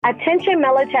Attention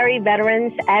military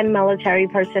veterans and military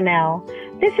personnel.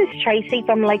 This is Tracy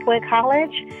from Lakewood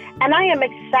College, and I am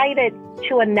excited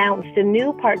to announce the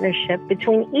new partnership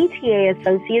between ETA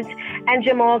Associates and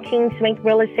Jamal King's Make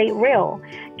Real Estate Real.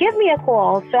 Give me a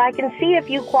call so I can see if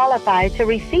you qualify to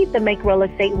receive the Make Real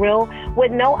Estate Real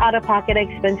with no out-of-pocket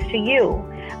expense to you.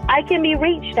 I can be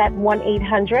reached at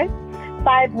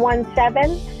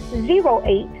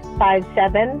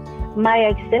 1-800-517-0857. My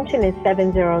extension is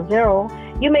 700.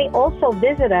 You may also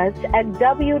visit us at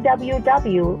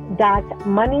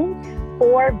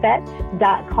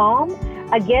www.money4vets.com.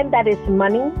 Again, that is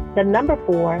money, the number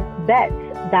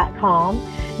 4vets.com.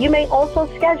 You may also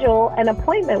schedule an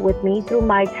appointment with me through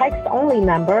my text-only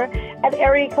number at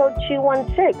area code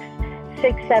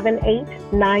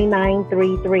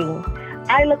 216-678-9933.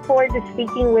 I look forward to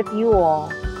speaking with you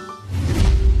all.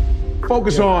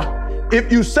 Focus on,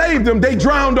 if you saved them, they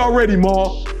drowned already,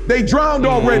 Ma. They drowned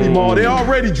already, Ma. They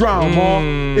already drowned, Ma.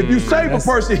 If you save a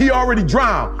person, he already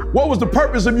drowned. What was the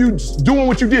purpose of you doing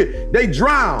what you did? They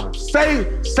drowned.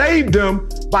 Save them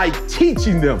by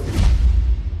teaching them.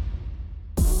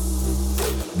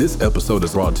 This episode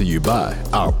is brought to you by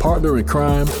our partner in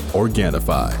crime,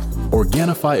 Organifi.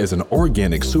 Organifi is an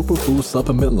organic superfood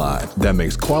supplement line that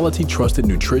makes quality, trusted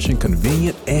nutrition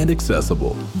convenient and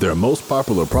accessible. Their most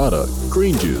popular product,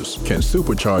 Green Juice, can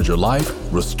supercharge your life,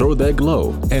 restore that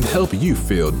glow, and help you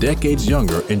feel decades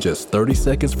younger in just 30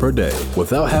 seconds per day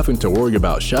without having to worry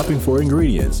about shopping for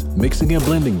ingredients, mixing and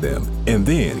blending them, and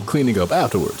then cleaning up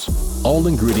afterwards. All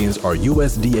ingredients are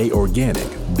USDA organic,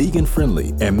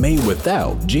 vegan-friendly, and made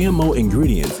without GMO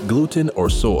ingredients, gluten, or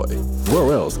soy.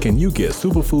 Where else can you get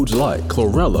superfoods like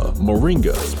chlorella,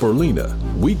 moringa, spirulina,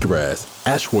 wheatgrass,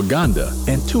 ashwagandha,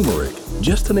 and turmeric,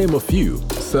 just to name a few?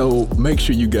 So make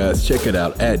sure you guys check it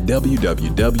out at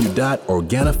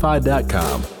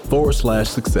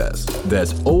www.organifi.com/success.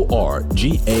 That's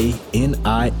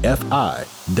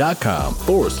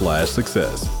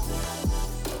ORGANIFI.com/success.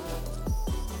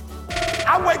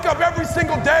 I wake up every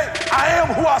single day. I am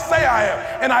who I say I am.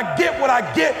 And I get what I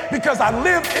get because I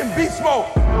live in beast mode.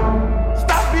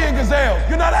 Stop being gazelles.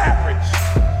 You're not average.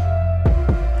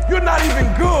 You're not even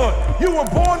good. You were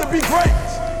born to be great.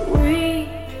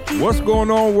 What's going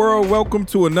on, world? Welcome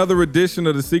to another edition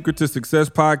of the Secret to Success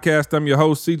podcast. I'm your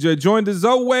host, CJ, joined as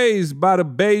always by the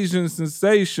Bayesian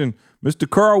sensation, Mr.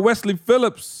 Carl Wesley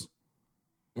Phillips.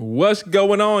 What's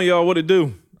going on, y'all? What it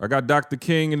do? I got Dr.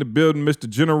 King in the building, Mr.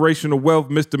 Generational Wealth,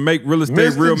 Mr. Make Real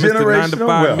Estate Real, Mr.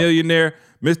 9-to-5 Millionaire,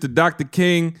 Mr. Dr.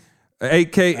 King,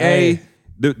 a.k.a.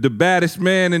 the baddest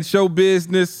man in show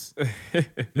business.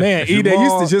 Man, they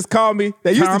used to just call me,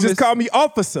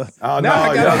 officer. Oh, now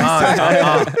I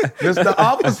got Mr.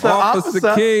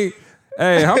 Officer King.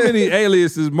 Hey, how many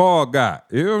aliases Maul got?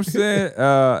 You know what I'm saying?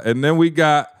 And then we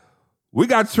got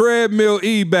Treadmill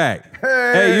E back.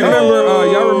 Hey, you remember?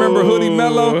 Y'all remember Hoodie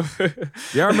Mello?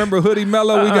 Y'all remember Hoodie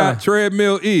Mello? We got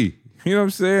Treadmill E. You know what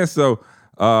I'm saying? So,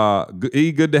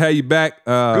 E, good to have you back.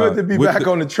 Good to be back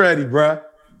on the treadie, bruh.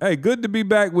 Hey, good to be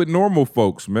back with normal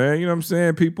folks, man. You know what I'm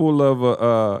saying? People of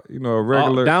a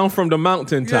regular down from the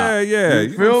mountaintop. Yeah.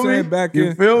 You feel me?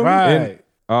 You feel me? Right.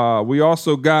 And, we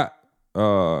also got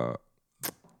the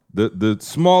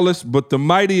smallest but the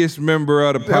mightiest member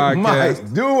of the podcast.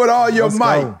 Might. Do it with all your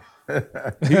might.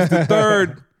 He's the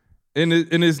third in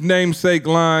his namesake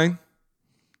line.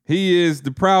 He is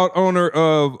the proud owner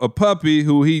of a puppy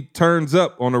who he turns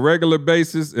up on a regular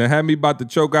basis and had me about to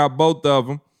choke out both of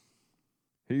them.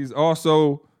 He's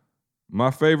also my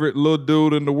favorite little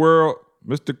dude in the world,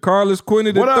 Mr. Carlos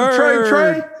Quinney III. What up,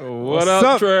 Trey? What's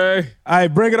up, Trey? All right,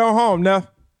 bring it on home now.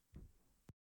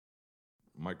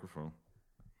 Microphone.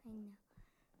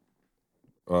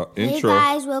 Hey Intro.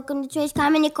 guys, welcome to Trey's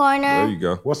Comedy Corner. There you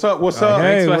go. What's up? What's up?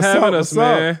 Hey, Thanks for having us,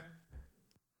 man.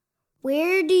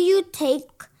 Where do you take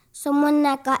someone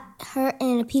that got hurt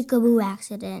in a peekaboo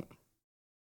accident?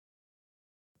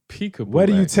 Peekaboo. Where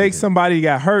do you take somebody who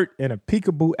got hurt in a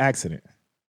peekaboo accident?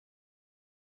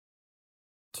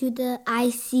 To the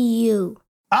ICU.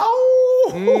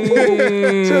 Oh, to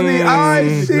the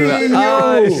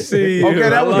ICU. Okay,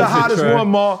 that was the hottest one,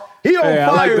 Ma. He on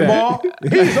fire, Ma.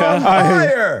 He's on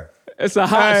fire. It's a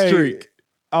hot streak.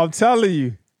 I'm telling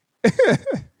you.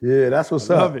 Yeah, that's what's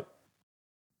up. Love it.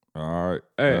 All right.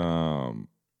 Hey. All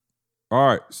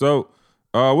right. So,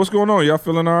 what's going on? Y'all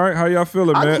feeling all right? How y'all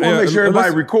feeling, man? I just want to make sure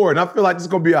everybody recording. I feel like this is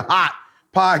going to be a hot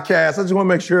podcast. I just want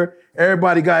to make sure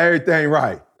everybody got everything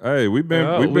right. Hey, we've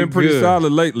been pretty good.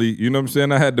 solid lately. You know what I'm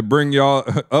saying? I had to bring y'all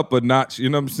up a notch. You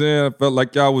know what I'm saying? I felt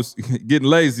like y'all was getting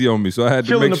lazy on me, so I had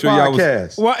to Killing make the sure y'all was.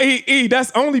 podcast. Well,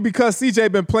 that's only because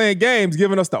CJ been playing games,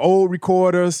 giving us the old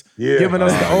recorders, giving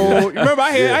us the old. Remember,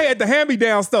 I had the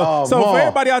hand-me-down stuff. Oh, so Ma. for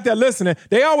everybody out there listening,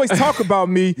 they always talk about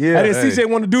me, Yeah. and then CJ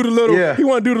want to do the little, he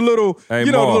want to do the little, Hey,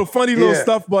 the Ma. little funny little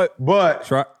stuff, but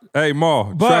Hey,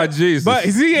 Ma, try Jesus. But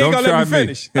he ain't Don't gonna let try me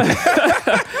finish.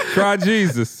 Try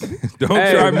Jesus. Don't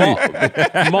Hey, try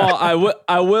me. Ma,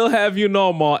 I will have you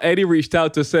know, Ma, Eddie reached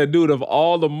out to said, dude, of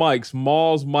all the mics,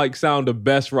 Maul's mic sound the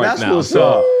best right That's now. what's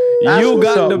up. That's You what's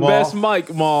got up, the Ma. best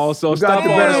mic, Maul. So stop the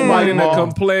best mic, whining and Ma.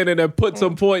 complaining and put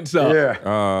some points up.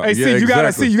 Yeah. Hey, see,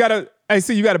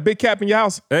 you got a big cap in your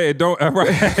house. Hey, don't. Right.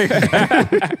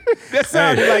 That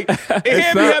sounded like it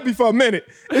had me happy for a minute.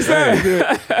 It sounded good.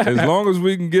 As long as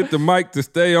we can get the mic to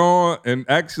stay on and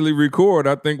actually record,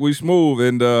 I think we smooth.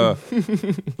 And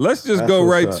let's just go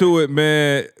what's right up. to it,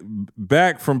 man.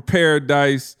 Back from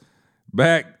paradise,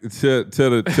 back to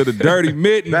the dirty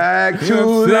mitten. Back You to know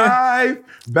what I'm saying? life.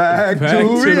 Back Back to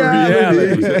to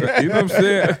reality. You know what I'm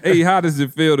saying? Hey, how does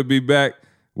it feel to be back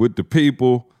with the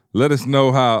people? Let us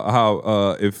know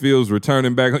how it feels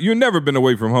returning back. You've never been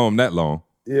away from home that long.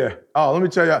 Yeah. Oh, let me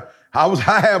tell you,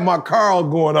 I had my Carl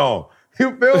going on.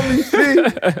 You feel me? See,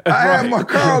 I had my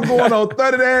Carl going on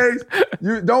 30 days.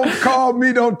 You don't call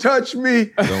me, don't touch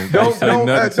me. Don't say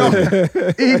nothing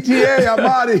to me. ETA, I'm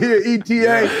out of here,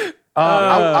 ETA.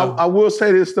 I will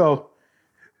say this though.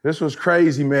 This was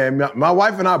crazy, man. My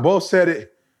wife and I both said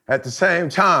it at the same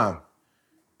time.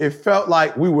 It felt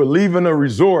like we were leaving a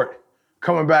resort,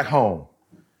 coming back home.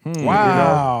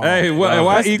 Wow. Hey,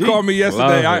 why he called me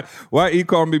yesterday? Love it. Why he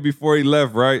called me before he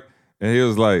left, right? And he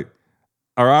was like,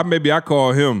 maybe I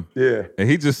called him. Yeah. And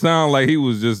he just sounded like he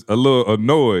was just a little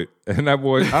annoyed. And that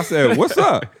boy, I said, what's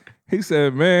up? He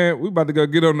said, man, we about to go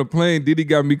get on the plane. Diddy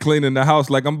got me cleaning the house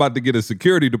like I'm about to get a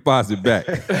security deposit back.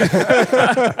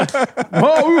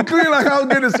 Mom, we were clean like I was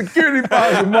getting a security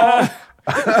deposit, Mom.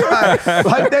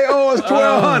 Like they owe us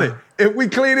 $1,200. If we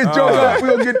clean this joke up,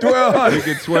 we'll get $1,200. We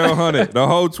get $1,200, the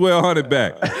whole $1,200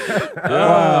 back.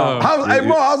 Hey,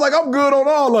 Mom, I was like, I'm good on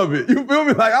all of it. You feel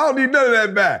me? Like, I don't need none of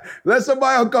that back. Let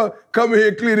somebody else come in here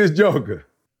and clean this joker.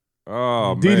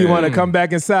 Oh, man. Didi want to come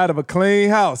back inside of a clean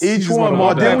house. Each one,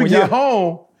 Mom. Then we get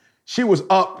home, she was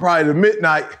up probably to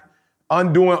midnight,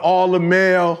 undoing all the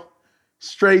mail,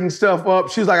 straightening stuff up.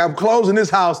 She was like, I'm closing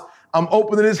this house. I'm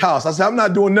opening this house. I said, I'm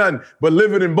not doing nothing but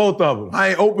living in both of them.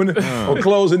 I ain't opening or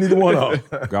closing either one of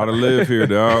them. Gotta live here,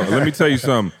 dog. Let me tell you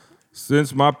something.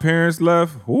 Since my parents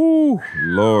left,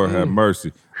 Lord have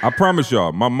mercy. I promise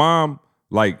y'all, my mom,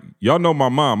 like, y'all know my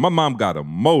mom. My mom got a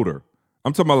motor.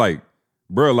 I'm talking about like,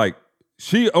 bro, like,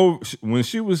 when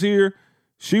she was here,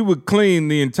 she would clean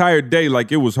the entire day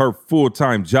like it was her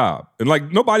full-time job. And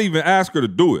like, nobody even asked her to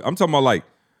do it. I'm talking about like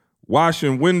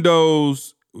washing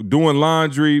windows, doing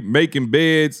laundry, making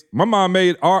beds. My mom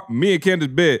made me and Candace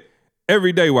bed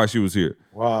every day while she was here.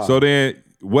 Wow. So then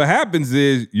what happens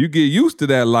is you get used to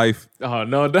that life. Oh,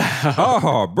 no doubt.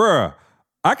 Oh, bruh.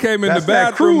 I came in That's the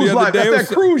that bathroom cruise the other life. day. That's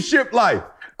that cruise ship life.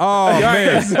 Oh,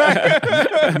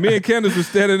 man. Me and Candace were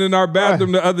standing in our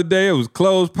bathroom the other day. It was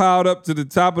clothes piled up to the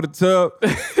top of the tub.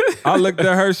 I looked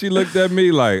at her. She looked at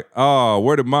me like, oh,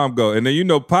 where did mom go? And then, you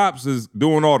know, Pops is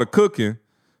doing all the cooking.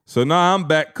 So now I'm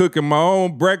back cooking my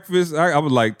own breakfast. I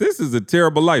was like, this is a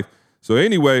terrible life. So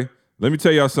anyway, let me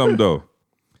tell y'all something, though.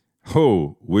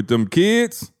 With them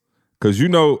kids, because, you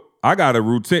know, I got a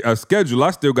routine, a schedule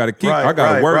I still got to keep. I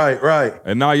got to work. Right.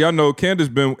 And now y'all know Candace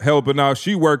been helping out.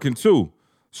 She working, too.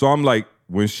 So I'm like,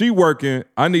 when she working,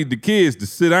 I need the kids to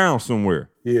sit down somewhere.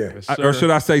 Yeah. Or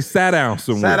should I say sat down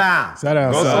somewhere? Sit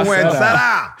down. Go somewhere and sit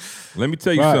down. Let me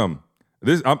tell you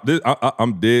something.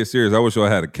 I'm dead serious. I wish I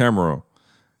had a camera on.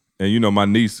 And, you know, my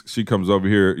niece, she comes over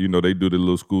here. You know, they do the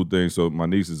little school thing. So my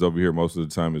niece is over here most of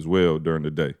the time as well during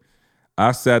the day.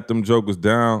 I sat them jokers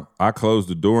down. I closed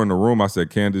the door in the room. I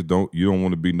said, Candace, you don't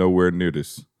want to be nowhere near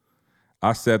this.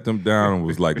 I sat them down and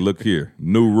was like, look here,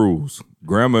 new rules.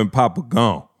 Grandma and Papa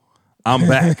gone. I'm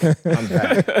back.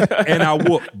 And I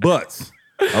whoop butts.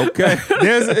 Okay?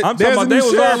 I'm talking about they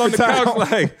was all on the couch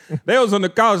like, they was on the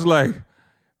couch like,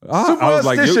 I was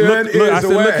like, look, I said,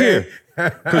 look here.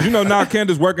 Because, you know, now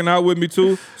Candace working out with me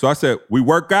too. So I said, we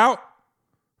work out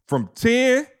from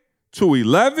 10 to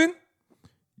 11.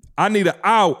 I need an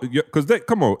hour. Because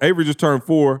come on, Avery just turned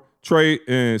 4, Trey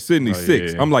and Sydney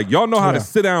 6. Yeah. I'm like, y'all know how to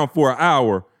sit down for an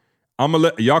hour. I'm going to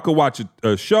let y'all can watch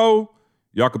a show.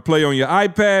 Y'all can play on your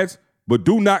iPads. But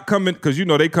do not come in, because, you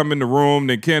know, they come in the room.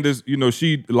 Then Candace, you know,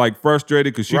 she like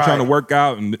frustrated because she's trying to work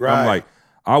out. And I'm like,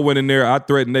 I went in there, I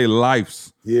threatened their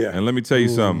lives. Yeah. And let me tell you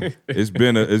something. It's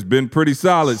been pretty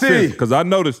solid since, because I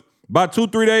noticed about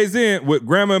 2-3 days in, with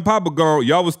Grandma and Papa gone,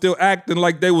 y'all was still acting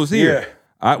like they was here.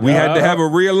 We had to have a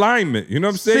realignment. You know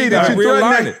what I'm saying?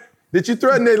 Did you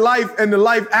threaten their life and the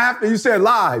life after? You said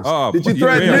lives. Did you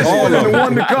threaten yeah, this one and the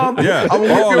one to come? Yeah, I'm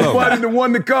gonna whip your butt and the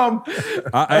one to come.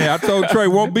 I told Trey,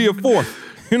 won't be a fourth.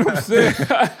 You know what I'm saying?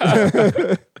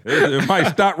 It might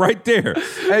stop right there.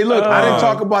 Hey, look, I didn't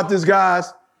talk about this,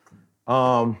 guys.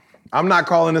 I'm not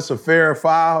calling this a fair or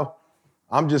foul.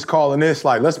 I'm just calling this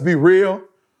like, let's be real.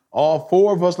 All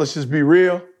four of us, let's just be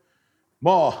real.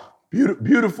 Ma,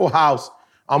 beautiful house.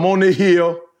 I'm on the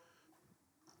hill.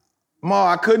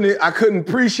 Ma, I couldn't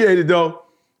appreciate it though.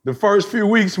 The first few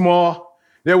weeks, Ma,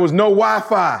 there was no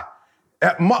Wi-Fi.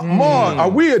 Ma, are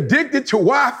we addicted to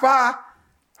Wi-Fi?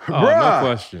 No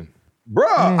question. Bruh,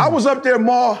 I was up there,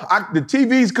 Ma. The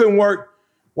TVs couldn't work.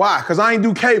 Why? Because I ain't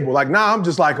do cable. Like now, I'm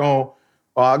just like on.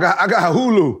 I got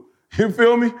Hulu. You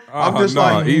feel me? I'm just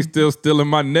like he's still stealing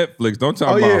my Netflix. Don't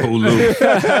talk about Hulu.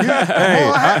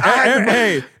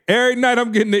 Hey, every night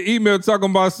I'm getting the email talking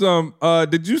about some.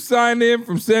 Did you sign in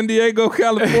from San Diego,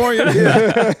 California? I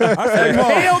said,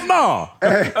 hell no.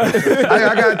 Hey,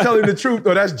 I gotta tell you the truth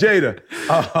though. That's Jada.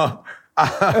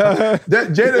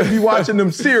 Jada be watching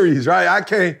them series, right? I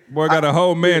can't. Boy, got a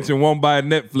whole mansion, won't buy a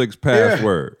Netflix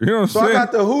password. You know what I'm saying? So I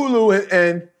got the Hulu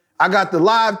and I got the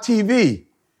live TV.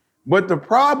 But the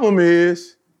problem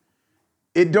is,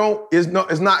 it's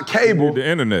not cable. The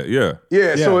internet, yeah.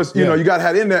 Yeah, so it's, you know, you gotta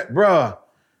have internet. Bruh,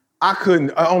 I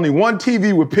couldn't, only one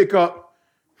TV would pick up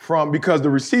because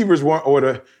the receivers weren't, or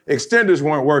the extenders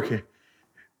weren't working.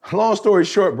 Long story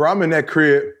short, bro, I'm in that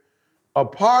crib. A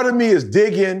part of me is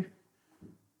digging,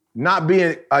 not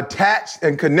being attached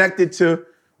and connected to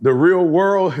the real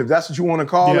world, if that's what you want to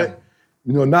call it.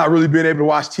 You know, not really being able to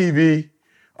watch TV.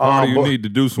 You need to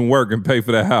do some work and pay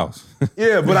for that house.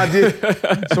 Yeah, but I did.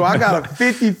 So I got a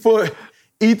 50-foot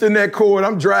Ethernet cord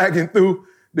I'm dragging through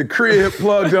the crib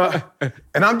plugged up.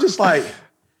 And I'm just like,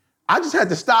 I just had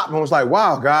to stop and was like,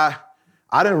 wow, God,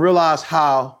 I didn't realize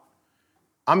how,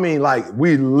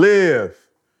 we live.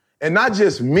 And not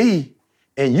just me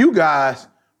and you guys,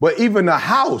 but even the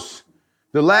house.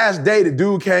 The last day the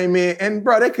dude came in, and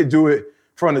bro, they could do it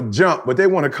from the jump, but they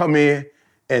want to come in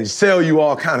and sell you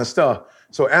all kind of stuff.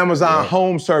 So Amazon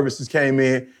Home Services came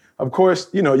in. Of course,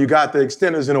 you know, you got the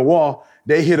extenders in the wall.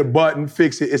 They hit a button,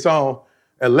 fix it, it's on.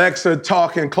 Alexa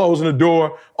talking, closing the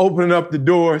door, opening up the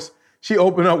doors. She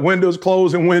opened up windows,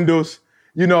 closing windows,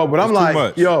 you know, but I'm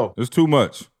like, yo. It's too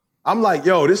much. I'm like,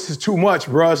 yo, this is too much,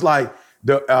 bro. It's like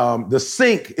the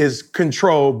sink is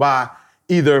controlled by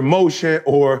either motion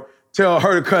or tell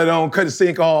her to cut it on, cut the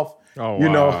sink off,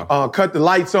 cut the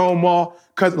lights on, Ma,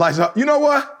 cut the lights off. You know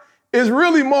what? It's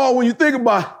really more, when you think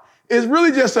about it, it's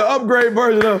really just an upgrade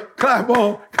version of clap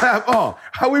on, clap off.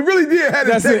 How we really did have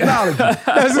the technology.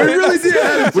 We really did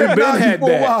have the technology for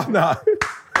a while now.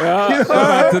 Shout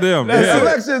out to them.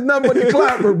 Alexa's nothing but the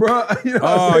clapper, bro. You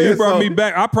know you brought me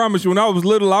back. I promise you, when I was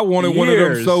little, I wanted one of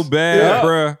them so bad,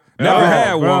 bruh. Never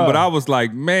had one, but I was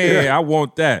like, man, I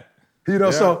want that. You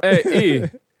know, so. Hey, E.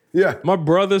 Yeah. My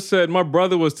brother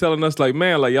was telling us, like,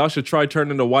 man, like, y'all should try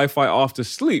turning the Wi-Fi off to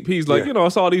sleep. He's like, you know, I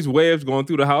saw these waves going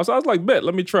through the house. I was like, bet,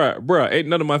 let me try it. Bruh, ain't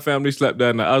none of my family slept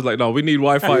that night. I was like, no, we need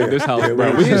Wi-Fi in this house,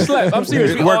 bro. We didn't sleep. I'm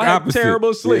serious. We all had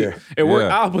terrible sleep. It worked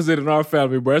opposite in our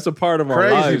family, bro. It's a part of our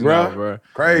lives now, bro.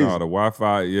 Crazy. No, the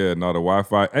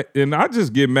Wi-Fi. And I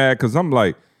just get mad because I'm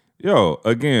like, yo,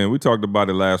 again, we talked about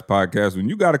it last podcast. When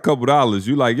you got a couple dollars,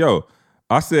 you like, yo,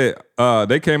 I said,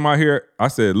 they came out here. I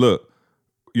said, look,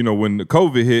 you know, when the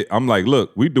COVID hit, I'm like,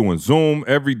 look, we doing Zoom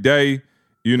every day.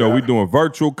 You know, we doing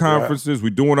virtual conferences. We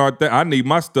doing our thing. I need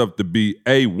my stuff to be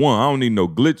A1. I don't need no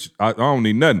glitch. I don't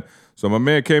need nothing. So my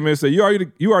man came in and said, you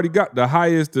already got the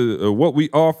highest, what we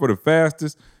offer, the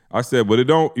fastest. I said, but it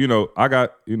don't, you know, I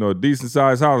got, you know, a decent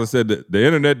sized house. I said, the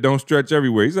internet don't stretch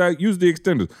everywhere. He said, use the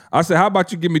extenders. I said, how about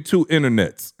you give me 2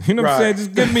 internets? You know what I'm saying?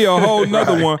 Just give me a whole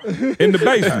nother one in the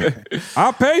basement.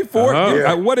 I'll pay for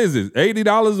it. What is it?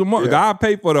 $80 a month. I'll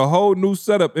pay for the whole new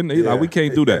setup. He's like, we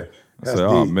can't do that. I said,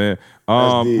 oh, man.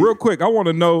 Real quick, I want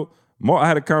to know, I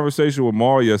had a conversation with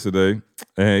Maul yesterday,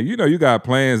 and, you know, you got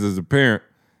plans as a parent.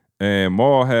 And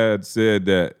Maul had said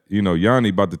that, you know, Yanni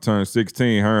about to turn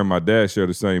 16. Her and my dad share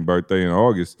the same birthday in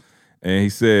August. And he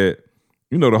said,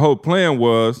 you know, the whole plan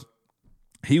was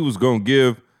he was going to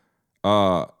give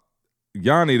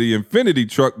Yanni the Infinity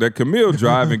truck that Camille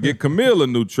drive and get Camille a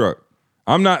new truck.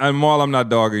 Maul, I'm not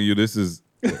dogging you. This is,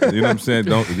 you know what I'm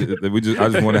saying? I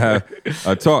just want to have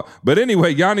a talk. But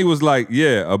anyway, Yanni was like,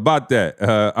 yeah, about that.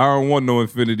 I don't want no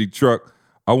Infinity truck.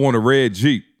 I want a red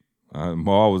Jeep.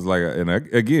 Maul was like, and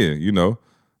again, you know,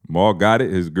 Maul got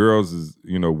it. His girls is,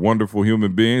 you know, wonderful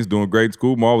human beings doing great in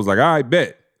school. Maul was like, all right,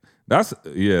 bet. That's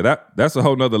a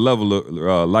whole nother level of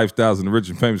lifestyles in the rich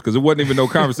and famous, because it wasn't even no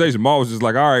conversation. Maul was just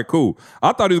like, all right, cool.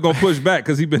 I thought he was going to push back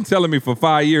because he's been telling me for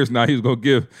 5 years now he was going to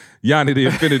give Yanni the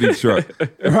Infinity truck.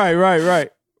 Right.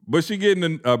 But she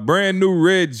getting a brand new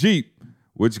red Jeep,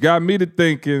 which got me to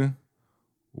thinking,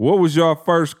 what was your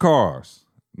first cars?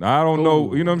 Now, I don't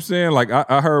know, you know what I'm saying? Like,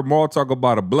 I heard Maul talk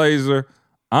about a Blazer.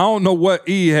 I don't know what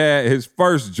E had his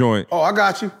first joint. Oh, I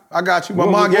got you. My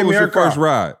mom gave me her car. First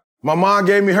ride? My mom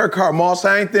gave me her car. Maul,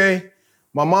 same thing.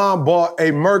 My mom bought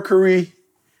a Mercury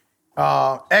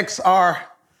XRT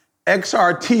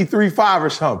 3.5 or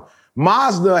something.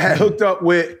 Mazda had hooked up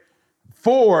with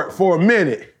Ford for a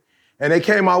minute, and they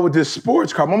came out with this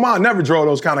sports car. My mom never drove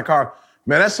those kind of cars.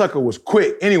 Man, that sucker was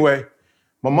quick. Anyway,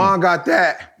 my mom got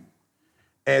that,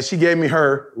 and she gave me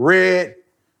her red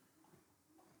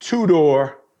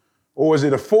 2-door, or was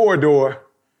it a 4-door,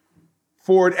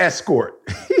 Ford Escort.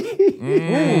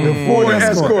 The Ford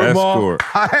Escort, Mom.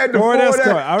 I had the Ford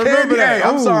Escort. I remember that.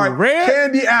 I'm sorry. Red?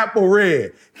 Candy apple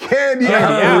red. Candy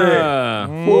apple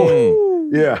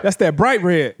red. Yeah. That's that bright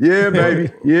red. Yeah,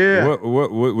 baby. Yeah.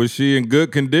 What was she in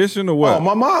good condition or what? Oh,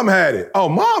 my mom had it. Oh,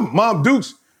 Mom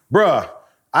Dukes. Bruh,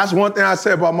 that's one thing I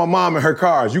said about my mom and her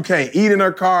cars. You can't eat in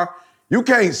her car. You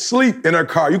can't sleep in her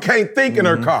car. You can't think in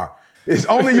her car. It's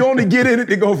only you only get in it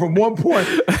to go from one point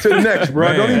to the next,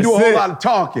 bro. Don't even do a whole lot of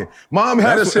talking. Mom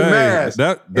had us in mass.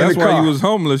 That's why you was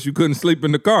homeless. You couldn't sleep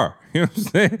in the car. You know what I'm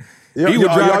saying? He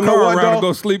would drive the car around and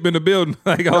go sleep in the building.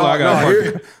 Like,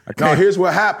 here's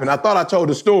what happened. I thought I told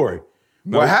the story.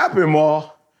 What happened, Ma?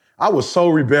 I was so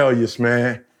rebellious,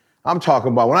 man. I'm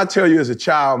talking about when I tell you as a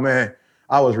child, man,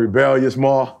 I was rebellious,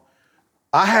 Ma.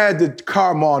 I had the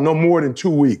car, Ma, no more than 2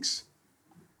 weeks.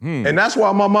 And that's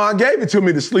why my mom gave it to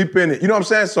me to sleep in it. You know what I'm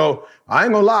saying? So I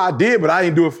ain't gonna lie, I did, but I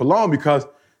didn't do it for long because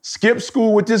skipped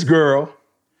school with this girl,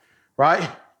 right?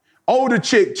 Older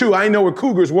chick too. I didn't know what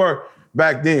cougars were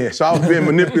back then. So I was being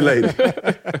manipulated.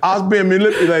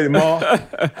 Ma. So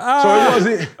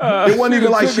it wasn't even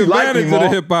like she liked me, Ma. To the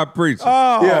hip-hop preacher.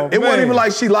 It wasn't even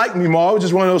like she liked me, Ma. It was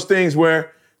just one of those things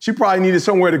where she probably needed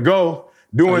somewhere to go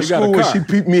during school and she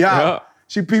peeped me out. Yeah.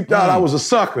 She peeped out I was a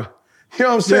sucker. You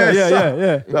know what I'm saying?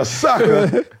 Yeah. A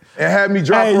sucker. And had me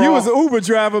drop her off. You was an Uber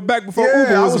driver back before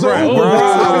Uber was around.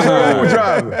 I was an Uber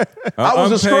driver. I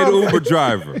was a scrub. Uber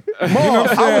driver. Mom,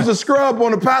 I was a scrub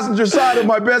on the passenger side of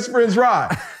my best friend's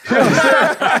ride. You know what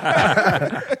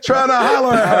I'm saying? Trying to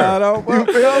holler at her. You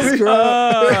feel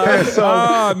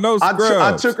me? No scrubs.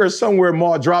 I took her somewhere,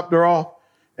 Ma, dropped her off.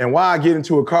 And why I get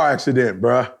into a car accident,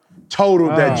 bruh?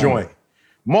 Totaled that joint.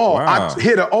 Ma, I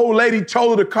hit an old lady,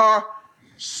 totaled the car.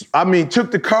 I mean, took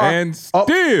the car and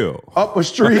still up a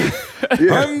street.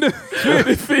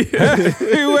 Undefeated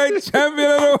heavyweight champion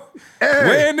of the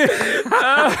and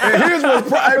here's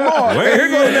what's here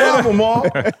goes the problem, Ma.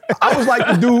 I was like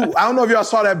the dude. I don't know if y'all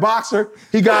saw that boxer.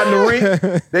 He got in the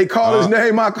ring. They called his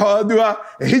name. I called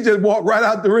and he just walked right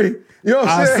out the ring. You know what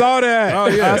I'm saying? I saw that. Oh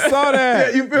yeah, I saw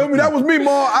that. Yeah, you feel me? That was me,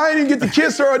 Ma. I ain't even get to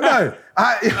kiss her or nothing.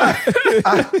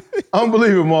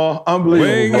 Unbelievable, Ma.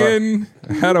 Unbelievable. Weighing in,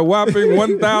 had a whopping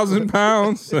 1,000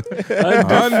 pounds.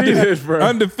 Undefeated, bro.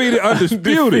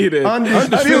 Undisputed. Hey,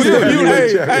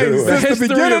 since the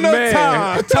beginning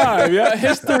of time. Yeah,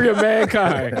 history of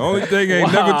mankind. The only thing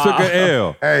ain't never took an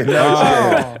L. Hey,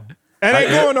 no. And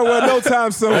ain't going nowhere no time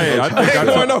soon. Ain't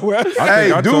going nowhere.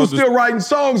 Hey, dude's still writing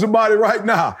songs about it right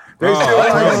now. They still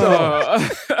writing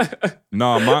songs.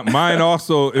 No, mine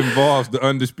also involves the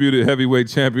undisputed heavyweight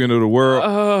champion of the world.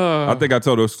 I think I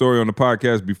told a story on the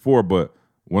podcast before, but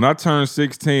when I turned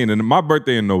 16, and my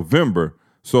birthday in November,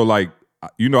 so like,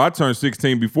 you know, I turned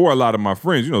 16 before a lot of my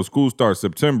friends. You know, school starts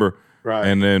September, right?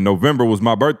 And then November was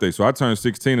my birthday, so I turned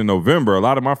 16 in November. A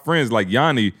lot of my friends, like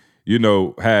Yanni, you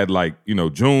know, had like, you know,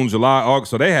 June, July, August.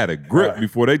 So they had a grip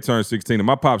before they turned 16. And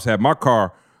my pops had my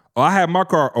car. I had my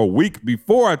car a week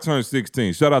before I turned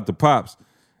 16. Shout out to Pops.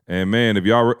 And man, if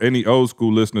y'all were any old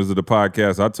school listeners of the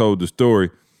podcast, I told the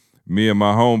story. Me and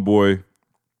my homeboy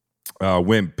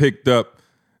went and picked up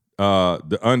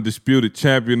the undisputed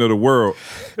champion of the world.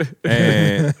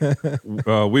 And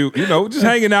we, you know, just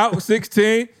hanging out,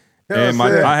 16. And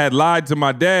I had lied to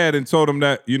my dad and told him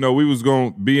that, you know, we was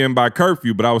going to be in by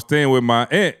curfew, but I was staying with my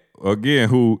aunt, again,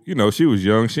 who, you know, she was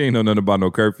young. She ain't know nothing about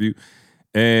no curfew.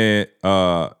 And,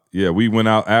 we went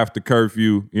out after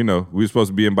curfew. You know, we were supposed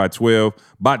to be in by 12.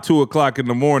 By 2 o'clock in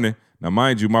the morning, now,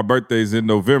 mind you, my birthday's in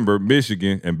November,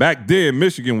 Michigan. And back then,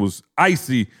 Michigan was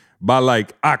icy by,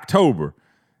 like, October.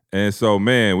 And so,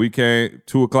 man, we came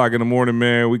 2:00 in the morning,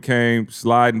 man. We came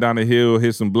sliding down the hill,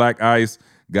 hit some black ice,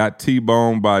 got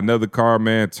T-boned by another car,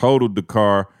 man, totaled the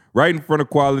car right in front of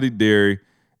Quality Dairy.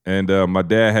 And my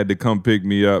dad had to come pick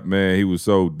me up, man. He was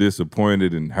so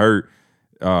disappointed and hurt.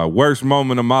 Worst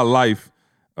moment of my life.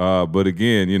 But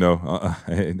again, you know,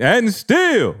 and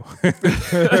still. From every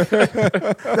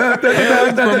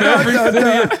city.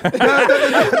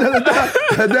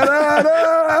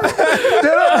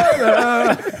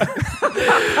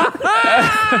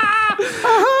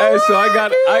 Hey, so I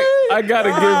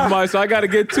gotta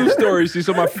give two stories. See,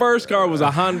 so my first car was a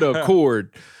Honda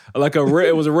Accord,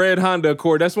 it was a red Honda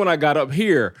Accord. That's when I got up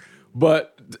here.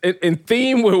 But in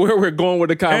theme with where we're going with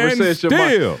the conversation,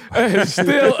 and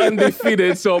still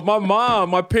undefeated. So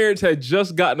my parents had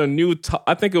just gotten a new,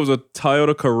 I think it was a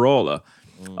Toyota Corolla.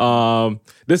 How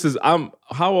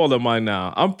old am I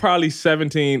now? I'm probably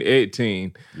 17,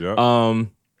 18. Yep.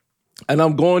 And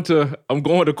I'm going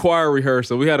to choir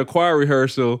rehearsal. We had a choir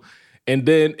rehearsal. And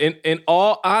then, in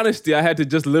all honesty, I had to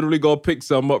just literally go pick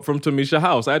some up from Tamisha's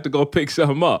house. I had to go pick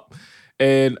some up.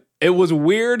 And it was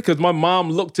weird because my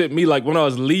mom looked at me like when I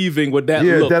was leaving with that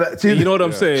look. You know what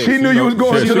I'm saying? She knew you was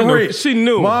going to the rink. She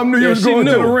knew. Mom knew you was going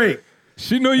to the rink.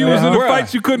 She knew you was in a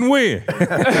fight you couldn't win. She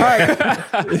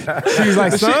was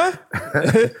like, son?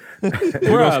 You're going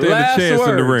to stand a chance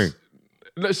in the ring.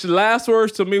 Last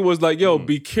words to me was like, yo,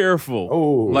 be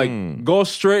careful. Like, go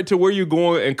straight to where you're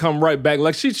going and come right back.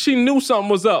 Like, she knew something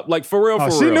was up. Like, for real,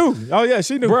 She knew. Oh, yeah,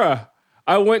 she knew. Bruh,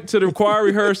 I went to the choir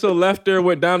rehearsal, left there,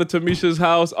 went down to Tamisha's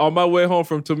house. On my way home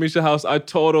from Tamisha's house, I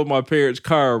totaled my parents'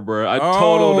 car, bro. I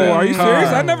totaled that car. Are you serious?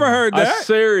 I never heard that.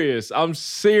 I'm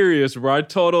serious, bro. I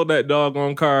totaled that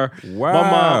doggone car. Wow.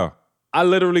 My mom, I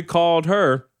literally called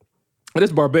her. This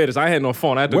is Barbados. I had no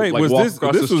phone. I had to walk across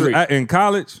the street. Was in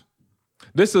college?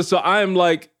 I'm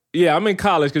like, yeah, I'm in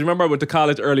college because remember I went to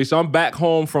college early, so I'm back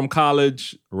home from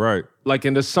college, right? Like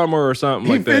in the summer or something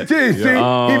like that. 15,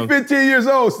 see? He's 15 years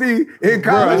old, see? In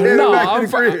college,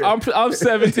 I'm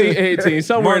 17, 18,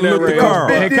 somewhere in that range.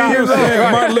 15 years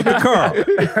old. Martin Luther Carl.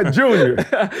 Junior.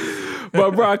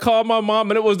 But bro, I called my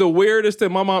mom and it was the weirdest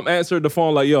thing. My mom answered the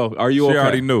phone like, yo, are you okay? She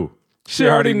already knew. She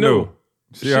already knew.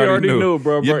 She already knew,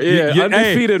 bro. Yeah,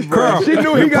 undefeated, bro. Carl, she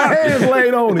knew he got hands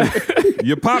laid on him.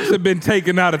 Your pops had been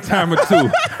taken out a time or two.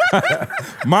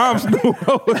 Moms knew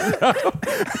what was up.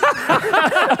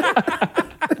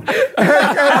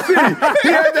 See, he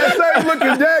had that same look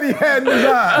his daddy had in his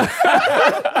eyes.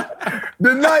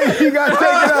 The night he got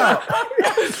taken out.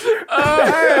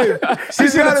 She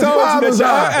should have told you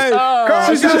that.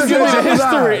 She should have given me the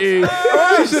history.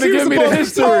 She should have given me the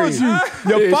history.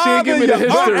 Your father,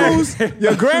 your uncles,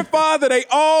 your grandfather, they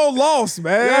all lost,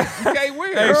 man. You can't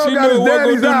win. Hey, she knew it wasn't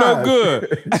going to do no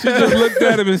good. She just looked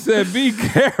at him and said, be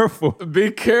careful.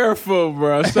 Be careful,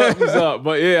 bro. Something's up.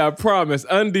 But yeah, I promise.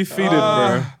 Undefeated,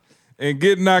 bro. And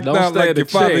get knocked out like your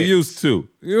father used to.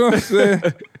 You know what I'm saying?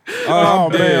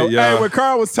 Oh, man. Hey, when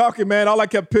Carl was talking, man, all I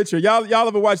kept picturing, y'all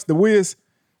ever watch The Wiz?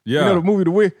 Yeah. You know the movie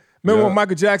The Wiz? Remember when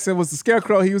Michael Jackson was the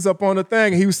Scarecrow? He was up on the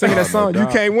thing and he was singing that song, You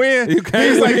Can't Win. You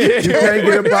can't win. You can't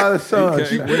get up out of the sun.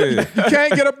 You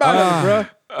can't get up out of it, bro.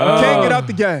 You can't get out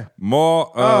the game.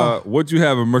 What you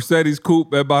have, a Mercedes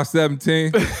coupe at about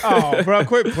 17? Oh, bro,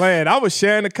 quit playing. I was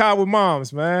sharing the car with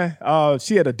moms, man.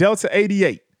 She had a Delta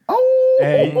 88. Not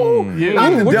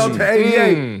the Delta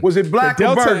 88. Was it black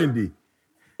or burgundy?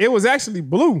 It was actually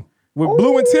blue with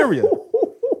blue interior.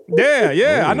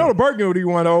 Yeah. I know the burgundy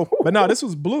one though, but no, this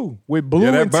was blue with blue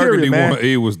interior, that burgundy man. one,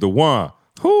 it was the one.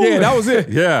 Yeah, that was it.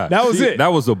 Yeah, that was it.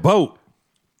 That was a boat.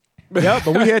 Yeah,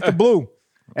 but we had the blue.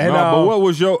 And but what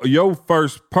was your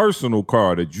first personal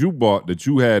car that you bought that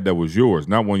you had that was yours,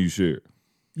 not one you shared?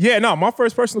 Yeah, no, my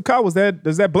first personal car was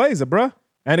that Blazer, bro.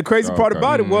 And the crazy part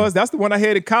about it was that's the one I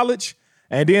had in college.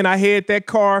 And then I had that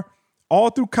car all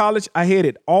through college. I had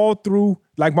it all through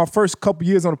like my first couple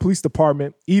years on the police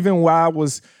department. Even while I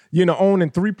was, owning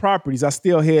 3 properties, I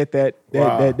still had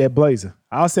that Blazer.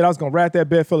 I said I was gonna ride that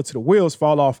bad fella till the wheels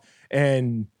fall off,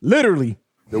 and literally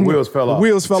the wheels fell off. The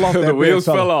wheels fell off. The wheels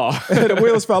fell off. The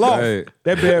wheels fell off. Hey.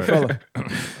 That bad fella.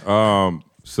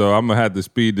 So I'm gonna have to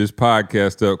speed this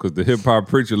podcast up because the hip hop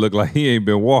preacher looked like he ain't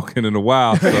been walking in a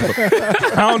while. So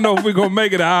I don't know if we're gonna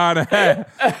make it an hour and a half.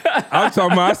 I'm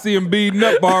talking about I see him beating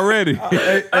up already. You know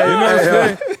what I'm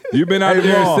saying? You've been out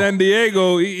there in San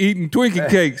Diego eating Twinkie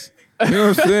cakes. You know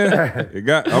what I'm saying?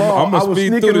 I'm gonna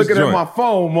speed through this joint. At my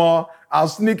phone, Ma. I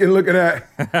was sneaking looking at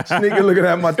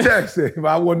my text. If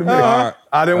I wanted to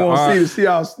I didn't want to see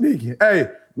how I was sneaking. Hey.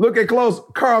 Look at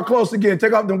Carl close again.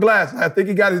 Take off them glasses. I think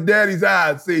he got his daddy's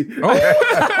eyes. See,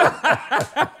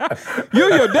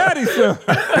 you're your daddy's son.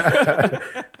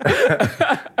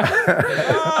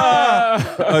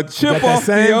 A chip that off the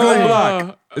same old gleam.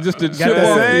 block. Just a chip that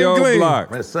off the same old gleam. block.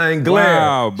 That same glare.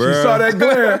 Wow, bro. She saw that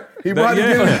glare. He about to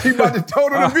yeah. he about to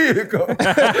total the vehicle.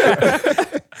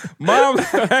 Mom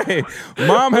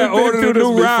had ordered a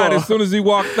new ride as soon as he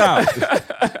walked out.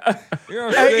 You know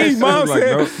what I'm Hey, saying? Mom Like,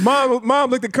 said, nope. Mom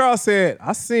looked at Carl and said,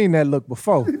 I seen that look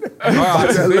before. Wow,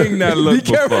 I've seen that look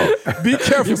Be careful. before. Be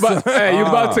careful, son. Hey, you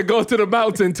about to go to the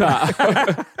mountaintop. Bro,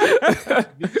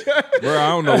 I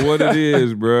don't know what it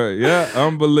is, bro. Yeah,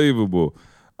 unbelievable.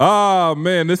 Oh,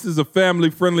 man, this is a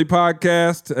family-friendly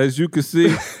podcast, as you can see.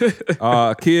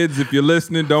 Kids, if you're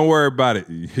listening, don't worry about it.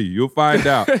 You'll find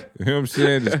out. You know what I'm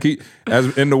saying? Just keep,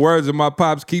 as in the words of my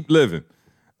pops, keep living.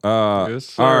 Yes,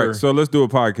 sir. All right, so let's do a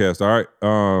podcast, all right?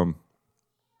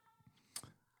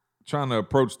 Trying to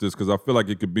approach this because I feel like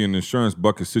it could be an insurance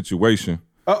bucket situation.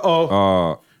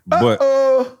 But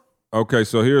okay,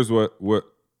 so here's what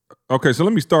okay, so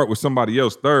let me start with somebody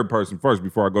else, third person first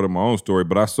before I go to my own story.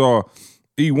 But I saw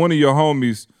one of your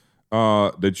homies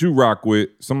that you rock with,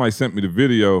 somebody sent me the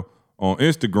video on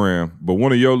Instagram, but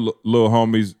one of your little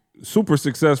homies, super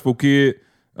successful kid,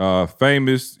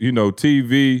 famous,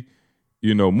 TV,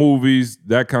 movies,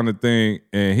 that kind of thing.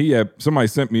 And somebody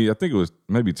sent me, I think it was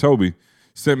maybe Toby,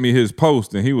 sent me his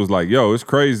post, and he was like, yo, it's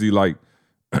crazy. Like,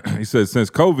 he said, since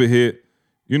COVID hit,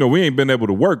 we ain't been able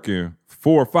to work in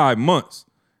 4 or 5 months.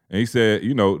 And he said,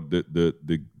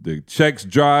 the checks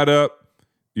dried up,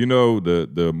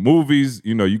 the movies,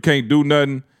 you can't do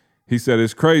nothing. He said,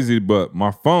 it's crazy, but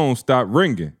my phone stopped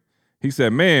ringing. He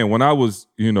said, man, when I was,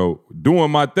 doing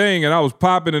my thing and I was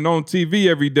popping and on TV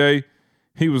every day,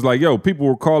 he was like, yo, people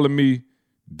were calling me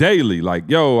daily. Like,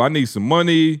 yo, I need some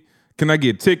money. Can I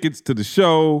get tickets to the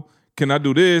show? Can I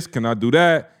do this? Can I do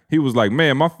that? He was like,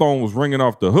 man, my phone was ringing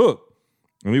off the hook.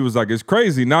 And he was like, it's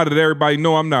crazy. Now that everybody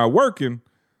know I'm not working,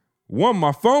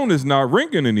 my phone is not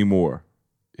ringing anymore.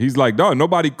 He's like, dog,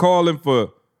 nobody calling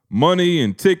for money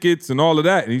and tickets and all of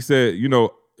that. And he said,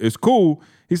 it's cool.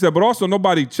 He said, but also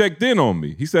nobody checked in on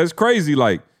me. He said, it's crazy.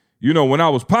 Like, when I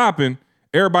was popping,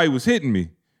 everybody was hitting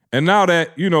me. And now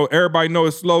that, everybody know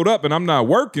it's slowed up and I'm not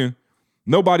working,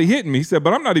 nobody hitting me. He said,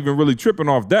 but I'm not even really tripping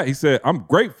off that. He said, I'm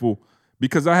grateful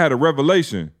because I had a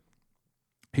revelation.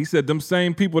 He said, them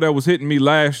same people that was hitting me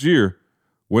last year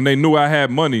when they knew I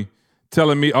had money,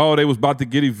 telling me, oh, they was about to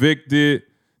get evicted,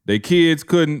 their kids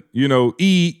couldn't,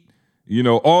 eat,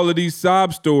 all of these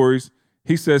sob stories.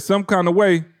 He said, some kind of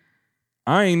way,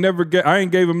 I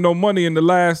ain't gave them no money in the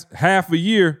last half a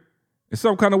year. And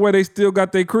some kind of way, they still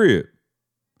got their crib.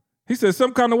 He said,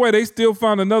 some kind of way, they still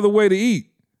found another way to eat.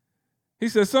 He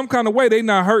said, some kind of way, they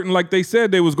not hurting like they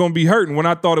said they was going to be hurting when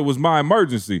I thought it was my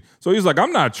emergency. So he's like,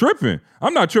 I'm not tripping.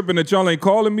 I'm not tripping that y'all ain't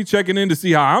calling me, checking in to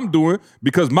see how I'm doing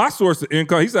because my source of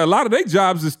income, he said, a lot of their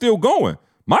jobs is still going.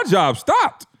 My job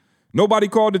stopped. Nobody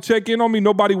called to check in on me,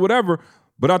 nobody whatever.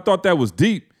 But I thought that was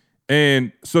deep.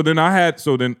 And so then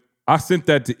I sent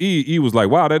that to E. E was like,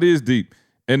 wow, that is deep.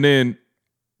 And then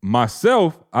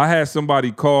myself, I had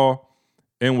somebody call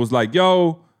and was like,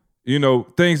 yo,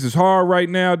 things is hard right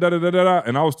now, da-da-da-da-da.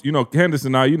 And I was, Candace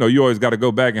and I, you always got to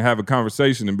go back and have a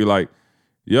conversation and be like,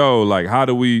 yo, like, how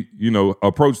do we,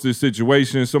 approach this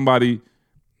situation? Somebody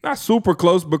not super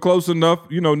close, but close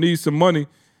enough, needs some money.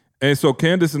 And so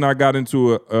Candace and I got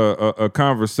into a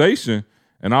conversation,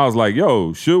 and I was like,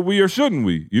 yo, should we or shouldn't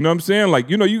we? You know what I'm saying? Like,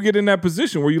 you get in that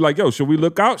position where you're like, yo, should we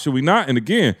look out? Should we not? And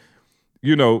again,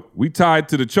 we tied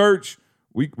to the church.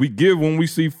 We give when we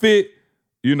see fit.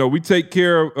 We take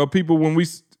care of people when we,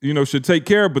 should take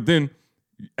care of. But then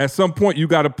at some point, you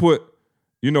got to put,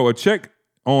 a check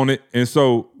on it. And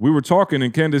so we were talking,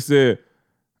 and Candace said,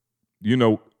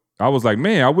 I was like,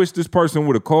 man, I wish this person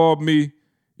would have called me,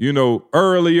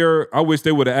 earlier. I wish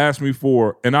they would have asked me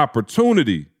for an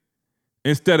opportunity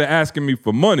instead of asking me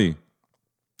for money.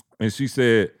 And she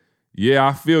said, yeah,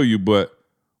 I feel you, but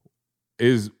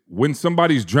when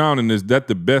somebody's drowning, is that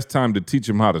the best time to teach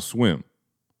them how to swim?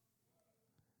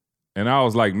 And I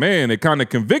was like, man, it kind of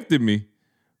convicted me.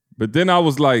 But then I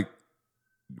was like,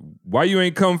 why you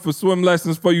ain't come for swim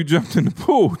lessons before you jumped in the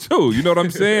pool too? You know what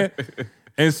I'm saying?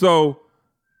 And so,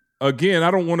 again,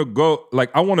 I don't want to go,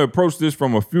 I want to approach this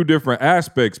from a few different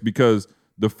aspects, because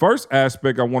the first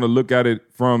aspect I want to look at it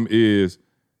from is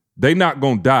they not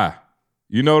going to die.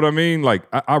 You know what I mean? Like,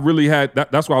 I really had,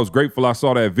 that's why I was grateful I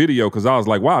saw that video, because I was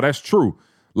like, wow, that's true.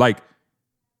 Like,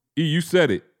 E, you said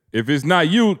it. If it's not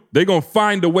you, they're going to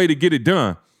find a way to get it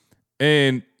done.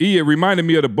 And it reminded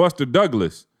me of the Buster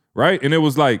Douglas, right? And it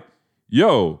was like,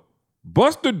 yo,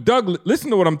 Buster Douglas,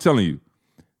 listen to what I'm telling you.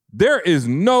 There is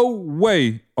no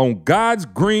way on God's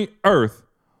green earth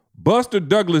Buster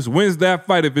Douglas wins that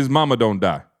fight if his mama don't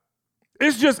die.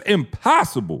 It's just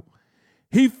impossible.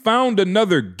 He found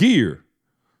another gear.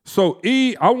 So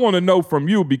E, I want to know from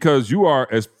you, because you are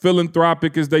as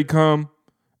philanthropic as they come.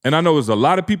 And I know there's a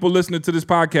lot of people listening to this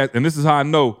podcast, and this is how I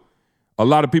know a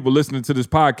lot of people listening to this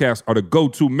podcast are the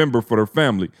go-to member for their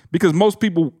family, because most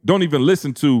people don't even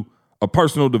listen to a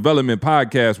personal development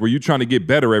podcast where you're trying to get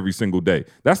better every single day.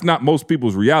 That's not most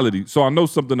people's reality. So I know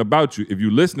something about you. If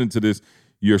you're listening to this,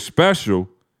 you're special,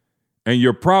 and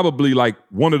you're probably like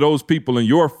one of those people in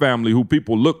your family who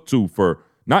people look to for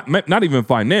not even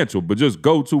financial, but just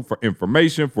go to for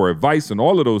information, for advice, and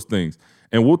all of those things.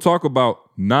 And we'll talk about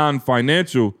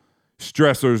non-financial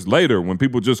stressors later when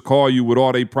people just call you with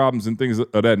all their problems and things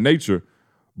of that nature.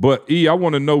 But E, I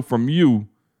want to know from you,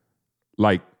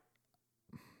 like,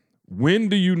 when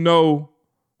do you know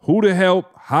who to help,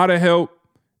 how to help?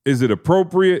 Is it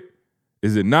appropriate?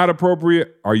 Is it not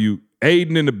appropriate? Are you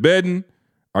aiding and abetting?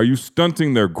 Are you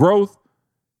stunting their growth?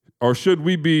 Or should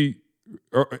we be,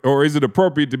 or is it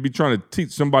appropriate to be trying to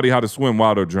teach somebody how to swim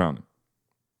while they're drowning?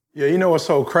 Yeah, you know what's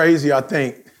so crazy, I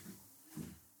think,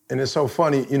 and it's so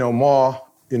funny, Ma,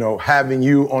 having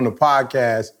you on the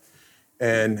podcast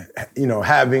and,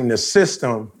 having the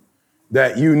system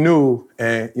that you knew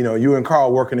and, you and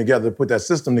Carl working together to put that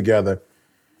system together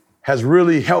has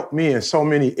really helped me in so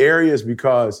many areas,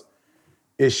 because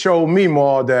it showed me,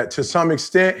 Ma, that to some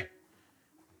extent,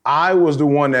 I was the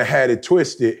one that had it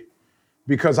twisted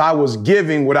because I was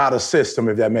giving without a system,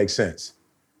 if that makes sense.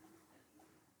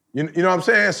 You know what I'm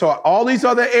saying? So all these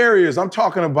other areas, I'm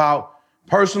talking about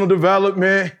personal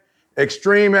development,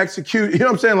 extreme execution, you know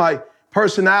what I'm saying? Like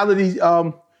personality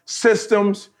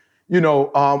systems,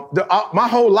 my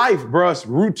whole life, bruh,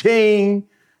 routine.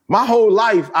 My whole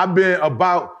life, I've been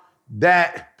about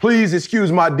that. Please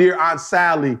excuse my dear Aunt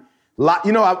Sally.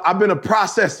 I've been a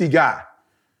processy guy.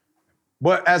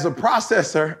 But as a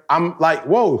processor, I'm like,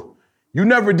 whoa, you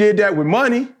never did that with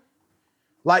money.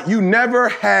 Like you never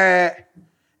had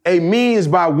a means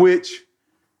by which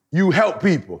you help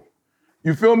people.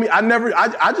 You feel me?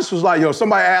 I just was like,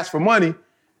 somebody asked for money.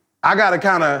 I got to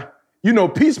kind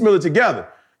of, piecemeal it together.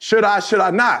 Should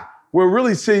I not? Well,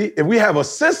 really, see, if we have a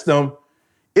system,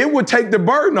 it would take the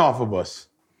burden off of us.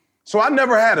 So I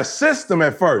never had a system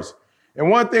at first. And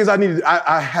one of the things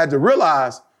I had to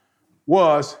realize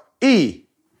was,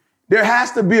 there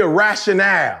has to be a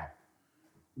rationale.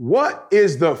 What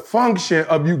is the function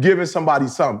of you giving somebody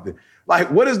something?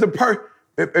 Like, what is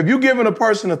if you're giving a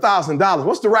person $1,000,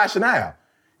 what's the rationale?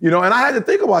 And I had to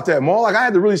think about that more. Like, I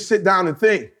had to really sit down and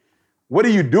think, what are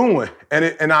you doing?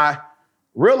 And I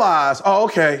realized,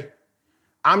 okay,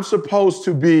 I'm supposed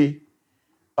to be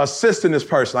assisting this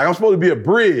person. Like, I'm supposed to be a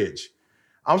bridge.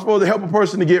 I'm supposed to help a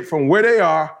person to get from where they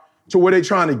are to where they're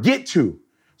trying to get to.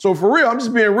 So for real, I'm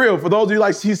just being real. For those of you,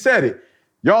 like he said it,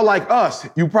 y'all like us,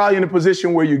 you probably in a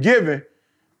position where you're giving,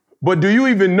 but do you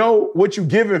even know what you're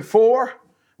giving for?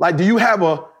 Like, do you have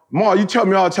Ma, you tell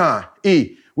me all the time,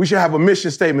 we should have a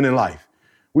mission statement in life.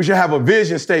 We should have a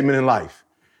vision statement in life.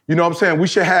 You know what I'm saying? We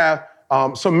should have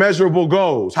some measurable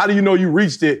goals. How do you know you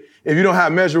reached it if you don't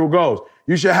have measurable goals?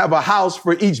 You should have a house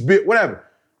for each bit, whatever.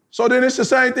 So then it's the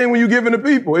same thing when you're giving to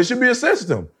people. It should be a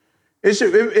system.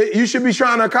 You should be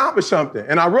trying to accomplish something.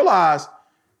 And I realized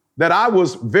that I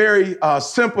was very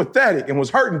sympathetic and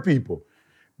was hurting people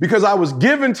because I was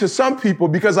giving to some people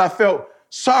because I felt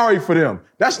sorry for them.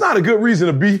 That's not a good reason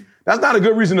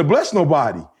to bless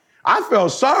nobody. I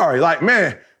felt sorry. Like,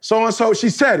 man, so-and-so, she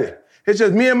said it. It's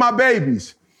just me and my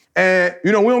babies. And,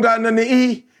 we don't got nothing to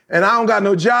eat and I don't got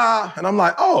no job. And I'm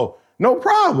like, oh, no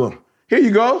problem. Here you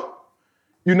go.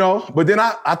 But then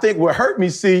I think what hurt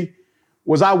me,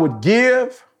 was I would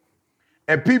give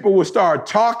and people would start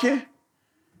talking.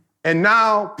 And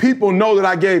now people know that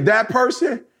I gave that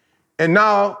person. And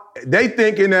now they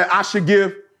thinking that I should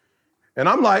give. And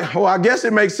I'm like, well, I guess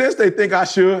it makes sense they think I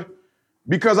should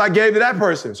because I gave to that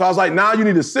person. So I was like, now you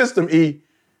need a system,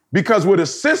 because with a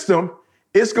system,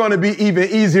 it's going to be even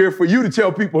easier for you to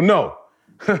tell people no.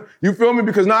 You feel me?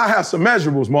 Because now I have some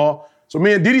measurables, Ma. So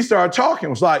me and Didi started talking. It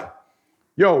was like,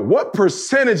 what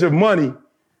percentage of money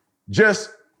just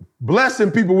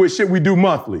blessing people with shit we do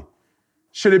monthly?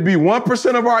 Should it be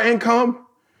 1% of our income?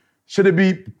 Should it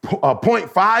be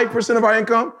 0.5% of our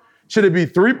income? Should it be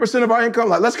 3% of our income?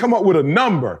 Like, let's come up with a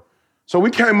number. So we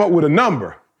came up with a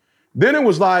number. Then it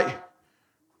was like,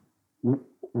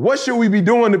 what should we be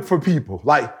doing for people?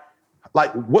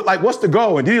 What's the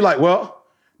goal? And Didi well,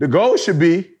 the goal should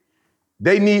be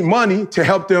they need money to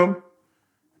help them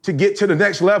to get to the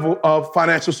next level of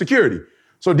financial security.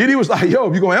 So Didi was like, if you're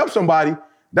going to help somebody,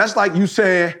 that's like you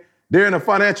saying they're in a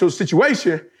financial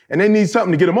situation and they need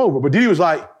something to get them over. But Didi was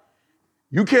like,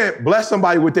 you can't bless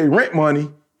somebody with their rent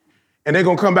money and they're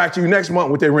gonna come back to you next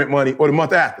month with their rent money or the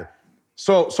month after.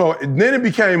 So then it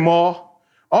became more,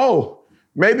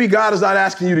 maybe God is not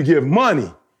asking you to give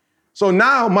money. So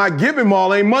now my giving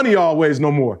mall ain't money always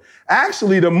no more.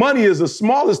 Actually, the money is the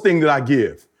smallest thing that I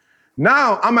give.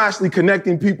 Now I'm actually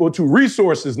connecting people to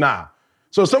resources now.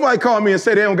 So somebody called me and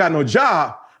said they don't got no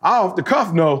job, I off the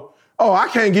cuff know, I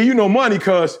can't give you no money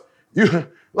because you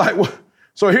like what?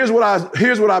 So here's what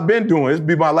I've been doing. This will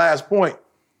be my last point.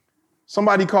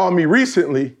 Somebody called me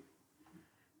recently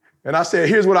and I said,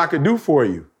 here's what I could do for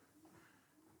you.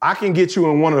 I can get you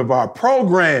in one of our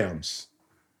programs.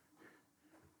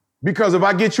 Because if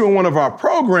I get you in one of our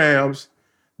programs,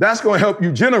 that's going to help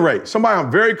you generate. Somebody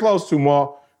I'm very close to,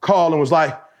 Ma, called and was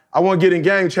like, I want to get in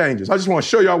Game Changers. I just want to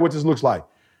show y'all what this looks like.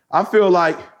 I feel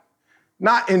like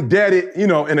not indebted,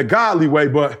 in a godly way,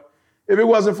 but if it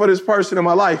wasn't for this person in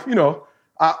my life,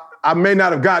 I may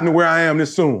not have gotten to where I am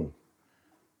this soon.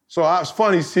 So I was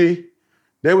funny, see,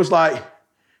 they was like,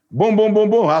 boom, boom, boom,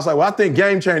 boom. I was like, well, I think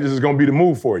Game Changers is going to be the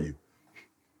move for you.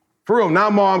 For real, now,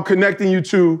 Ma, I'm connecting you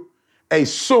to a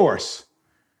source.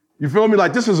 You feel me?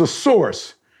 Like this is a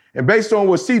source. And based on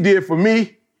what C did for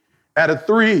me, at a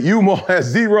 3, you, Ma, at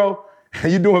 0,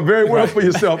 and you're doing very well for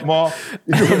yourself, Ma.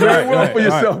 You're doing very well for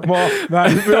yourself, Ma.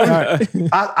 You feel me?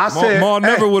 I said, Ma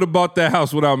never would have bought that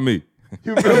house without me.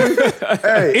 You feel me?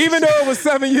 Hey. Even though it was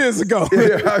 7 years ago.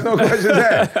 Yeah, no questions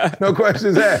asked. No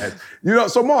questions asked.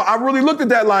 So Ma, I really looked at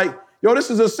that like, this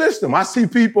is a system. I see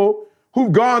people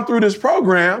who've gone through this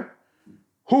program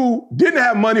who didn't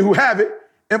have money, who have it.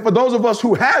 And for those of us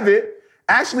who have it,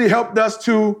 actually helped us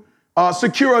to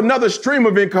secure another stream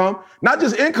of income, not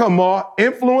just income, Ma,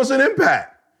 influence and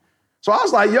impact. So I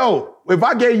was like, if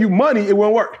I gave you money, it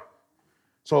wouldn't work.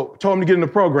 So I told him to get in the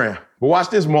program. But watch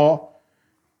this, Ma.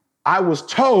 I was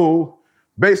told,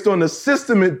 based on the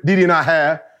system that Didi and I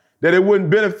have, that it wouldn't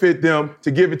benefit them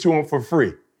to give it to them for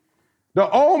free. The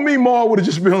old me, Ma, would have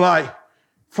just been like,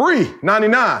 free,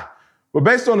 99. But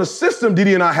based on the system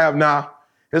Didi and I have now,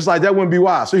 it's like that wouldn't be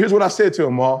wise. So here's what I said to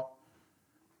him, Ma.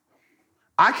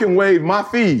 I can waive my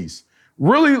fees.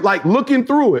 Really, like looking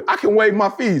through it, I can waive my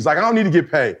fees. Like I don't need to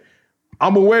get paid.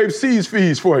 I'm gonna waive C's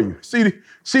fees for you. See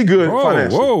good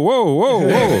financially. Whoa.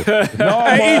 No,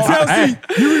 hey, tell C,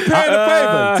 you repaying the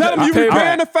favor. Tell him you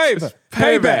repaying the favor.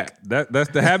 Payback. That's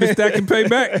the habit stacking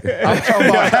payback. I'm talking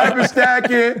about habit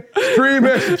stacking, stream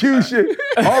execution,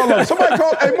 all of them. Somebody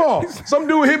called, hey, Ma, some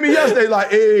dude hit me yesterday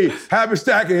like, hey, habit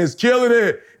stacking is killing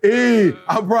it. Hey,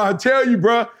 I tell you,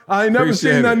 bro, I ain't never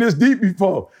seen nothing this deep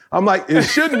before. I'm like, it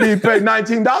shouldn't be paid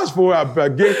 $19 for it.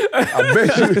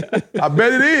 I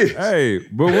bet it is. Hey,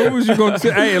 but when was you going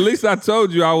to hey, at least I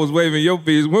told you I was waiving your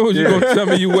fees. When was you going to tell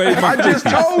me you waived my fees? I just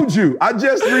told you. I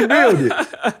just revealed it.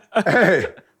 Hey,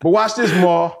 but watch this,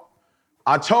 Ma.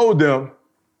 I told them,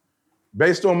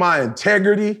 based on my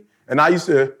integrity, and I used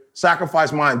to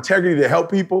sacrifice my integrity to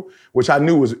help people, which I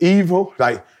knew was evil.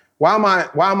 Like, why am I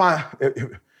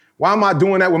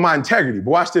doing that with my integrity?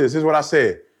 But watch this. This is what I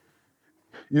said.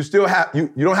 You still have, you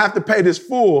don't have to pay this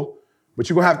full, but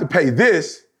you're gonna have to pay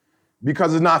this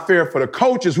because it's not fair for the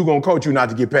coaches who gonna coach you not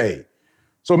to get paid.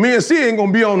 So me and C ain't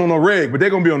gonna be on the reg, but they're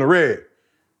gonna be on the reg.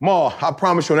 Ma, I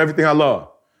promise you on everything I love.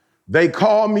 They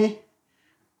called me a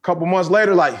couple months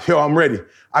later like, I'm ready.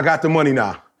 I got the money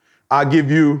now. I'll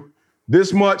give you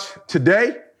this much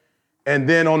today. And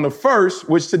then on the 1st,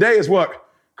 which today is what,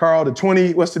 Carl,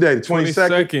 what's today? The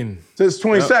 22nd? So it's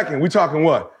 22nd. We talking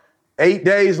what? 8,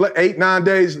 9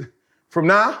 days from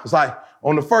now? It's like,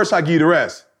 on the 1st, I give you the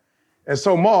rest. And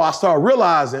so, Ma, I started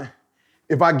realizing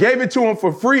if I gave it to them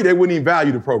for free, they wouldn't even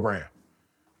value the program.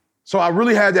 So I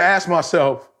really had to ask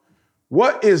myself,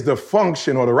 what is the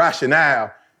function or the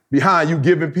rationale behind you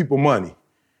giving people money?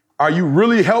 Are you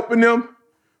really helping them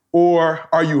or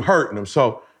are you hurting them?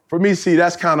 So for me, see,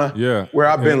 that's kind of where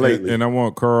I've been lately. And I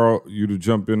want Carl, you to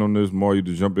jump in on this, Ma, you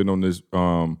to jump in on this.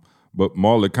 But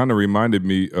Maul, it kind of reminded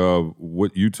me of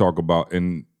what you talk about.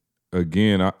 And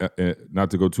again, not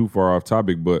to go too far off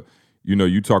topic, but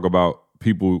you talk about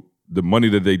people, the money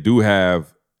that they do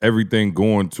have, everything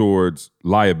going towards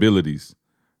liabilities,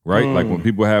 right? Like when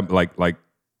people have like,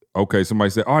 okay, somebody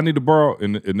said, I need to borrow.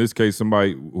 In this case,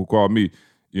 somebody who called me,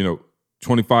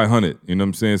 $2,500, you know what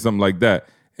I'm saying? Something like that.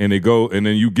 And they go, and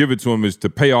then you give it to them is to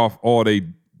pay off all their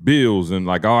bills and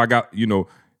like, I got,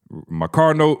 my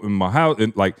car note and my house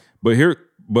and like, but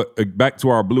back to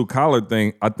our blue collar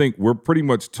thing, I think we're pretty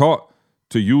much taught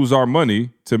to use our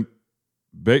money to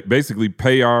basically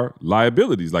pay our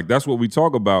liabilities. Like that's what we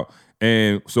talk about.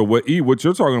 And so what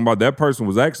you're talking about, that person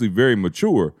was actually very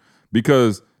mature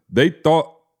because they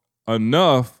thought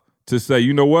enough to say,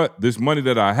 you know what, this money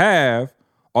that I have,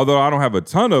 although I don't have a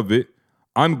ton of it,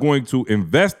 I'm going to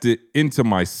invest it into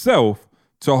myself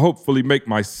to hopefully make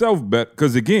myself better.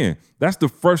 Because again, that's the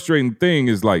frustrating thing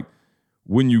is like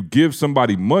when you give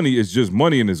somebody money, it's just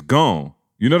money and it's gone.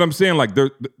 You know what I'm saying? Like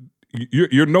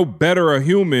you're no better a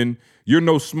human. You're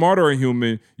no smarter a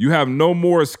human. You have no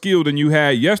more skill than you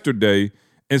had yesterday.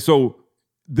 And so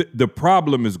the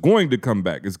problem is going to come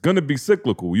back. It's going to be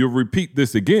cyclical. You'll repeat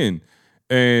this again.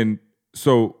 And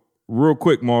so real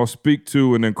quick, Maul, speak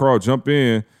to, and then Carl, jump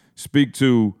in, speak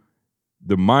to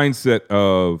the mindset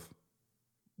of,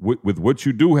 with what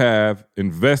you do have,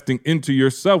 investing into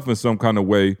yourself in some kind of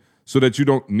way so that you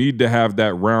don't need to have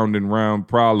that round and round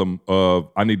problem of,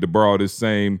 I need to borrow this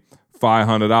same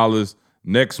 $500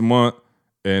 next month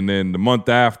and then the month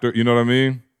after. You know what I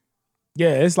mean?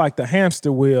 Yeah, it's like the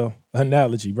hamster wheel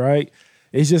analogy, right?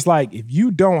 It's just like if you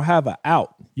don't have an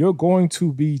out, you're going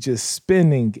to be just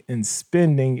spending and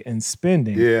spending and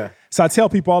spending. Yeah. So I tell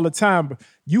people all the time,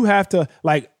 you have to,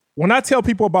 like, when I tell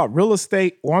people about real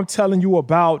estate, or I'm telling you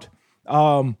about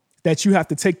that you have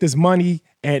to take this money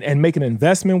and make an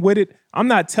investment with it, I'm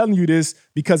not telling you this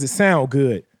because it sounds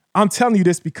good. I'm telling you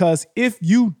this because if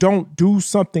you don't do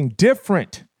something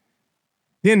different,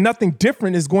 then nothing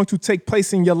different is going to take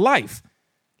place in your life.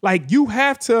 Like you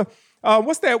have to,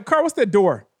 what's that, Carl, what's that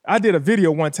door? I did a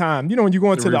video one time. You know, when you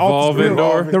go into the office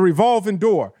building, the revolving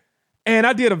door. And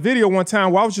I did a video one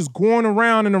time where I was just going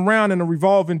around and around in a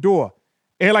revolving door.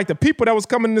 And like the people that was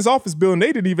coming in this office building,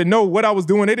 they didn't even know what I was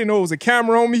doing. They didn't know it was a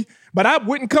camera on me, but I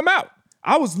wouldn't come out.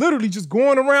 I was literally just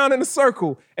going around in a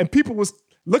circle and people was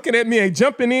looking at me and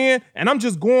jumping in and I'm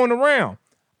just going around.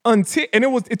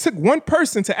 It took one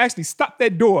person to actually stop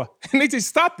that door, and they just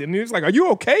stopped it. And he was like, "Are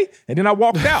you okay?" And then I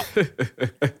walked out,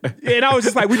 and I was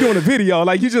just like, "We're doing a video,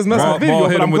 like you just messed up a video."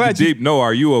 Hit him with the deep. No,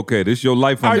 are you okay? This is your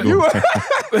life. Are you okay?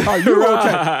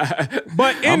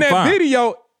 But in that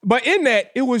video,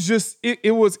 it was just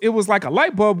it was like a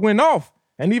light bulb went off,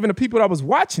 and even the people that was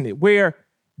watching it, where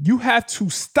you have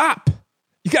to stop.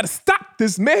 You got to stop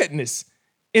this madness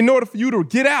in order for you to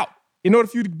get out. In order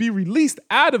for you to be released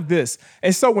out of this.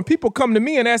 And so when people come to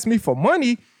me and ask me for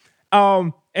money,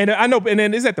 and I know, and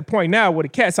then it's at the point now where the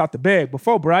cat's out the bag.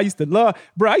 Before, I used to wear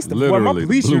my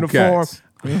police uniform.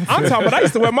 I'm talking about I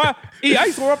used to wear my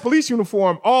police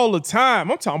uniform all the time.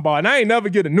 I'm talking about, and I ain't never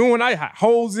get a new one. I had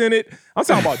holes in it. I'm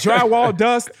talking about drywall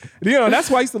dust. You know,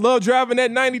 that's why I used to love driving that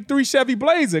 93 Chevy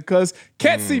Blazer, because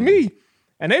cats see me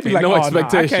and they be like,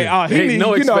 expectation.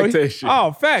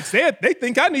 Expectation. Facts. They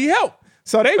think I need help.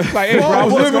 So they was like, "Hey, bro, I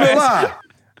was living a lie."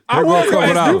 I was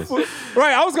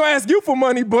going to ask you for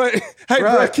money, but hey,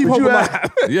 bro, keep hope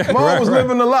alive. Mom was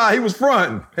living a lie. He was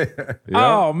fronting.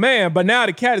 Oh man, but now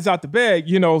the cat is out the bag,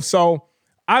 you know. So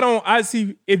I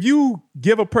see if you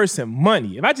give a person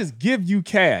money, if I just give you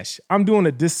cash, I'm doing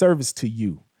a disservice to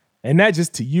you, and not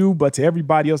just to you, but to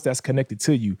everybody else that's connected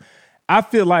to you. I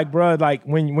feel like, bro, like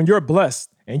when you're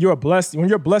blessed and when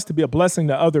you're blessed to be a blessing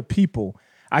to other people.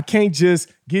 I can't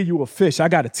just give you a fish. I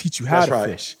got to teach you how to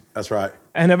fish. That's right.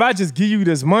 And if I just give you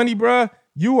this money, bruh,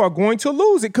 you are going to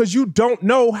lose it because you don't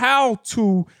know how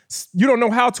to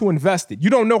invest it. You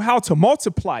don't know how to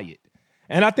multiply it.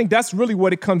 And I think that's really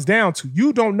what it comes down to.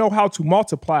 You don't know how to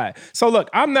multiply it. So look,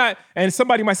 I'm not, and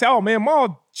somebody might say, "Oh man,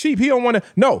 Maul cheap. He don't want to."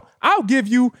 No, I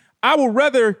will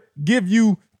rather give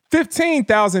you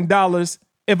 $15,000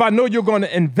 if I know you're going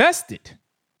to invest it,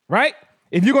 right?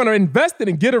 If you're going to invest it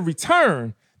and get a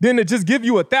return, then to just give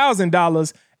you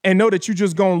 $1,000 and know that you're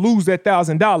just going to lose that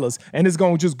 $1,000 and it's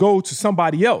going to just go to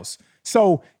somebody else.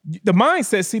 So the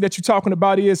mindset, that you're talking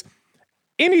about is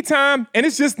anytime, and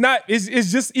it's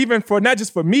just even for, not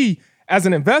just for me as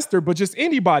an investor, but just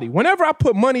anybody. Whenever I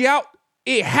put money out,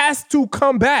 it has to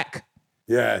come back.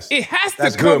 Yes. It has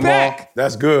to come back. Mom.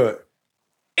 That's good.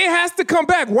 It has to come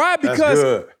back. Why?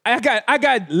 Because I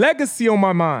got legacy on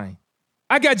my mind.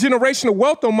 I got generational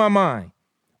wealth on my mind.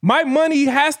 My money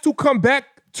has to come back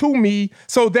to me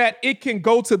so that it can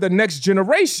go to the next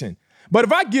generation. But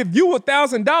if I give you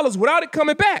 $1,000 without it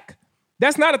coming back,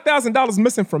 that's not $1,000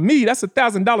 missing from me. That's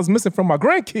 $1,000 missing from my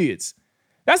grandkids.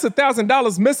 That's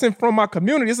 $1,000 missing from my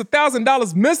community. It's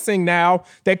 $1,000 missing now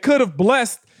that could have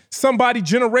blessed somebody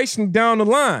generation down the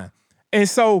line. And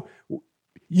so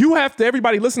you have to,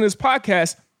 everybody listening to this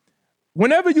podcast,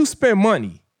 whenever you spend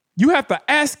money, you have to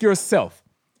ask yourself,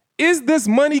 is this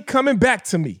money coming back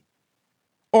to me?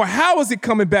 Or how is it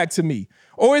coming back to me?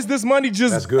 Or is this money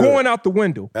just going out the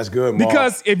window? That's good, Mom.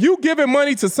 Because if you giving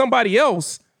money to somebody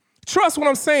else, trust what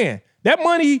I'm saying. That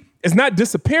money is not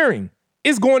disappearing.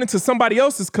 It's going into somebody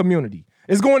else's community.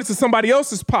 It's going into somebody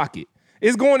else's pocket.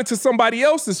 It's going into somebody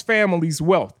else's family's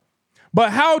wealth.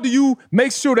 But how do you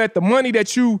make sure that the money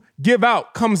that you give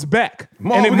out comes back?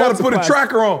 Ma, we got to put a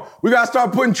tracker on. We got to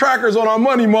start putting trackers on our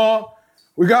money, Ma.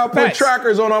 We got to put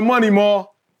trackers on our money, Ma.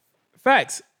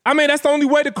 Facts. I mean, that's the only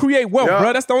way to create wealth,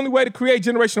 bro. That's the only way to create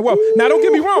generational wealth. Now, don't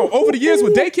get me wrong. Over the years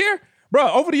with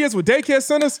daycare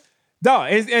centers,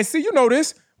 dog, and see, you know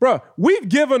this, bro, we've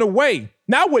given away.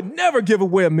 Now, I would never give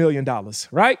away $1 million,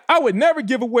 right? I would never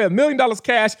give away $1 million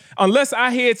cash unless I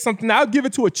had something. I'd give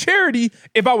it to a charity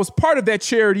if I was part of that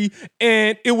charity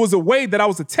and it was a way that I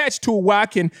was attached to it where I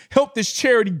can help this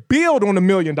charity build on $1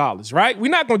 million, right?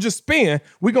 We're not going to just spend.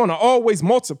 We're going to always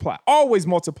multiply.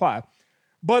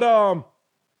 But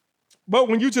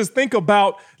when you just think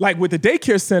about, like with the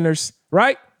daycare centers,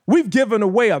 right? We've given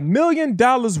away $1 million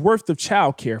worth of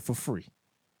childcare for free.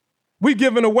 We've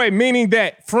given away, meaning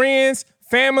that friends,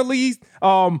 families,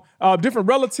 different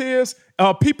relatives,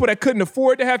 people that couldn't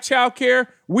afford to have childcare,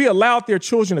 we allowed their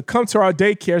children to come to our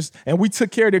daycares and we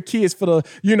took care of their kids for the,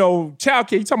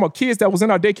 childcare. You're talking about kids that was in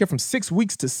our daycare from 6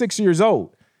 weeks to 6 years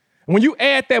old. And when you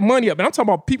add that money up, and I'm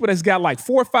talking about people that's got like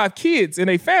 4 or 5 kids in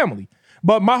a family.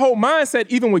 But my whole mindset,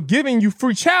 even with giving you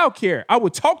free childcare, I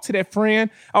would talk to that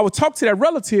friend, I would talk to that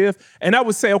relative, and I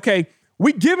would say, okay,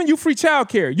 we giving you free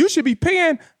childcare. You should be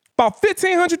paying about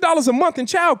 $1,500 a month in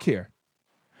childcare.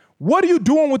 What are you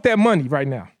doing with that money right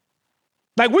now?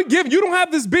 Like you don't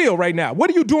have this bill right now.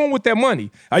 What are you doing with that money?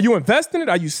 Are you investing it?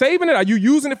 Are you saving it? Are you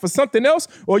using it for something else?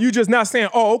 Or are you just not saying,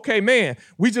 oh, okay, man,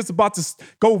 we just about to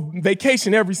go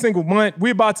vacation every single month.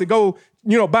 We're about to go,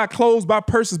 buy clothes, buy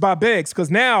purses, buy bags.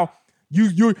 Because now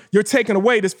you're taking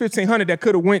away this $1,500 that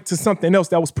could have went to something else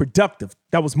that was productive,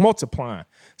 that was multiplying.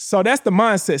 So that's the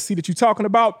mindset, see, that you're talking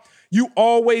about. You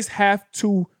always have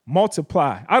to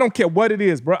multiply. I don't care what it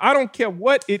is, bro. I don't care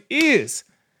what it is.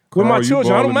 With my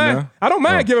children, I don't mind. Now? I don't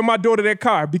mind giving my daughter that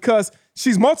car because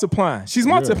she's multiplying. She's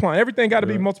multiplying. Everything got to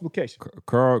be multiplication.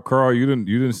 Carl, you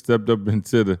didn't stepped up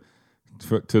into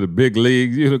the big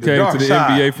leagues. You came to the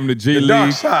NBA from the G League.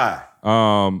 Dark side.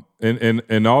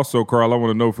 And also, Carl, I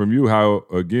want to know from you how,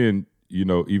 again,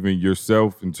 even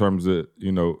yourself in terms of,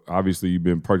 obviously you've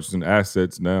been purchasing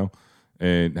assets now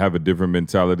and have a different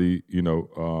mentality,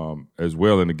 as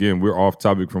well. And again, we're off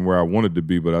topic from where I wanted to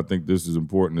be, but I think this is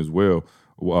important as well.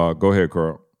 Go ahead,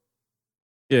 Carl.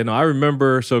 Yeah, no, I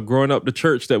remember, so growing up, the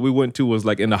church that we went to was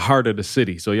like in the heart of the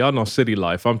city. So y'all know city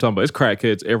life. I'm talking about it's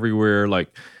crackheads everywhere. And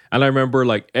I remember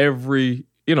every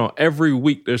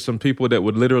week there's some people that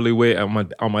would literally wait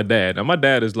on my dad. And my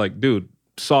dad is like, dude,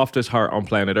 softest heart on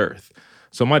planet Earth.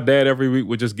 So my dad every week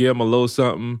would just give him a little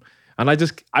something. And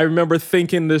I remember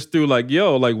thinking this through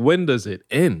when does it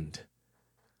end?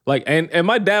 And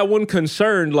my dad wasn't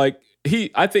concerned,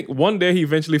 I think one day he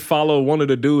eventually followed one of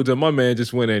the dudes and my man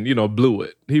just went and, blew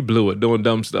it. He blew it doing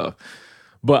dumb stuff.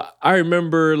 But I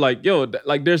remember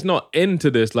there's no end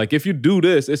to this. If you do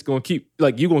this, it's going to keep,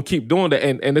 you're going to keep doing that.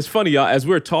 And it's funny, y'all, as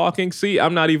we're talking, see,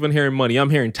 I'm not even hearing money.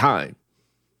 I'm hearing time.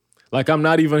 I'm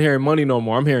not even hearing money no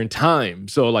more. I'm hearing time.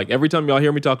 So every time y'all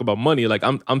hear me talk about money,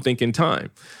 I'm thinking time.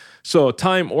 So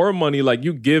time or money,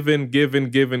 you giving.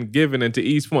 And to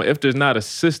each point, if there's not a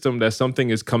system that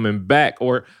something is coming back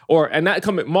and not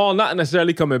coming, Maul, not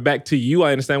necessarily coming back to you.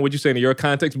 I understand what you're saying in your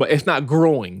context, but it's not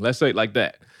growing. Let's say it like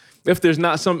that. If there's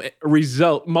not some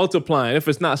result multiplying, if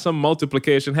it's not some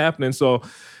multiplication happening. So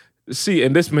see,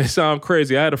 and this may sound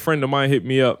crazy. I had a friend of mine hit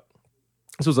me up.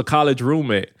 This was a college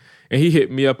roommate. And he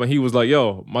hit me up and he was like,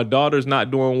 yo, my daughter's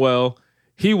not doing well.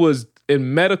 He was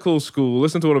in medical school.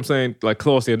 Listen to what I'm saying,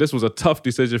 closely. And this was a tough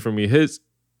decision for me. His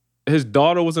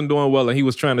daughter wasn't doing well and he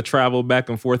was trying to travel back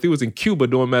and forth. He was in Cuba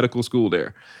doing medical school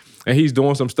there. And he's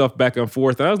doing some stuff back and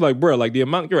forth. And I was like, bro, the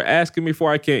amount you're asking me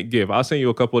for, I can't give. I'll send you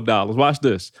a couple of dollars. Watch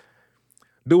this.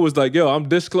 Dude was like, yo, I'm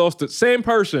this close to, same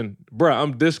person, bro,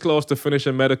 I'm this close to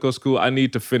finishing medical school. I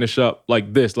need to finish up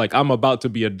like this. I'm about to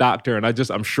be a doctor and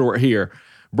I'm short here.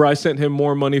 Bro, I sent him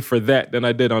more money for that than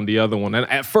I did on the other one. And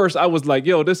at first I was like,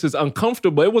 yo, this is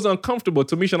uncomfortable. It was uncomfortable.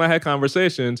 Tamisha and I had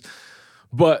conversations,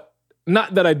 but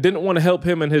not that I didn't want to help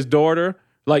him and his daughter.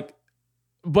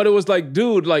 But it was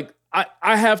dude, I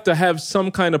have to have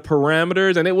some kind of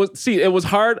parameters. And it was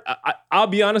hard. I'll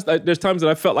be honest. There's times that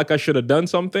I felt like I should have done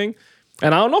something.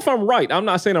 And I don't know if I'm right. I'm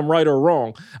not saying I'm right or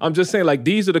wrong. I'm just saying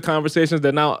these are the conversations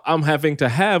that now I'm having to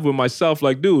have with myself.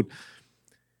 Dude,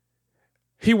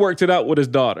 he worked it out with his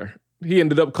daughter. He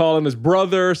ended up calling his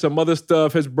brother, some other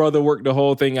stuff. His brother worked the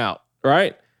whole thing out,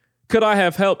 right? Could I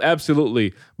have helped?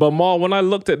 Absolutely. But Maul, when I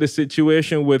looked at the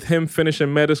situation with him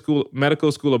finishing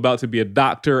medical school, about to be a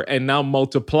doctor, and now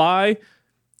multiply,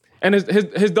 and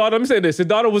his daughter, let me say this, his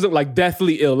daughter wasn't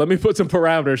deathly ill. Let me put some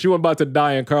parameters. She wasn't about to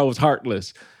die and Carl was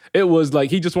heartless. It was like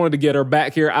he just wanted to get her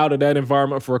back here out of that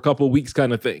environment for a couple of weeks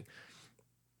kind of thing.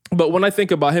 But when I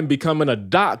think about him becoming a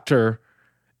doctor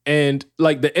and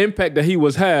like the impact that he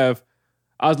was have,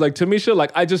 I was like, Tamisha,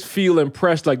 like, I just feel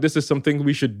impressed. Like, this is something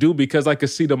we should do because I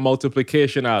could see the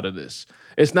multiplication out of this.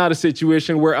 It's not a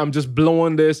situation where I'm just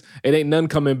blowing this. It ain't none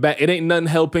coming back. It ain't none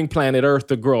helping planet Earth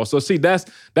to grow. So see, that's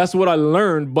what I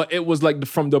learned. But it was like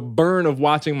from the burn of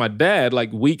watching my dad,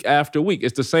 like week after week.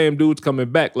 It's the same dudes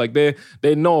coming back. Like they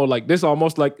know, like this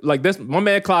almost like this. My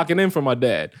man clocking in for my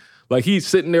dad. Like he's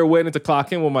sitting there waiting to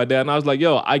clock in with my dad. And I was like,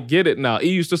 yo, I get it now. He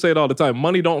used to say it all the time.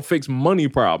 Money don't fix money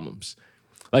problems.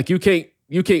 Like you can't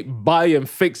buy and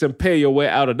fix and pay your way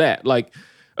out of that. Like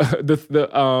what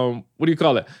do you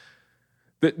call it?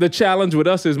 The challenge with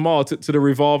us is more to the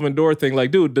revolving door thing. Like,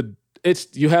 dude,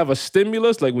 you have a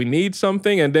stimulus, like we need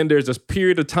something, and then there's a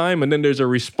period of time, and then there's a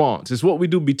response. It's what we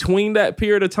do between that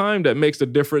period of time that makes the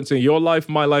difference in your life,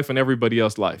 my life, and everybody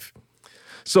else's life.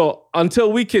 So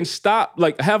until we can stop,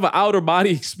 like have an outer body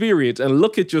experience and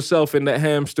look at yourself in that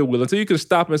hamster wheel, until you can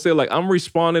stop and say, like, I'm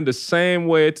responding the same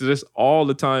way to this all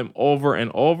the time, over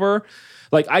and over.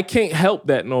 Like, I can't help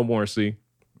that no more, see?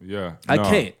 Yeah. I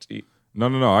can't.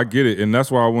 No. I get it. And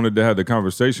that's why I wanted to have the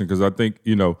conversation, because I think,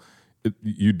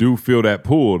 you do feel that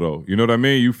pull, though. You know what I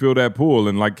mean? You feel that pull.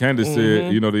 And like Candace said,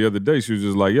 the other day, she was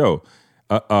just like, yo,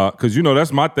 because,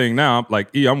 that's my thing now. I'm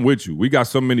like, I'm with you. We got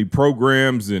so many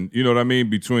programs and, you know what I mean,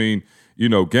 between,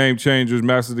 Game Changers,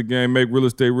 Master of the Game, Make Real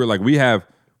Estate Real. Like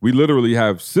we literally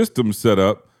have systems set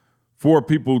up for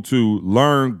people to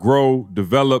learn, grow,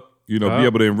 develop, be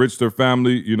able to enrich their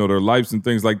family, their lives and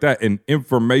things like that. And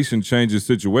information changes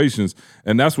situations.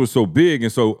 And that's what's so big.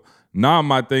 And so now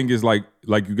my thing is like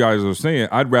you guys are saying,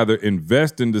 I'd rather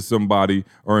invest into somebody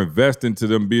or invest into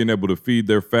them being able to feed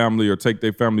their family or take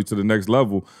their family to the next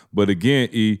level. But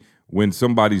again, when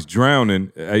somebody's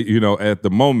drowning, at the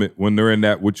moment when they're in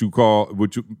that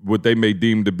what they may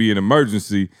deem to be an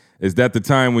emergency, is that the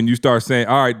time when you start saying,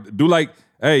 all right, do like,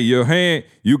 hey, your hand,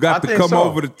 you got to come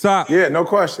over the top. Yeah, no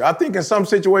question. I think in some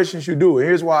situations you do. And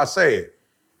here's why I say it.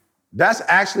 That's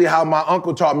actually how my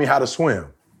uncle taught me how to swim.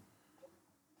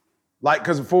 Like,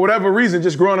 because for whatever reason,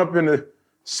 just growing up in the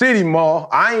city mall,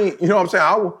 I ain't, I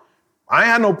ain't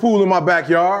had no pool in my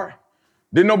backyard.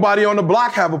 Didn't nobody on the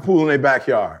block have a pool in their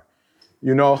backyard.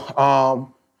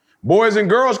 Boys and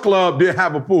Girls Club didn't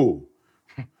have a pool.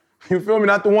 You feel me?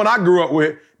 Not the one I grew up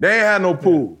with. They ain't had no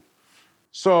pool.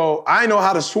 So I know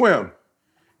how to swim.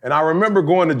 And I remember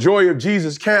going to Joy of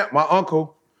Jesus camp. My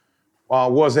uncle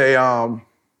was a,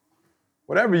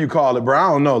 whatever you call it, bro. I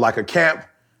don't know, like a camp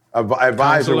advisor,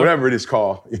 counselor, whatever it is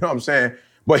called. You know what I'm saying?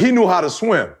 But he knew how to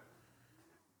swim.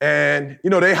 And,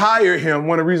 they hired him.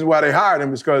 One of the reasons why they hired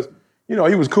him is because, he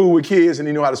was cool with kids and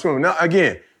he knew how to swim. Now,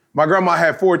 again, my grandma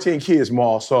had 14 kids,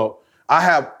 Maul. So I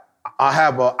have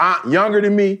an aunt younger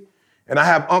than me, and I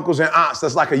have uncles and aunts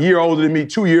that's like a year older than me,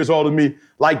 2 years older than me,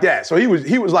 like that. So he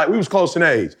was like, we was close in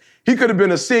age. He could have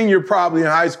been a senior probably in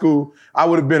high school. I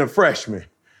would have been a freshman.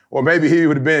 Or maybe he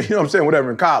would have been,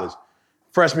 whatever, in college.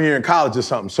 Freshman year in college or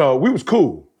something. So we was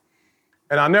cool.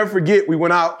 And I'll never forget, we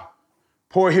went out,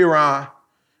 Port Huron.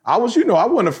 I was, I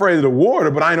wasn't afraid of the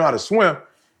water, but I didn't know how to swim.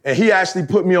 And he actually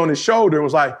put me on his shoulder and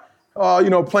was like,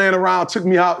 playing around, took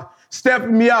me out,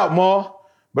 stepping me out, Ma.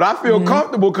 But I feel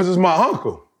comfortable because it's my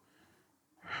uncle.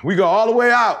 We go all the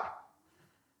way out.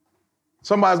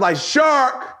 Somebody's like,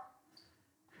 shark.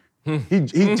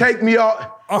 He take me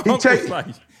off. He took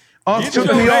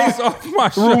me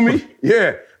off, threw me.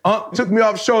 Yeah, took me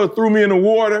off shoulder, threw me in the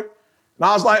water. And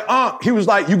I was like, he was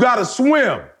like, you gotta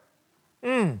swim.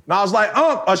 And I was like,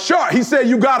 a shark. He said,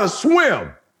 you gotta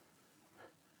swim.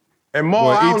 And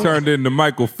Ma, he turned into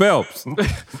Michael Phelps.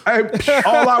 Hey,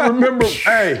 all I remember,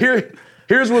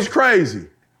 here's what's crazy.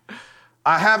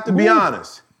 I have to be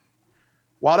honest.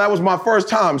 While that was my first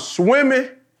time swimming,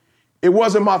 it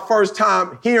wasn't my first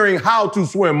time hearing how to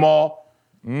swim, Ma.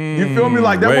 You feel me?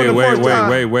 Like that wasn't the first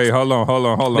time. Wait. Hold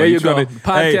on. There you go.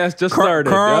 Podcast just started.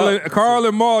 Carl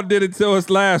and Maul did it to us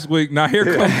last week. Now here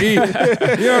comes E. You know what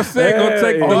I'm saying? Gonna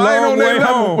take the long way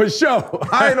home. For sure.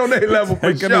 I ain't on that level for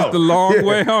sure. Taking us the long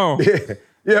way home.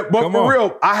 Yeah, but Come for on.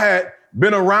 real, I had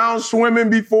been around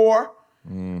swimming before.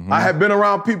 I had been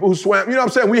around people who swam. You know what I'm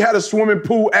saying? We had a swimming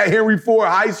pool at Henry Ford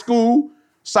High School,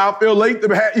 Southfield Lake. You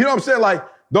know what I'm saying? Like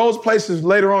those places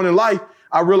later on in life,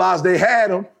 I realized they had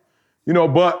them.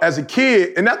 But as a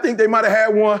kid, and I think they might have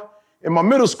had one in my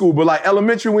middle school, but like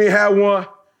elementary, we ain't had one,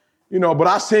 but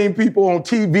I seen people on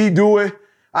TV do it.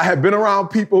 I had been around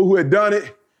people who had done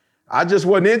it. I just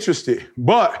wasn't interested.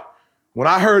 But when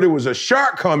I heard it was a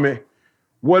shark coming,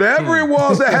 whatever it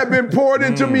was that had been poured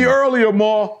into me earlier,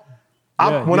 Ma,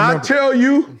 When I tell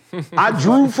you, I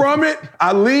drew from it,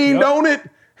 I leaned on it.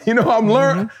 You know,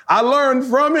 I learned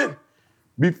from it.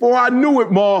 Before I knew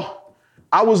it, Ma,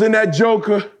 I was in that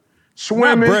joker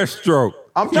swimming. Not breaststroke.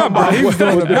 I'm talking about he was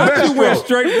doing the best. You went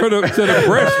straight to the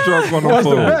breaststroke on the What's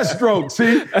pool. the breaststroke?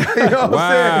 See, you know what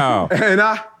I'm saying? And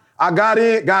I got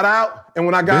in, got out, and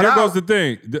when I got out, here goes the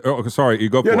thing. Oh, sorry, you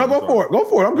go for it. Yeah, no, go for it. Go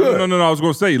for it. I'm good. No. I was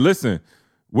going to say, listen,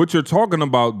 what you're talking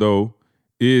about though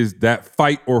is that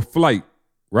fight or flight,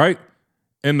 right?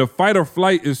 And the fight or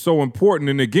flight is so important.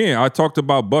 And again, I talked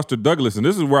about Buster Douglas, and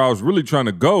this is where I was really trying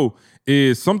to go.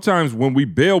 Is sometimes when we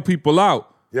bail people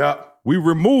out, we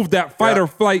remove that fight or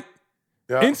flight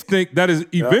instinct that is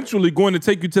eventually going to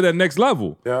take you to that next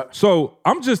level. So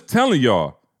I'm just telling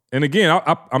y'all, and again,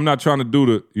 I'm not trying to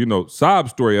do the sob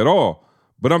story at all,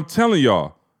 but I'm telling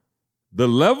y'all, the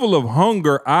level of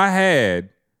hunger I had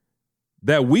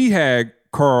that we had,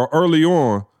 Carl, early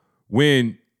on,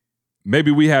 when maybe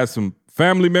we had some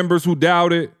family members who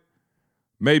doubted,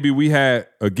 maybe we had,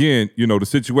 again, the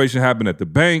situation happened at the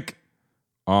bank,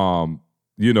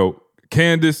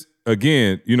 Candace,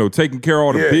 again, taking care of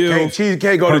all the bills.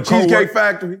 Can't go to the Cheesecake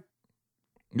Factory.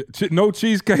 No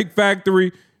Cheesecake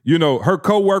Factory. Her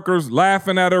coworkers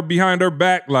laughing at her behind her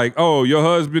back like, oh, your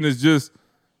husband is just,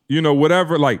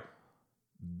 whatever. Like,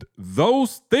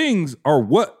 those things are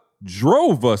what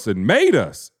drove us and made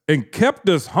us and kept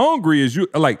us hungry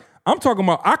I'm talking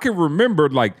about, I can remember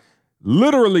like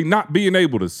literally not being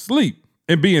able to sleep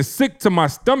and being sick to my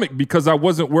stomach because I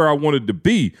wasn't where I wanted to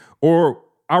be. Or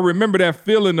I remember that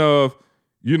feeling of,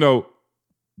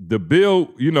 the bill,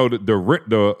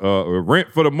 the rent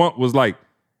for the month was like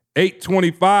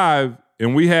 $825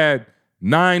 and we had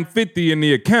 $950 in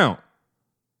the account.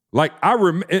 Like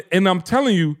and I'm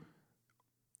telling you,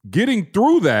 getting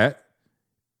through that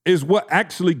is what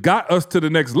actually got us to the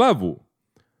next level.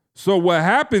 So what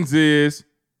happens is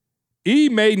E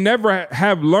may never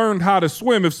have learned how to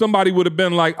swim if somebody would have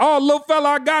been like, oh, little fella,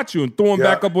 I got you, and throw him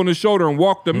back up on his shoulder and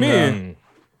walked him in.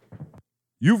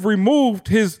 You've removed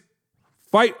his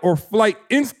fight or flight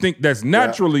instinct that's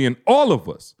naturally in all of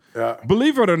us.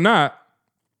 Believe it or not,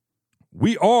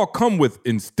 we all come with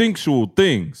instinctual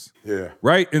things.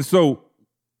 Right? And so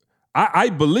I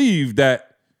believe that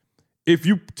if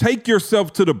you take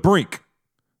yourself to the brink,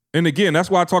 and again, that's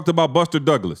why I talked about Buster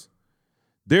Douglas.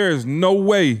 There is no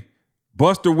way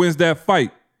Buster wins that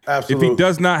fight if he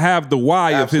does not have the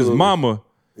why of his mama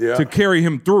to carry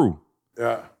him through.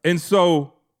 And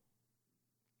so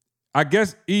I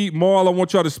guess, Maul, I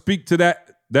want y'all to speak to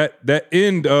that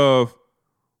end of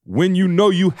when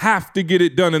you have to get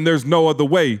it done and there's no other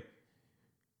way,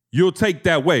 you'll take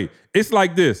that way. It's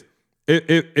like this.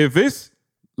 If it's,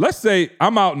 let's say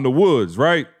I'm out in the woods,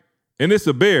 right? And it's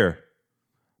a bear.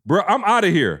 Bro, I'm out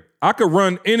of here. I could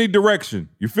run any direction.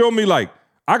 You feel me? Like,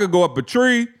 I could go up a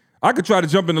tree. I could try to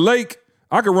jump in the lake.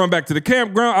 I could run back to the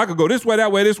campground. I could go this way,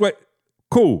 that way, this way.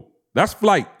 Cool. That's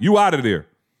flight. You out of there.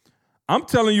 I'm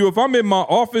telling you, if I'm in my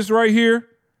office right here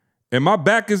and my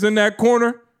back is in that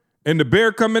corner and the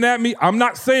bear coming at me, I'm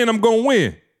not saying I'm going to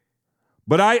win.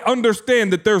 But I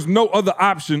understand that there's no other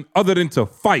option other than to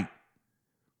fight.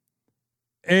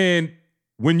 And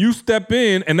when you step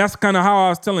in, and that's kind of how I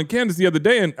was telling Candace the other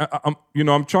day, and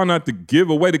I'm trying not to give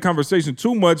away the conversation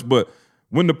too much, but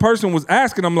when the person was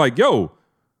asking, I'm like, yo,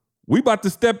 we about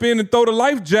to step in and throw the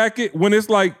life jacket when it's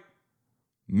like,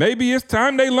 maybe it's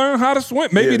time they learn how to swim.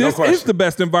 Maybe this is the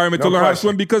best environment to learn how to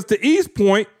swim, because to E's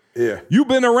point, you've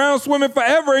been around swimming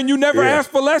forever and you never asked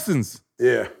for lessons.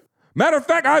 Matter of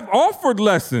fact, I've offered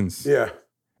lessons.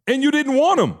 And you didn't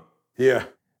want them.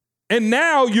 And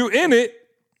now you're in it,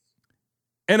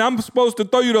 and I'm supposed to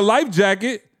throw you the life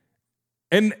jacket,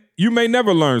 and you may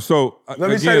never learn. So let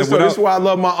me say this. So this is why I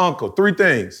love my uncle. 3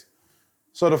 things.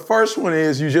 So the first one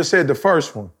is, you just said the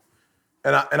first one.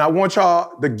 And I want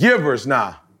y'all, the givers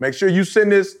now, make sure you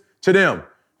send this to them,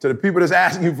 to the people that's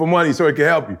asking you for money so it can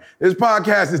help you. This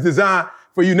podcast is designed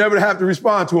for you never to have to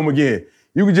respond to them again.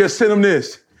 You can just send them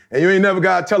this, and you ain't never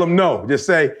got to tell them no. Just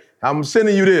say, I'm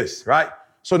sending you this, right?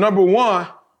 So number 1,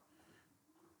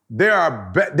 there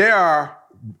are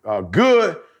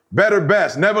good, better,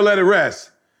 best. Never let it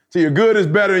rest. So your good is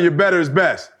better and your better is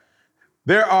best.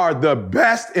 There are the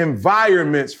best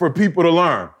environments for people to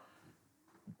learn.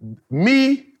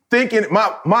 Me thinking,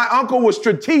 my uncle was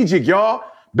strategic, y'all.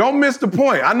 Don't miss the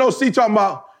point. I know C talking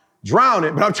about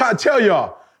drowning, but I'm trying to tell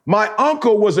y'all, my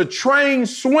uncle was a trained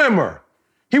swimmer.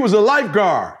 He was a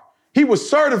lifeguard. He was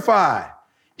certified.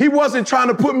 He wasn't trying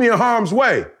to put me in harm's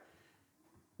way.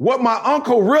 What my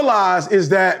uncle realized is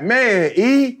that, man,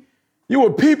 E, you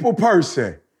a people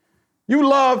person. You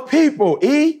love people,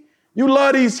 E. You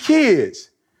love these kids.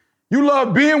 You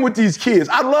love being with these kids.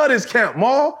 I love this camp,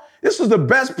 Ma. This was the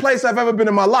best place I've ever been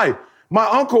in my life. My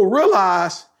uncle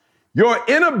realized your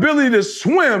inability to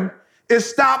swim is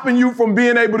stopping you from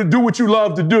being able to do what you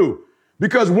love to do.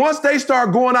 Because once they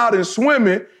start going out and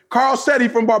swimming, Carl Setti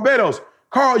from Barbados,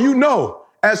 Carl, you know,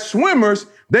 as swimmers,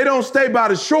 they don't stay by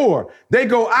the shore. They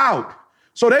go out.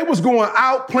 So they was going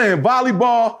out playing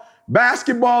volleyball,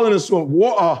 basketball,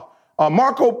 and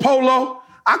Marco Polo.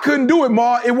 I couldn't do it,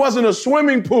 Ma. It wasn't a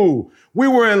swimming pool. We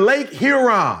were in Lake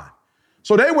Huron.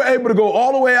 So they were able to go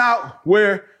all the way out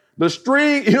where the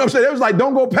stream, you know what I'm saying? It was like,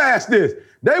 don't go past this.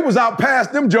 They was out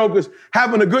past them jokers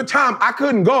having a good time. I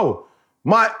couldn't go.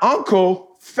 My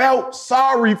uncle felt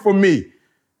sorry for me.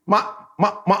 My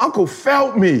uncle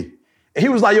felt me. And he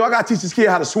was like, yo, I got to teach this kid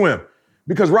how to swim.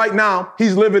 Because right now,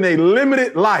 he's living a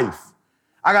limited life.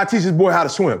 I got to teach this boy how to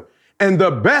swim. And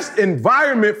the best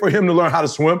environment for him to learn how to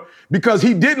swim, because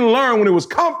he didn't learn when it was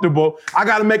comfortable, I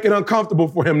got to make it uncomfortable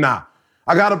for him now.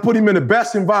 I got to put him in the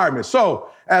best environment. So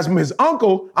as his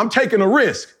uncle, I'm taking a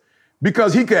risk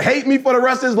because he could hate me for the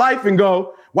rest of his life and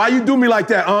go, why you do me like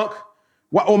that, Unc?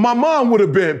 Or my mom would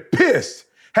have been pissed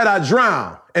had I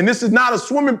drowned. And this is not a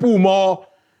swimming pool, Ma.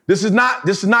 This is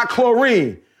not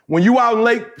chlorine. When you out in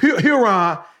Lake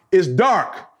Huron, it's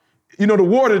dark. You know, the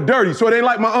water dirty. So it ain't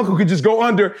like my uncle could just go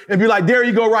under and be like, there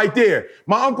you go right there.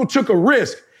 My uncle took a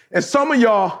risk. And some of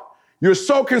y'all, you're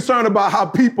so concerned about how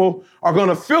people are going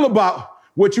to feel about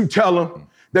what you tell them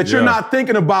that you're not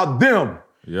thinking about them.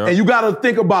 Yeah. And you got to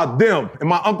think about them. And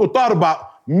my uncle thought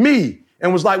about me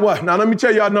and was like, what? Now, let me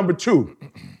tell y'all number 2.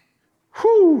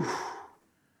 Whew.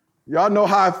 Y'all know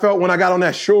how I felt when I got on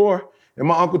that shore and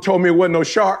my uncle told me it wasn't no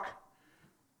shark.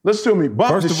 Listen to me.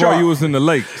 First of all, you was in the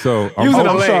lake, so I'm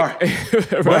sorry.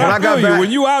 But I got back.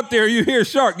 When you out there, you hear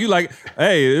shark, you like,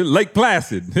 hey, Lake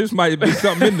Placid. This might be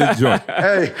something in this joint.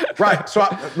 Hey, right. So,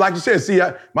 like you said, see,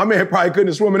 my man probably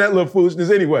couldn't swim in that little foolishness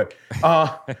anyway.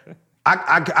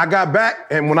 I got back,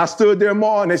 and when I stood there,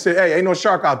 Ma, and they said, hey, ain't no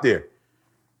shark out there.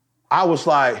 I was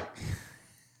like,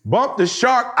 bump the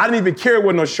shark. I didn't even care it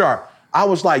wasn't no shark. I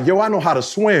was like, yo, I know how to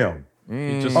swim.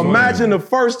 Imagine the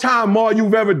first time, Ma,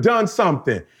 you've ever done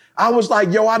something. I was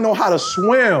like, yo, I know how to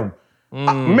swim.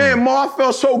 Man, Ma, I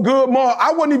felt so good, Ma.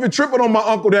 I wasn't even tripping on my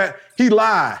uncle that he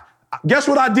lied. Guess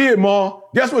what I did, Ma?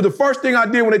 Guess what the first thing I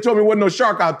did when they told me there wasn't no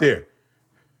shark out there?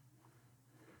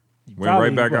 Went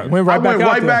right back out. I went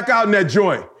right back out in that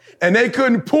joint. And they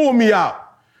couldn't pull me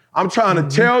out. I'm trying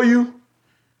to tell you,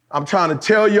 I'm trying to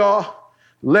tell y'all,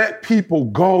 let people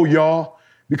go, y'all.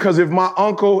 Because if my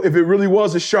uncle, if it really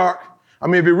was a shark,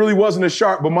 if it really wasn't a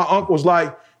shark, but my uncle was like,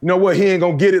 you know what, he ain't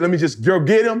gonna get it, let me just go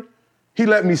get him. He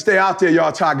let me stay out there,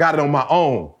 y'all, till I got it on my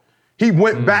own. He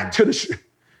went back to the,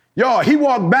 y'all, he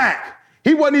walked back.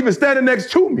 He wasn't even standing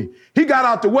next to me. He got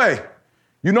out the way.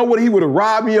 You know what he would have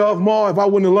robbed me of, Ma, if I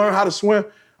wouldn't have learned how to swim?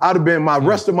 I'd have been, my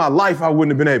rest of my life, I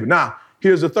wouldn't have been able. Now,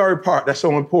 here's the third part that's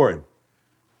so important.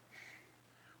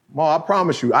 Ma, I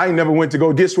promise you, I ain't never went to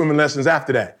go get swimming lessons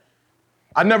after that.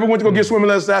 I never went to go get swimming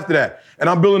lessons after that. And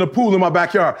I'm building a pool in my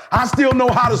backyard. I still know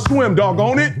how to swim,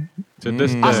 doggone it. To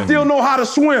this day. I still know how to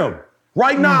swim.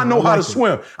 Right now, I know how to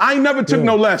swim. I ain't never took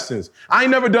no lessons. I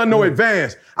ain't never done no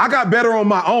advance. I got better on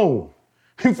my own.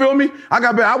 You feel me? I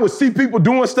got better. I would see people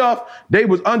doing stuff. They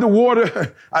was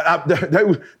underwater.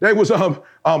 They was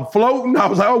floating. I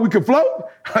was like, oh, we can float?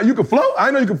 You can float? I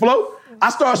didn't know you could float. I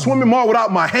started swimming more without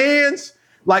my hands,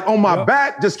 like on my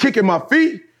back, just kicking my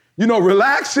feet,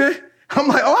 relaxing. I'm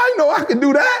like, oh, I didn't know I could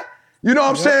do that. You know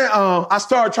what I'm saying? I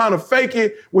started trying to fake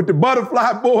it with the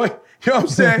butterfly boy. You know what I'm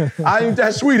saying? I ain't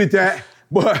that sweet at that.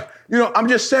 But, I'm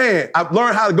just saying, I've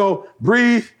learned how to go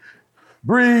breathe,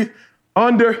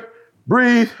 under,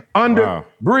 breathe,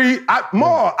 breathe.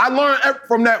 I learned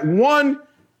from that one,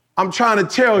 I'm trying to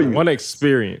tell you. One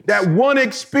experience. That one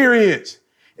experience.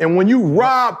 And when you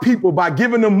rob people by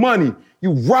giving them money,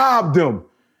 you rob them.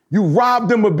 You rob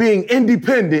them of being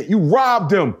independent. You rob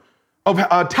them of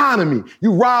autonomy.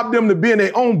 You rob them to being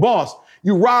their own boss.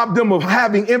 You rob them of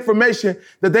having information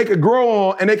that they could grow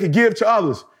on and they could give to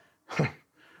others.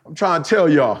 I'm trying to tell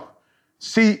y'all.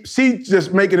 See,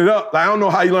 just making it up. Like, I don't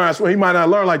know how you learn. I swear he might not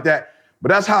learn like that, but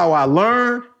that's how I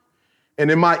learned.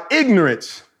 And in my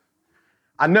ignorance,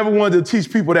 I never wanted to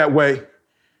teach people that way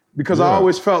because I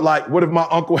always felt like, what if my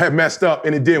uncle had messed up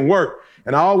and it didn't work?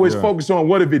 And I always focused on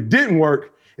what if it didn't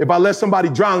work? If I let somebody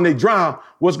drown and they drown,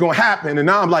 what's gonna happen? And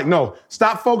now I'm like, no,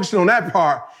 stop focusing on that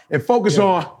part and focus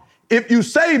on, if you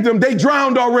save them, they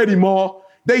drowned already, Ma.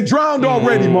 They drowned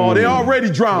already, Ma. They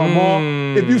already drowned, Ma.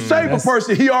 If you save a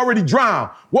person, he already drowned.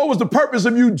 What was the purpose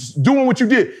of you doing what you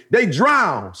did? They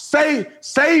drowned.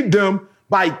 Save them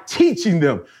by teaching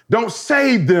them. Don't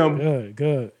save them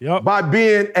Good. Yep. by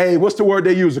being what's the word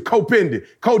they use? A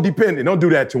codependent. Don't do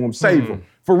that to them. Save them.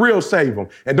 For real, save them.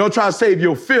 And don't try to save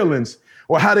your feelings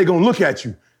or how they gonna look at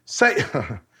you.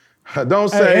 Don't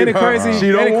save her. Crazy,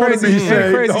 she don't want to be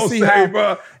saved. Don't save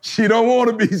her. She don't want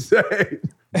to be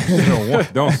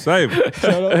saved. Don't save it.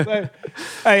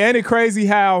 Hey, ain't it crazy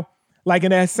how, like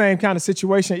in that same kind of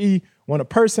situation, when a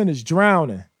person is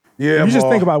drowning, you just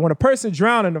think about it. When a person's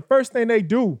drowning, the first thing they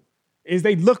do is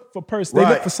they look for They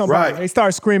look for somebody. They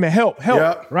start screaming, help,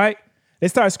 right? They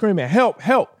start screaming, help.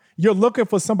 You're looking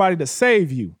for somebody to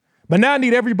save you. But now I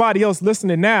need everybody else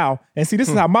listening now. And see, this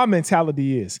is how my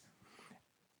mentality is.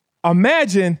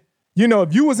 Imagine,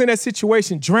 if you was in that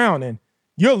situation drowning,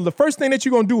 the first thing that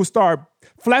you're going to do is start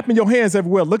flapping your hands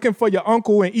everywhere, looking for your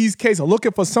uncle in E's case or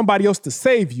looking for somebody else to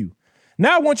save you.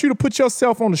 Now I want you to put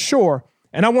yourself on the shore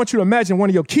and I want you to imagine one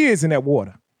of your kids in that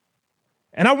water.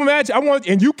 And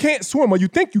and you can't swim or you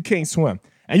think you can't swim.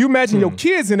 And you imagine your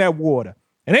kids in that water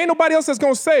and ain't nobody else that's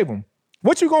going to save them.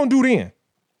 What you going to do then?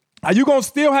 Are you going to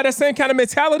still have that same kind of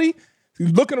mentality? You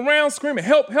looking around screaming,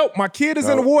 help, my kid is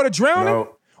in the water drowning?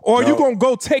 Or are you going to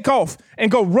go take off and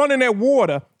go run in that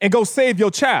water and go save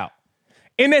your child?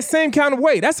 In that same kind of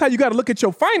way, that's how you got to look at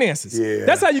your finances. Yeah.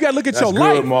 That's how you got to look at your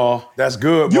life. That's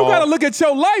good, Ma. You got to look at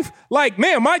your life like,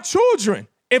 man, my children,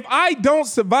 if I don't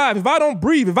survive, if I don't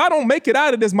breathe, if I don't make it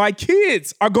out of this, my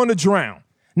kids are going to drown.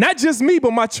 Not just me,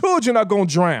 but my children are going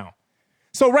to drown.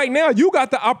 So right now, you got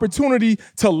the opportunity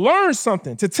to learn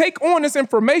something, to take on this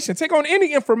information, take on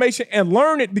any information and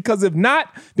learn it, because if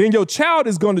not, then your child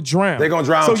is going to drown. They're going to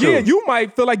drown too. So yeah, you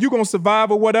might feel like you're going to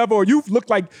survive or whatever, or you look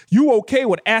like you okay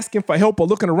with asking for help or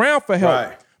looking around for help.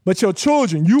 Right. But your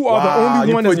children, you are the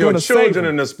only one that's going to save them. You put your children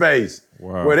in a space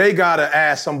where they got to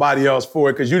ask somebody else for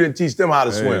it because you didn't teach them how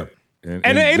to swim.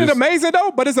 And ain't it amazing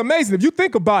though? But it's amazing. If you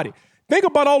think about it, think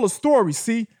about all the stories,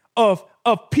 of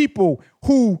people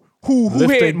who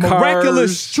had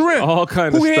miraculous strength. All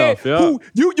kind of stuff.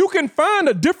 You can find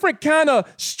a different kind of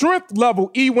strength level,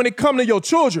 when it comes to your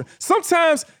children.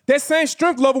 Sometimes that same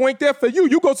strength level ain't there for you.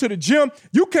 You go to the gym,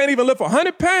 you can't even lift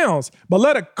 100 pounds, but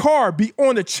let a car be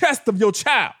on the chest of your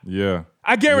child. Yeah.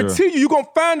 I guarantee you're going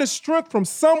to find the strength from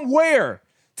somewhere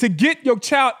to get your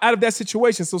child out of that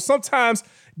situation. So sometimes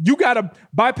you got to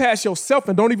bypass yourself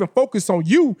and don't even focus on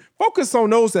you. Focus on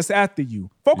those that's after you.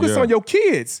 Focus on your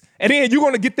kids. And then you're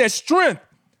going to get that strength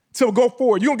to go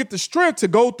forward. You're going to get the strength to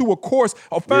go through a course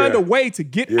or find a way to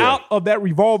get out of that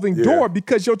revolving door,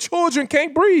 because your children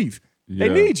can't breathe. They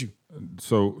need you.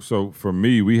 So for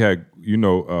me, we had,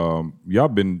 y'all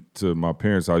been to my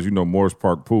parents' house. Morris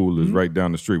Park Pool is right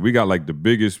down the street. We got like the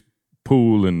biggest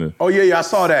pool in the... Oh, yeah, I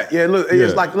saw that. Yeah, look,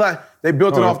 it's like they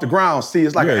built it off the ground. See,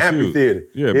 it's like an amphitheater.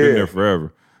 Been there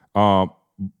forever.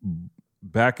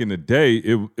 Back in the day,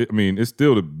 it's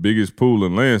still the biggest pool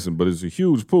in Lansing, but it's a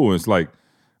huge pool. It's like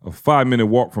a 5-minute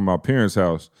walk from my parents'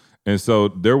 house. And so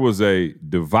there was a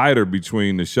divider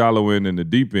between the shallow end and the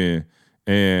deep end.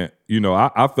 And,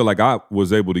 I feel like I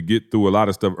was able to get through a lot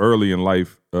of stuff early in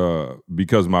life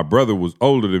because my brother was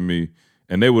older than me.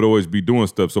 And they would always be doing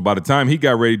stuff. So by the time he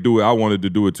got ready to do it, I wanted to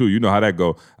do it too. You know how that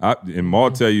go. And Ma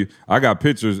tell you, I got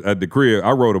pictures at the crib.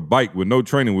 I rode a bike with no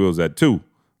training wheels at 2,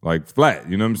 like flat.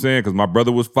 You know what I'm saying? Because my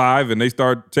brother was 5 and they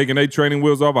started taking their training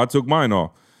wheels off. I took mine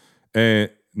off. And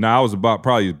now I was about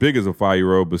probably as big as a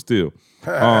 5-year-old, but still.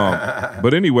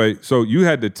 But anyway, so you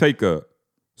had to take a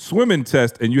swimming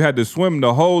test and you had to swim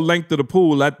the whole length of the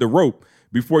pool at the rope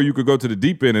before you could go to the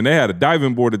deep end. And they had a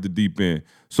diving board at the deep end.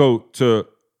 So to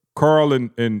Carl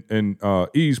and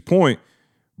E's point,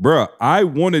 bruh, I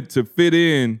wanted to fit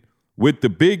in with the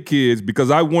big kids because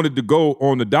I wanted to go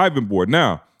on the diving board.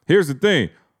 Now, here's the thing.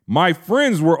 My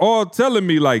friends were all telling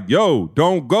me like, yo,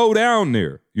 don't go down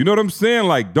there. You know what I'm saying?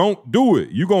 Like, don't do it.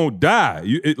 You're going to die.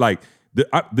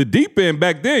 The deep end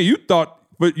back then, you talk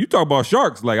about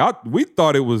sharks. Like, we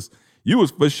thought you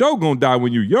was for sure going to die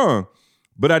when you're young.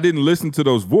 But I didn't listen to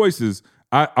those voices.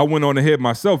 I went on ahead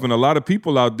myself, and a lot of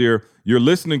people out there, you're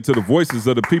listening to the voices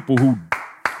of the people who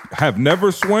have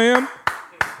never swam,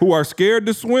 who are scared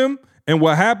to swim, and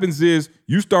what happens is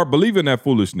you start believing that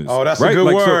foolishness. Oh, that's a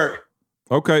good word.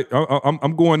 So, okay,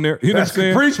 I'm going there. You know what I'm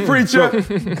saying? Preach,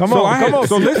 preacher. Come on.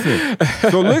 So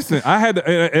listen. I had to,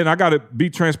 and I got to be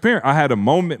transparent. I had a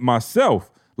moment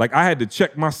myself. Like I had to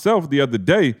check myself the other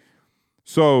day.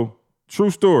 So true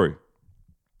story.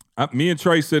 Me and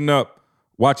Trey sitting up,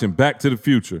 watching Back to the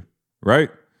Future,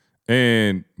 right?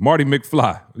 and Marty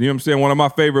McFly. You know what I'm saying? One of my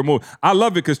favorite movies. I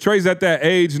love it because Trey's at that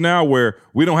age now where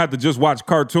we don't have to just watch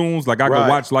cartoons. Like I can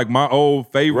watch like my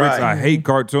old favorites. I hate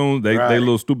cartoons. They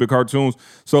little stupid cartoons.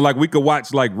 So like we could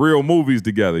watch like real movies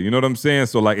together. You know what I'm saying?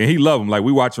 So like, and he loved them. Like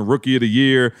we watching Rookie of the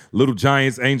Year, Little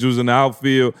Giants, Angels in the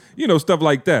Outfield, you know, stuff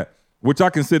like that, which I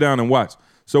can sit down and watch.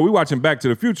 So we watching Back to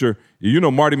the Future. You know,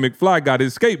 Marty McFly got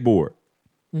his skateboard.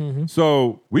 Mm-hmm.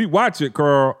 So we watch it,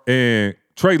 Carl, and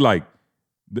Trey like,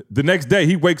 the next day,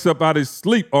 he wakes up out of his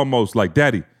sleep almost like,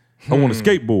 Daddy, I want a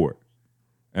skateboard.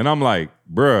 And I'm like,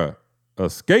 bruh, a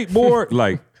skateboard?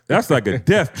 Like, that's like a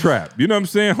death trap. You know what I'm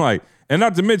saying? Like, and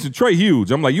not to mention Trey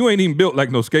huge. I'm like, you ain't even built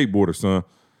like no skateboarder, son.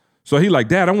 So he like,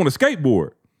 Dad, I want a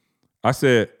skateboard. I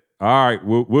said, all right,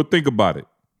 we'll think about it.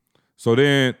 So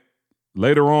then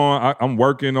later on, I'm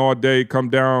working all day, come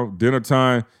down, dinner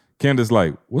time. Candace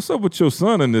like, what's up with your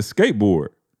son and this skateboard?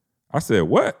 I said,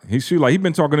 what? He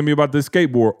been talking to me about this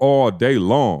skateboard all day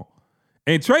long.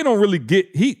 And Trey don't really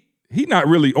get, he not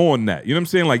really on that. You know what I'm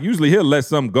saying? Like usually he'll let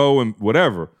something go and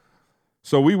whatever.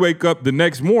 So we wake up the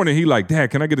next morning, he like,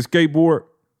 Dad, can I get a skateboard?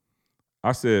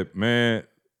 I said, man,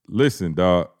 listen,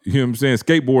 dog, you know what I'm saying?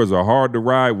 Skateboards are hard to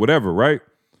ride, whatever, right?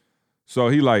 So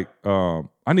he like,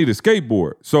 I need a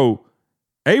skateboard. So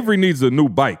Avery needs a new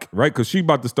bike, right? Because she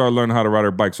about to start learning how to ride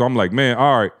her bike. So I'm like, man,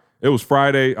 all right. It was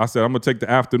Friday. I said, I'm going to take the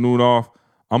afternoon off.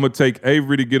 I'm going to take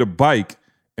Avery to get a bike,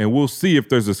 and we'll see if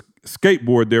there's a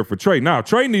skateboard there for Trey. Now,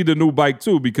 Trey needs a new bike,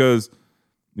 too, because,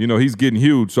 you know, he's getting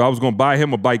huge. So I was going to buy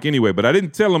him a bike anyway, but I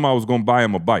didn't tell him I was going to buy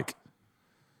him a bike.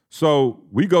 So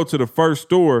we go to the first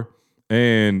store,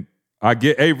 and I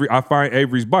find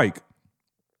Avery's bike,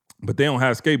 but they don't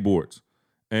have skateboards.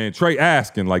 And Trey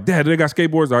asking, like, Dad, do they got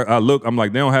skateboards? I look, I'm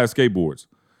like, they don't have skateboards.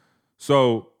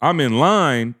 So I'm in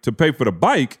line to pay for the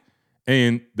bike,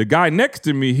 and the guy next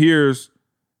to me hears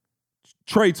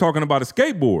Trey talking about a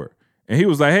skateboard. And he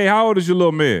was like, hey, how old is your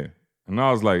little man? And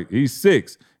I was like, he's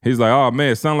 6. He's like, oh, man,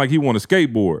 it sounds like he want a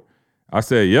skateboard. I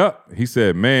said, yep. He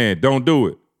said, man, don't do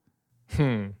it.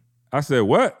 I said,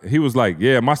 what? He was like,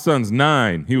 yeah, my son's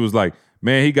 9. He was like,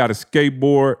 man, he got a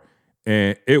skateboard,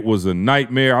 and it was a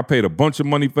nightmare. I paid a bunch of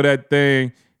money for that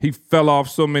thing. He fell off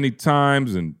so many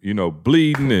times and, you know,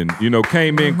 bleeding and, you know,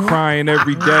 came in crying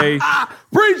every day.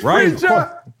 Preach, right?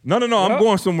 preacher. No, I'm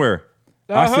going somewhere.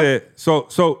 I said,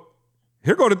 so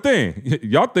here go the thing.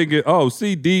 Y'all thinking, oh,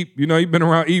 C Deep, you know, he been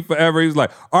around E forever. He's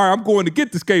like, all right, I'm going to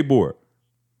get the skateboard.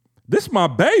 This my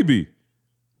baby.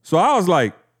 So I was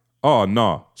like, oh,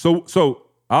 no. So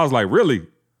I was like, really?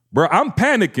 Bro, I'm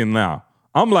panicking now.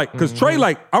 I'm like, because Trey,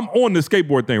 like, I'm on the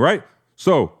skateboard thing, right?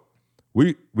 So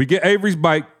we get Avery's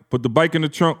bike, put the bike in the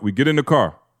trunk, we get in the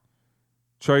car.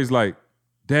 Trey's like,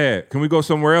 Dad, can we go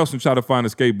somewhere else and try to find a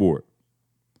skateboard?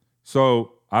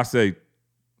 So I say,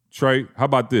 Trey, how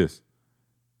about this?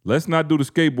 Let's not do the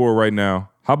skateboard right now.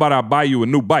 How about I buy you a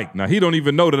new bike? Now, he don't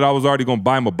even know that I was already going to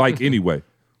buy him a bike anyway.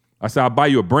 I said, I'll buy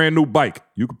you a brand new bike.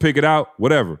 You can pick it out,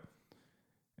 whatever.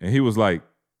 And he was like,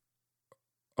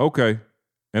 okay.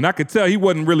 And I could tell he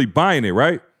wasn't really buying it,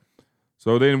 right?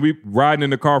 So then we riding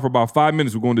in the car for about 5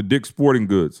 minutes. We're going to Dick's Sporting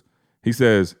Goods. He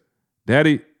says,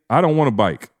 Daddy, I don't want a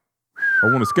bike. I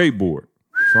want a skateboard.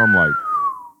 So I'm like,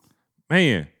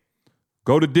 man,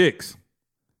 go to Dick's.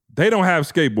 They don't have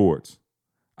skateboards.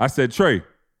 I said, Trey,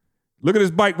 look at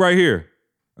this bike right here.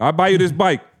 I'll buy you this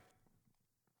bike.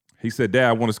 He said, Dad,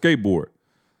 I want a skateboard.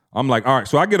 I'm like, all right.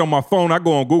 So I get on my phone. I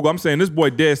go on Google. I'm saying this boy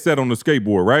dead set on the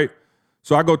skateboard, right?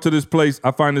 So I go to this place.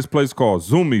 I find this place called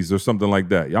Zoomies or something like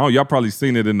that. Y'all probably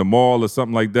seen it in the mall or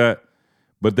something like that.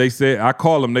 But they said, I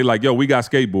call them. They like, yo, we got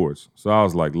skateboards. So I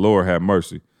was like, Lord have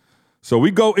mercy. So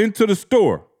we go into the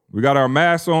store. We got our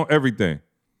masks on, everything.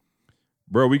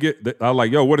 Bro, I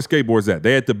like, yo, where the skateboards at?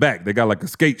 They at the back. They got like a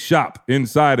skate shop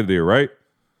inside of there, right?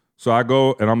 So I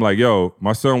go and I'm like, yo,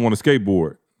 my son want a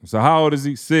skateboard. So how old is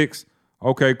he? 6.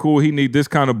 Okay, cool. He need this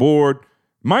kind of board.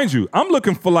 Mind you, I'm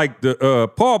looking for like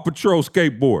the Paw Patrol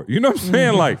skateboard. You know what I'm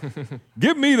saying? Like,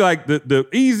 give me like the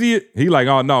easy. He like,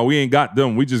 oh no, we ain't got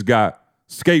them. We just got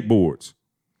skateboards.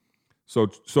 So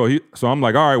I'm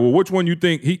like, all right, well, which one you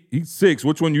think he's 6?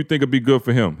 Which one you think would be good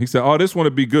for him? He said, oh, this one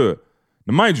would be good.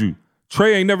 Now, mind you,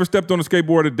 Trey ain't never stepped on a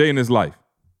skateboard a day in his life.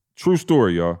 True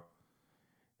story, y'all.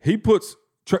 He puts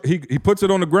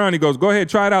it on the ground. He goes, go ahead,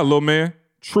 try it out, little man.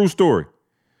 True story.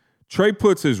 Trey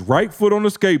puts his right foot on the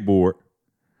skateboard,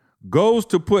 goes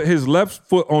to put his left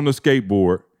foot on the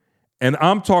skateboard, and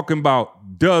I'm talking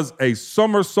about does a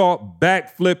somersault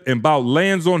backflip and about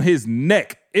lands on his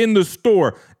neck in the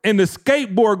store, and the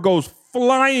skateboard goes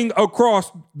flying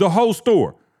across the whole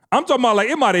store. I'm talking about like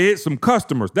it might have hit some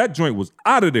customers. That joint was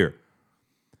out of there.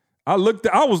 I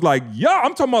was like, yo,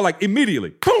 I'm talking about like immediately.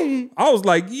 Boom. I was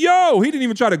like, yo, he didn't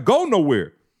even try to go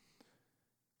nowhere.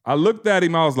 I looked at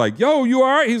him, I was like, yo, you all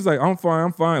right? He's like, I'm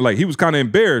fine. Like, he was kind of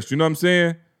embarrassed, you know what I'm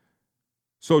saying?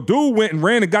 So dude went and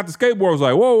ran and got the skateboard. I was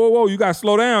like, whoa, you gotta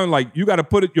slow down. Like, you gotta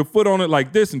put your foot on it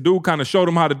like this. And dude kind of showed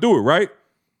him how to do it, right?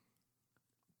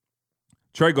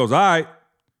 Trey goes, all right.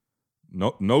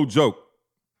 No joke.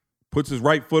 Puts his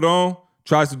right foot on,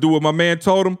 tries to do what my man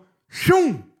told him.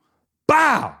 Shoom!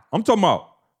 Bow! I'm talking about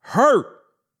hurt.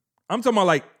 I'm talking about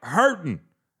like hurting.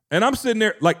 And I'm sitting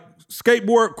there like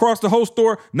skateboard across the whole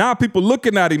store. Now people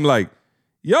looking at him like,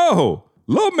 yo,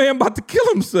 little man about to kill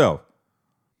himself.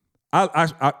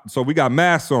 So we got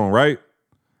masks on, right?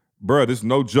 Bruh, this is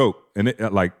no joke. And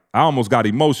I almost got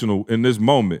emotional in this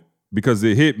moment because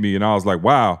it hit me and I was like,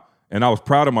 wow. And I was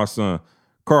proud of my son.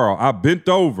 Carl, I bent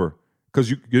over because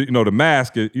you know the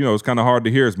mask, it's kind of hard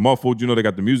to hear. It's muffled. You know, they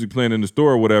got the music playing in the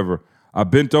store or whatever. I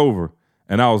bent over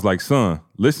and I was like, son,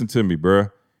 listen to me,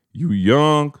 bruh. You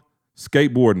young,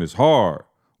 skateboarding is hard.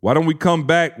 Why don't we come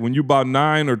back when you about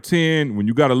 9 or 10, when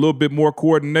you got a little bit more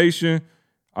coordination?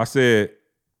 I said,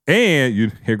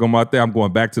 here go my thing. I'm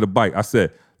going back to the bike. I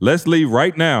said, let's leave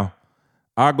right now.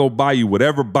 I'll go buy you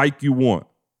whatever bike you want.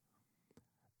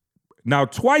 Now,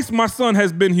 twice my son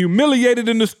has been humiliated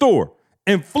in the store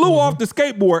and flew off the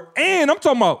skateboard, and I'm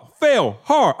talking about fell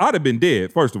hard. I'd have been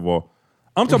dead, first of all.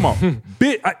 I'm talking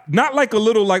about not like a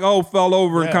little fell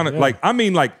over and kind of like, I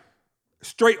mean like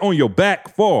straight on your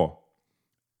back fall.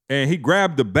 And he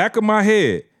grabbed the back of my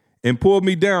head and pulled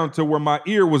me down to where my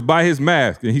ear was by his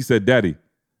mask. And he said, Daddy,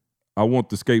 I want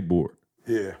the skateboard.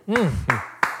 Yeah.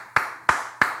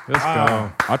 Let's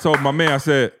go. I told my man, I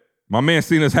said, my man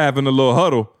seen us having a little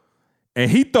huddle.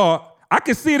 And he thought, I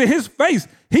could see it in his face.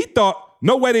 He thought,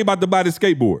 no way they about to buy this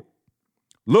skateboard.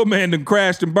 Little man done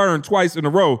crashed and burned twice in a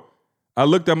row. I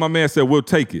looked at my man and said, we'll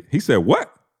take it. He said,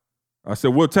 what? I said,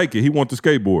 we'll take it. He want the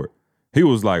skateboard. He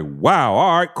was like, wow,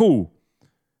 all right, cool.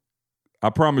 I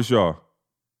promise y'all.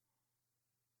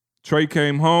 Trey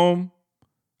came home.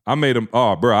 I made him,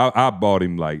 I bought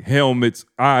him like helmets,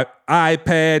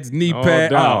 iPads, knee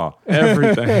pads,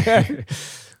 everything.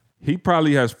 He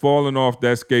probably has fallen off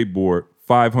that skateboard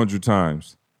 500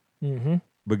 times. Mm-hmm.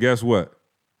 But guess what?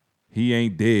 He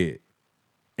ain't dead.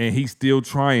 And he's still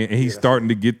trying, and he's starting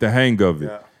to get the hang of it.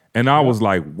 Yeah. And I was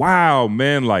like, wow,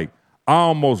 man, like I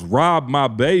almost robbed my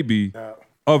baby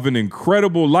of an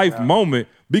incredible life moment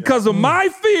because of my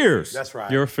fears. That's right.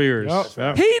 Your fears.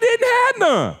 Yep. He didn't have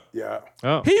none. Yeah.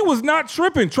 Oh. He was not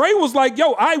tripping. Trey was like,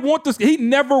 yo, I want this. He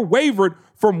never wavered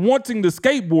from wanting the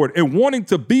skateboard and wanting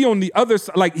to be on the other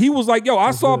side. Like, he was like, yo,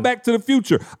 I saw Back to the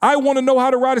Future. I want to know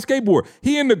how to ride a skateboard.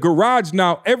 He in the garage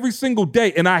now every single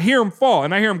day, and I hear him fall,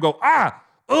 and I hear him go,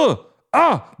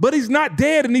 but he's not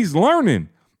dead, and he's learning.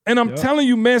 And I'm telling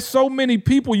you, man, so many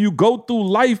people, you go through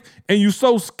life and you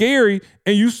so scary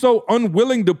and you so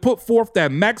unwilling to put forth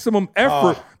that maximum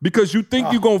effort because you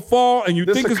think you're going to fall and you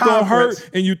think it's going to hurt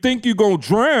and you think you're going to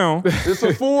drown. It's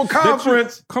a full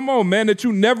conference. Come on, man, that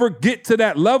you never get to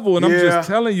that level. And I'm just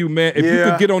telling you, man, if you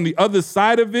could get on the other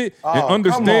side of it and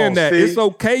understand that it's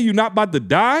okay, you're not about to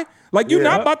die. Like, you're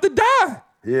not about to die.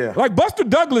 Yeah. Like, Buster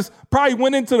Douglas probably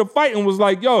went into the fight and was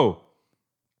like, yo,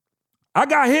 I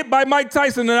got hit by Mike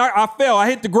Tyson and I fell. I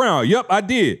hit the ground. Yep, I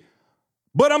did.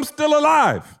 But I'm still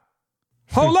alive.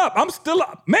 Hold up. I'm still,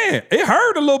 man, it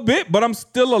hurt a little bit, but I'm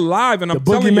still alive. And I'm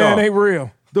telling y'all. The boogeyman ain't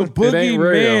real. The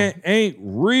boogeyman ain't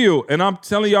real. And I'm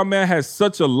telling y'all, man, has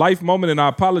such a life moment. And I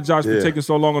apologize for taking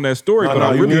so long on that story. But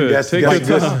I really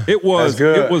it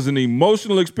was an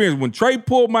emotional experience. When Trey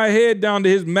pulled my head down to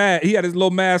his mask, he had his little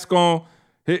mask on.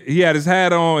 He had his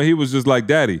hat on. He was just like,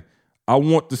 Daddy, I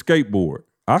want the skateboard.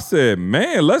 I said,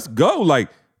 man, let's go. Like,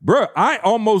 bro, I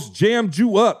almost jammed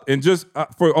you up. And just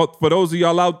for those of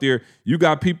y'all out there, you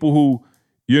got people who,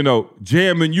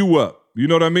 jamming you up. You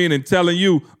know what I mean? And telling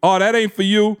you, oh, that ain't for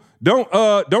you.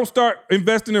 Don't start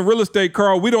investing in real estate,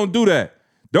 Carl. We don't do that.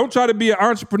 Don't try to be an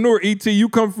entrepreneur, ET. You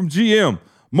come from GM.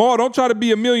 Ma, don't try to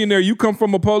be a millionaire. You come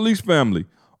from a police family.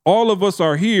 All of us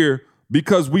are here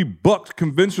because we bucked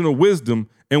conventional wisdom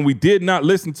and we did not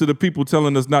listen to the people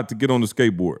telling us not to get on the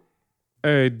skateboard.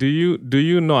 Hey, do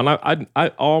you know, and I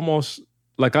almost,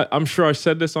 like, I'm sure I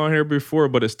said this on here before,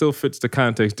 but it still fits the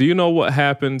context. Do you know what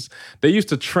happens? They used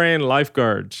to train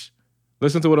lifeguards.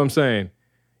 Listen to what I'm saying.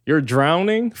 You're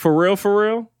drowning, for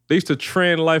real. They used to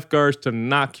train lifeguards to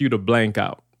knock you to blank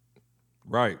out.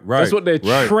 Right. That's what they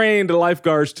trained the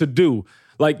lifeguards to do.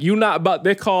 Like, you not about,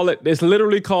 it's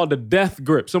literally called the death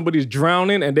grip. Somebody's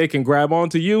drowning and they can grab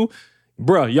onto you.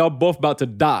 Bruh, y'all both about to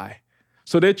die.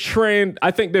 So they're trained.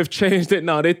 I think they've changed it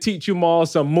now. They teach you more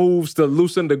some moves to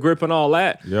loosen the grip and all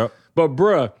that. Yep. But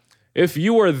bruh, if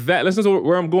you were that, listen to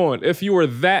where I'm going. If you were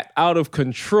that out of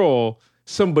control,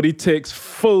 somebody takes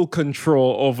full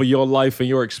control over your life and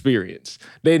your experience.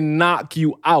 They knock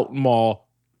you out, Maul.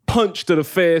 Punch to the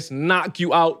face, knock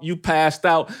you out, you passed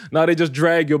out. Now they just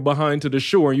drag your behind to the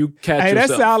shore and you catch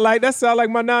yourself. That sound like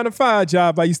my 9-to-5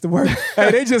 job I used to work.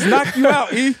 Hey, they just knock you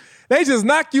out, E. They just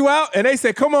knock you out and they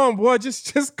say, come on, boy,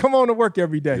 just come on to work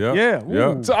every day. Yep.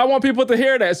 Yeah. So I want people to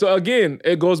hear that. So again,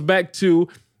 it goes back to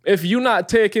if you're not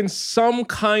taking some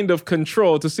kind of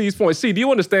control, to C's point. See, do you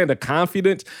understand the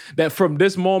confidence that from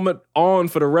this moment on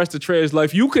for the rest of Trey's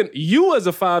life, you as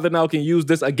a father now can use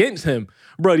this against him?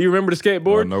 Bro, do you remember the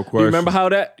skateboard? No question.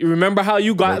 You remember how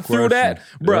you got through that?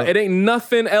 Bro, It ain't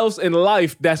nothing else in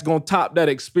life that's going to top that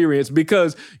experience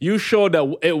because you showed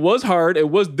that it was hard,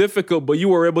 it was difficult, but you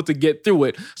were able to get through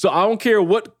it. So I don't care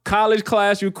what college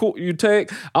class you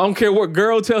take. I don't care what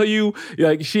girl tell you,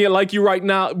 like she ain't like you right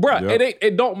now. Bro,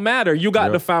 it don't matter. You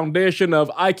got the foundation of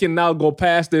I can now go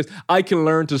past this. I can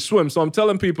learn to swim. So I'm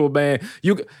telling people, man,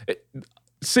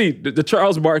 see, the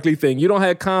Charles Barkley thing, you don't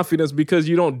have confidence because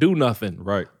you don't do nothing.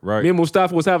 Right. Me and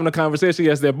Mustafa was having a conversation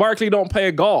yesterday. Barkley don't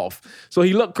play golf. So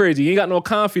he looked crazy. He ain't got no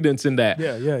confidence in that.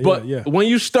 But when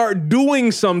you start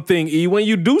doing something, E, when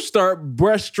you do start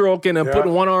breaststroking and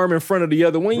putting one arm in front of the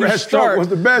other, when you start, was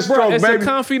the best stroke, it's baby. a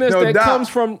confidence that comes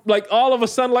from like all of a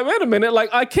sudden, like, wait a minute, like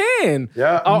I can.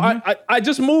 I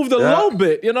just moved a little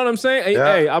bit. You know what I'm saying?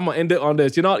 Hey, I'm gonna end it on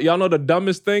this. Y'all know the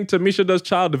dumbest thing? Tamisha does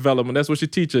child development. That's what she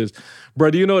teaches.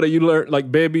 Bro, do you know that you learn like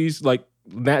babies like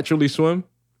naturally swim?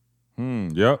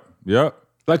 Yep.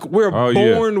 Like we're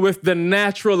born with the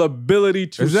natural ability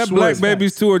to swim. Is that black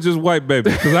babies too or just white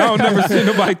babies? Because I don't never see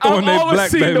nobody throwing their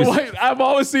black babies. I've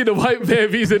always seen the white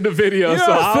babies in the video, You know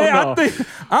so what I I'm don't saying? know.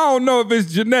 I don't know if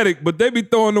it's genetic, but they be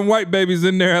throwing them white babies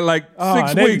in there at like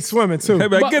 6 they be weeks. swimming too. They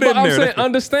be like, get in I'm there. saying,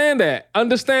 understand that.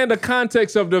 Understand the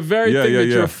context of the very thing that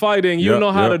you're fighting. You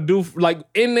know how to do like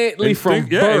innately from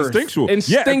birth. Instinctual.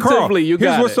 Instinctively, Carl, you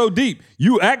got here's what's it. so deep.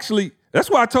 You actually, that's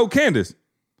why I told Candace.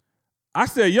 I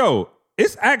said, yo,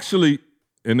 it's actually,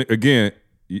 and again,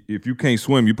 if you can't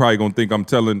swim, you're probably gonna think I'm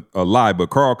telling a lie,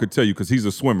 but Carl could tell you because he's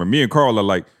a swimmer. Me and Carl are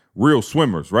like real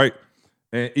swimmers, right?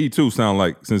 And E2 sound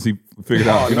like, since he figured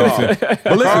out, you know what I'm saying?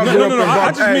 But listen, no.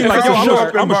 I just mean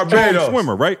like, I'm a strong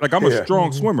swimmer, right? Like I'm a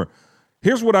strong swimmer.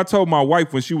 Here's what I told my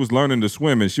wife when she was learning to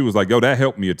swim, and she was like, yo, that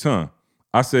helped me a ton.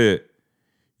 I said,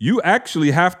 you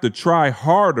actually have to try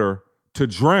harder to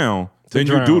drown than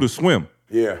you do to swim.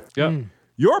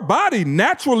 Your body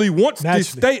naturally wants to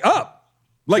stay up.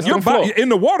 Like your body in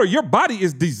the water, your body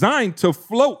is designed to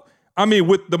float. I mean,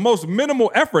 with the most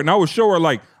minimal effort. And I would show her,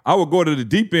 like, I would go to the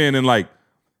deep end and like,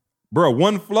 bro,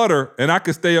 one flutter and I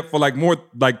could stay up for like more,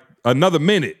 like another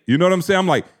minute. You know what I'm saying? I'm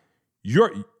like,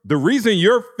 the reason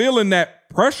you're feeling that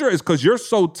pressure is because you're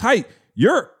so tight.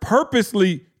 You're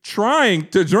purposely trying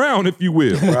to drown, if you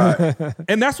will. Right.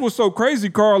 And that's what's so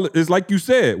crazy, Carl, is like you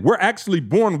said, we're actually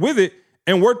born with it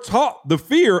and we're taught the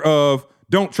fear of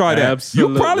don't try that.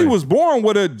 Absolutely. You probably was born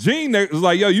with a gene that was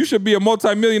like, yo, you should be a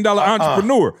multi-million-dollar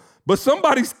entrepreneur. But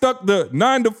somebody stuck the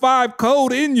 9-to-5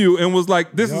 code in you and was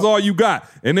like, this is all you got.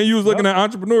 And then you was looking at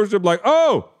entrepreneurship like,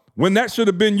 oh, when that should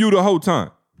have been you the whole time.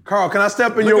 Carl, can I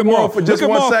step in your world for just 1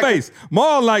 second? Look at Maul's face.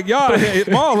 Maul like, y'all,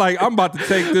 Maul like, I'm about to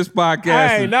take this podcast.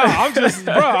 Hey, no, I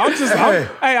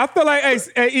feel like,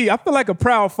 I feel like a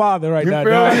proud father right now.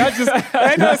 Dog.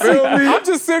 I'm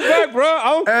just sitting back, bro.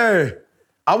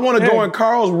 I want to go in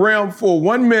Carl's realm for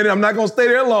 1 minute. I'm not going to stay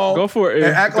there long. Go for it.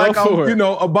 And act like I'm,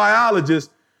 a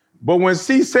biologist. But when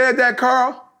C said that,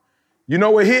 Carl, you know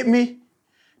what hit me?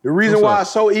 The reason why it's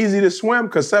so easy to swim,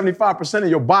 because 75% of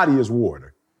your body is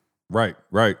water. Right.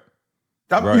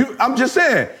 I'm just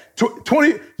saying,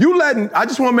 20. I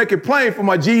just want to make it plain for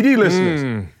my GED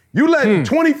listeners. You letting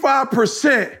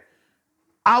 25%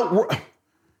 out.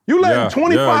 You letting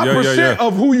 25%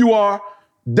 of who you are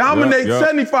dominate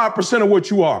 75% of what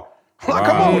you are. Like,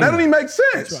 come on, that don't even make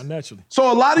sense. Naturally.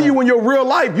 So a lot of you in your real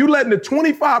life, you letting the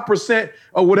 25%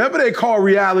 of whatever they call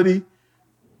reality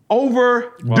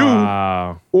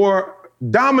overdo or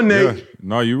dominate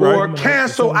or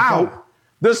cancel out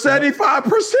the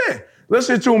 75%.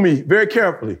 Listen to me very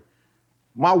carefully.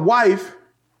 My wife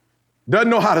doesn't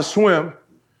know how to swim,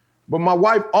 but my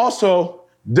wife also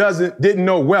didn't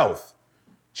know wealth.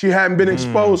 She hadn't been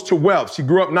exposed to wealth. She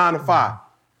grew up 9-to-5.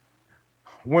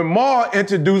 When Ma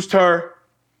introduced her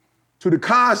to the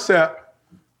concept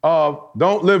of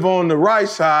don't live on the right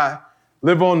side,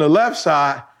 live on the left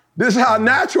side, this is how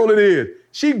natural it is.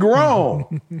 She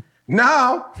grown.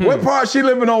 Now, what part she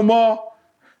living on, Ma?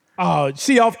 Oh,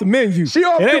 she off the menu. She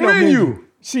off It the ain't no menu.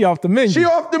 She off the menu. She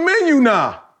off the menu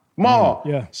now. Ma,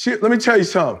 Yeah. let me tell you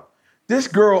something. This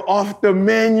girl off the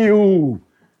menu.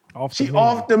 Off the She menu.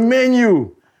 off the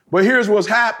menu. But here's what's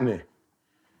happening.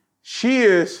 She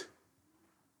is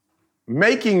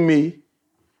making me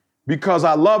because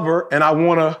I love her and I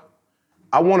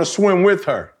wanna swim with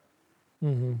her.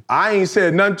 I ain't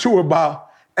said nothing to her about,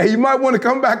 hey, you might want to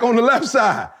come back on the left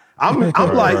side. I'm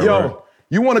like, yo,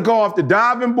 you want to go off the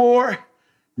diving board?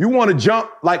 You want to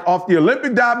jump like off the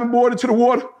Olympic diving board into the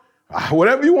water?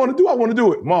 Whatever you want to do, I want to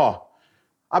do it. Ma,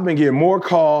 I've been getting more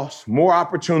calls, more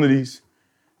opportunities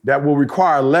that will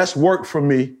require less work from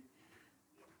me.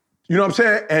 You know what I'm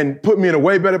saying? And put me in a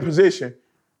way better position.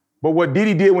 But what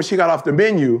Didi did when she got off the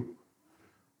menu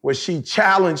was she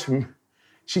challenged the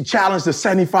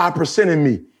 75% in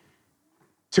me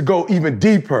to go even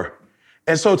deeper.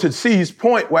 And so to C's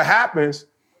point, what happens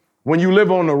when you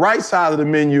live on the right side of the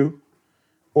menu,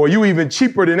 or you even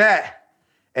cheaper than that,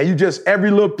 and you just,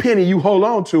 every little penny you hold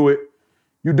on to it,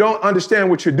 you don't understand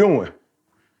what you're doing.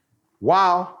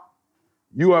 While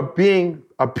you are being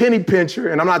a penny pincher,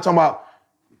 and I'm not talking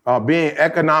about being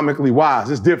economically wise,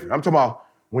 it's different. I'm talking about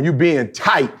when you're being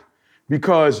tight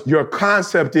because your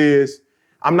concept is,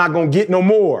 I'm not gonna get no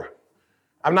more.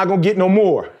 I'm not gonna get no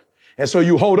more. And so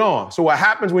you hold on. So what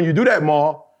happens when you do that,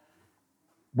 Ma,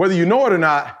 whether you know it or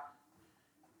not,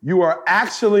 you are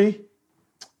actually,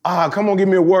 come on, give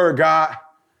me a word, God.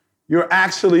 You're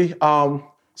actually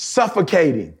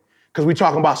suffocating, because we're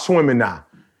talking about swimming now.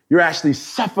 You're actually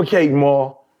suffocating,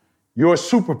 Ma, your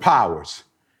superpowers,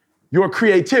 your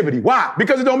creativity. Why?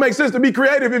 Because it don't make sense to be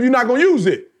creative if you're not gonna use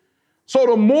it. So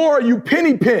the more you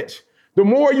penny pinch, the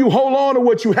more you hold on to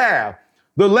what you have,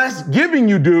 the less giving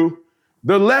you do,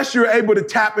 the less you're able to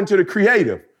tap into the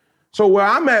creative. So where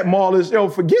I'm at, Maul, is,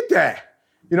 forget that.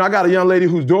 You know, I got a young lady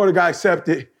whose daughter got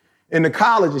accepted into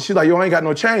college, and she's like, I ain't got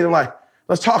no change. I'm like,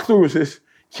 let's talk through this.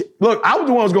 Look, I was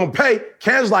the one who's gonna pay.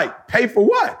 Ken's like, pay for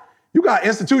what? You got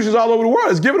institutions all over the world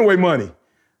that's giving away money.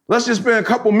 Let's just spend a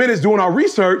couple minutes doing our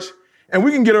research, and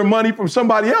we can get our money from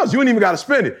somebody else. You ain't even gotta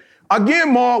spend it.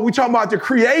 Again, Maul, we talking about the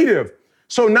creative.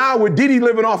 So now with Didi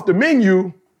living off the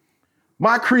menu,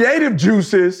 my creative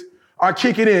juices are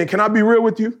kicking in. Can I be real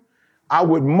with you? I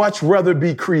would much rather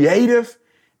be creative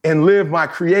and live my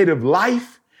creative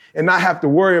life and not have to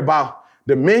worry about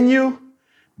the menu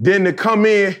than to come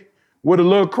in with a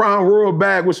little Crown Royal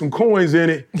bag with some coins in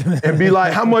it and be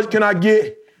like, how much can I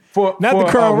get for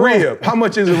a rib? How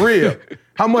much is a rib?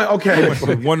 How much? Okay.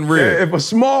 One rib. If a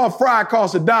small fry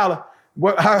costs $1,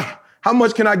 how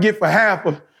much can I get for half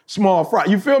a small fry?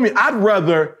 You feel me? I'd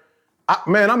rather,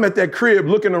 I'm at that crib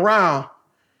looking around,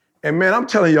 and man, I'm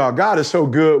telling y'all, God is so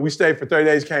good. We stayed for 30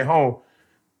 days, came home.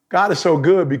 God is so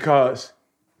good because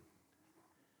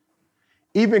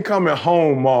even coming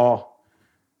home, Ma,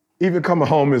 even coming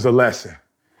home is a lesson.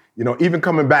 You know, even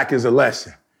coming back is a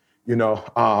lesson. You know,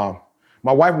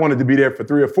 my wife wanted to be there for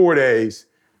 3 or 4 days.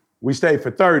 We stayed for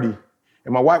 30.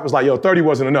 And my wife was like, 30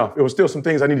 wasn't enough. It was still some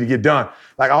things I needed to get done.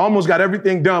 Like, I almost got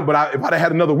everything done, but if I'd have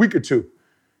had another week or two.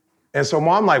 And so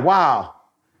I'm like, wow,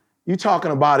 you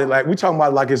talking about it like, we talking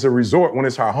about it like it's a resort when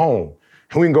it's our home.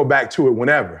 And we can go back to it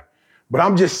whenever. But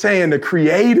I'm just saying the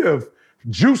creative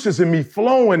juices in me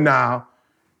flowing now.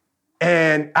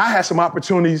 And I had some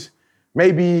opportunities,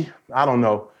 maybe, I don't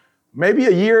know, maybe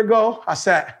a year ago, I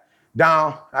sat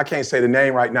down. I can't say the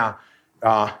name right now.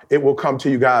 It will come to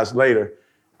you guys later.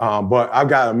 But I've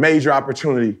got a major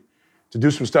opportunity to do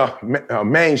some stuff,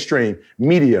 mainstream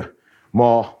media,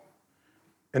 Ma.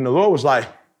 And the Lord was like,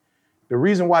 the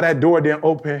reason why that door didn't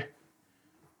open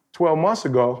 12 months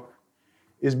ago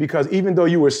is because even though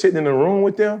you were sitting in the room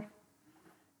with them,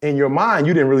 in your mind,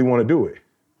 you didn't really want to do it.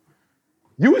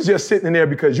 You was just sitting in there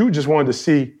because you just wanted to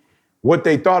see what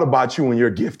they thought about you and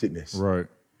your giftedness.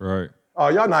 Right. Oh,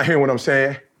 y'all not hearing what I'm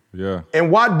saying? Yeah.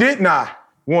 And why didn't I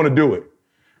want to do it?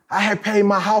 I had paid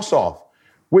my house off,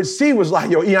 which C was like,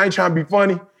 E, I ain't trying to be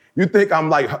funny. You think I'm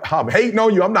like, I'm hating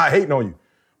on you? I'm not hating on you.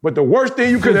 But the worst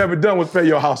thing you could have ever done was pay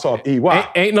your house off, E. Why?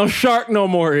 Ain't no shark no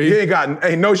more, E. You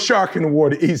ain't no shark in the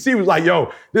water, E. C was like,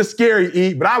 this scary,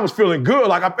 E. But I was feeling good.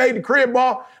 Like, I paid the crib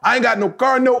ball. I ain't got no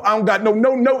car note. I don't got no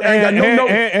note. I ain't got no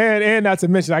note. And not to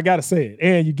mention, I got to say it,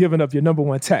 and you giving up your number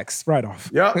one tax right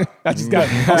off. Yep. I just got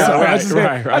I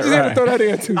just had to throw that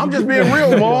in, too. I'm just being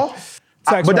real, Ma.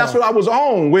 But that's what I was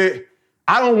on with.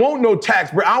 I don't want no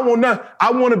tax, bro. I don't want nothing.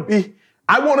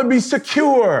 I want to be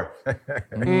secure.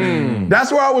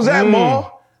 That's where I was at,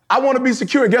 Ma. I want to be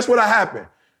secure. And guess what happened?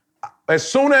 As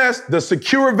soon as the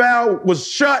secure valve was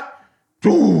shut,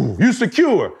 you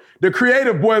secure. The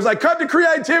creative boy was like, cut the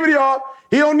creativity off.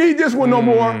 He don't need this one no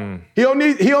more.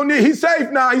 He's safe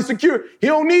now. He's secure. He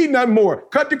don't need nothing more.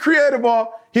 Cut the creative off.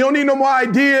 He don't need no more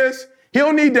ideas. He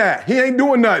don't need that. He ain't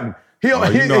doing nothing.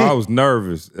 I was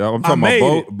nervous. I'm talking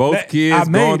about both kids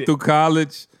going through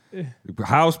college.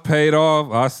 House paid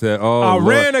off. I said, I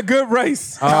ran a good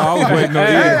race. I was waiting on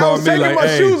you to call me like, I was taking my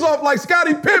shoes off like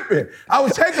Scottie Pippen. I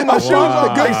was taking my shoes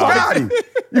off like Scottie.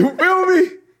 You feel me?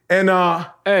 And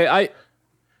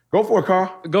go for it,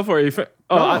 Carl. Go for it.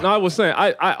 I was saying,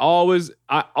 I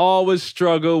always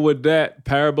struggle with that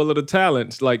parable of the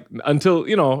talents, like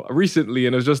until recently,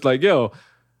 and it's just like, yo,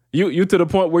 you to the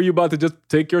point where you about to just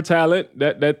take your talent,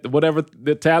 that whatever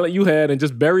the talent you had, and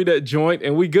just bury that joint,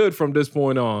 and we good from this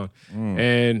point on.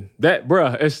 And that,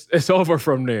 bruh, it's over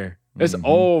from there. It's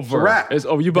over. It's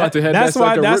over. You about to have that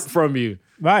sucker ripped from you.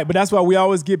 Right, but that's why we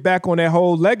always get back on that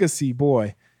whole legacy,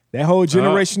 boy. That whole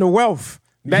generational wealth.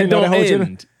 That don't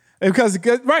end. Because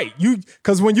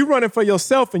when you're running for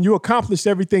yourself and you accomplish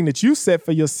everything that you set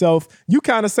for yourself, you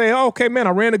kind of say, oh, okay, man,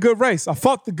 I ran a good race. I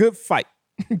fought the good fight.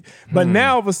 But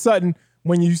now all of a sudden,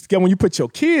 when you put your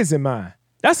kids in mind,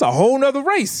 that's a whole nother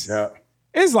race. Yeah.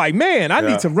 It's like, man, I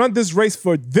need to run this race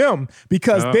for them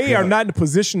because they are not in a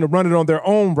position to run it on their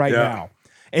own right now.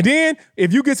 And then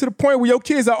if you get to the point where your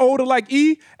kids are older like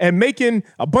E and making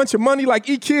a bunch of money like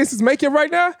E kids is making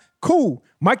right now, cool.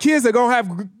 My kids are going to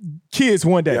have kids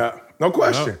one day. Yeah, no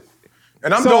question.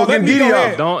 And I'm dogging Didi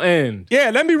up. Don't end. Yeah,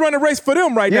 let me run a race for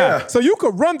them right now. So you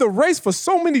could run the race for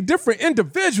so many different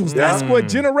individuals. That's what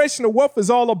generational wealth is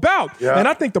all about. And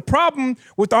I think the problem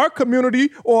with our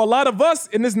community or a lot of us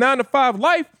in this 9-to-5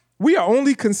 life, we are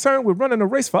only concerned with running a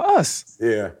race for us.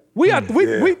 Yeah.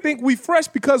 We think we fresh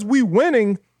because we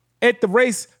winning at the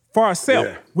race for ourselves.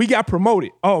 Yeah. We got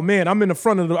promoted. Oh man, I'm in the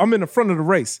front of the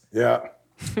race. Yeah.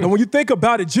 And when you think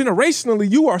about it generationally,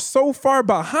 you are so far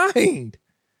behind.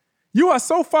 You are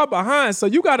so far behind. So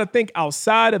you got to think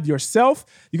outside of yourself.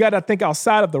 You got to think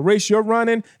outside of the race you're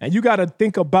running. And you got to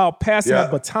think about passing the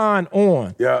baton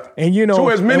on. Yeah. And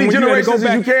to as many generations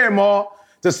as you can, Ma,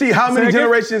 to see how many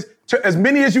generations, as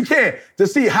many as you can, to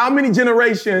see how many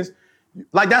generations,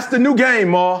 like that's the new game,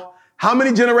 Ma. How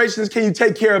many generations can you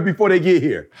take care of before they get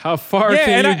here? How far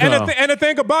can you go? And the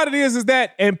thing about it is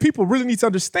that, and people really need to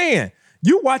understand,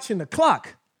 you watching the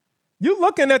clock. You're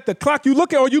looking at the clock. You're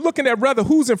looking at rather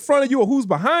who's in front of you or who's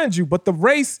behind you. But the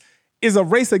race is a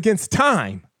race against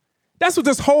time. That's what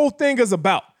this whole thing is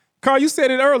about. Carl, you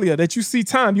said it earlier that you see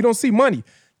time. You don't see money.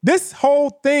 This whole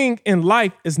thing in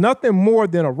life is nothing more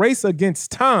than a race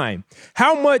against time.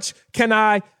 How much can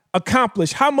I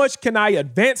accomplish? How much can I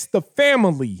advance the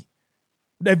family?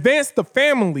 Advance the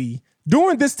family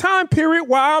during this time period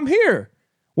while I'm here.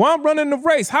 While I'm running the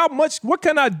race, what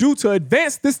can I do to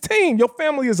advance this team? Your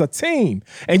family is a team.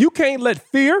 And you can't let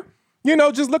fear,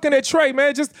 just looking at Trey,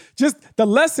 man, just the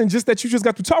lesson that you just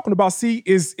got to talking about,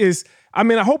 is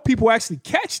I hope people actually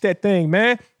catch that thing,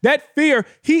 man. That fear,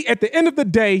 at the end of the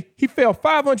day, he fell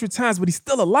 500 times, but he's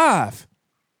still alive.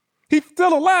 He's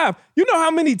still alive. You know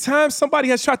how many times somebody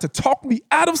has tried to talk me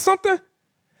out of something?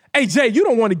 Hey, Jay, you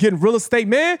don't want to get in real estate,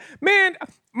 man. Man,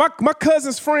 my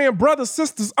cousin's friend, brother,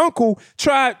 sister's uncle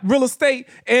tried real estate,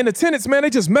 and the tenants, man, they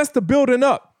just messed the building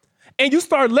up. And you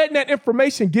start letting that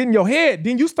information get in your head.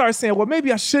 Then you start saying, well,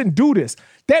 maybe I shouldn't do this.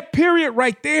 That period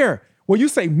right there where you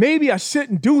say, maybe I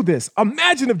shouldn't do this.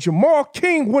 Imagine if Jamal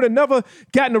King would have never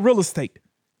gotten to real estate.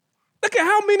 Look at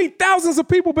how many thousands of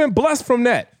people been blessed from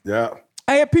that. Yeah.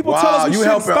 I had people tell us we you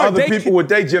helping other people with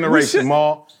their generation,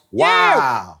 Ma. Wow.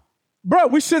 Yeah. Bro,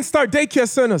 we shouldn't start daycare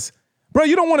centers. Bro,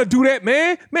 you don't want to do that,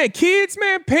 man. Man, kids,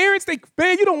 man, parents,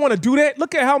 you don't want to do that.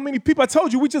 Look at how many people. I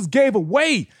told you, we just gave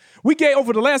away.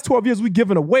 Over the last 12 years, we've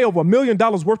given away over $1 million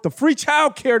worth of free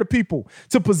child care to people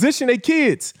to position their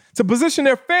kids, to position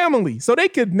their family, so they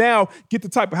could now get the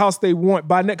type of house they want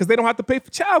by now because they don't have to pay for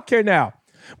child care now.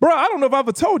 Bro, I don't know if I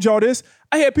ever told y'all this.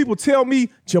 I had people tell me,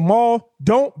 Jamal,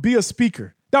 don't be a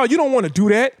speaker. No, you don't want to do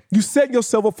that. You set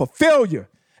yourself up for failure.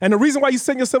 And the reason why you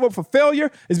setting yourself up for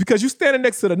failure is because you're standing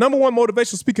next to the number one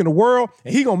motivational speaker in the world,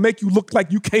 and he gonna make you look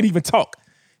like you can't even talk.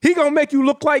 He gonna make you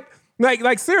look like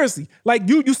seriously, like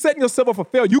you setting yourself up for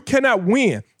failure. You cannot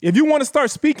win. If you want to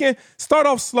start speaking, start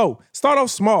off slow, start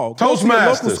off small.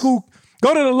 Toastmasters.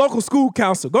 Go to the local school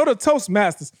council. Go to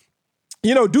Toastmasters.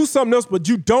 Do something else, but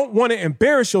you don't want to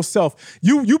embarrass yourself.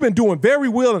 You've been doing very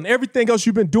well in everything else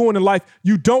you've been doing in life.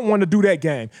 You don't want to do that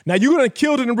game. Now, you done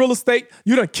killed it in real estate.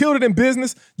 You done killed it in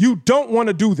business. You don't want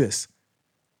to do this.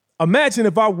 Imagine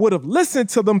if I would have listened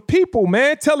to them people,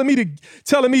 man, telling me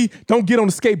don't get on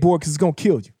the skateboard because it's going to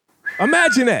kill you.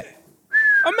 Imagine that.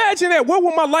 Imagine that. What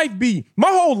would my life be? My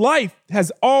whole life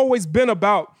has always been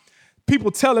about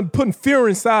people putting fear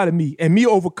inside of me and me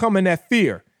overcoming that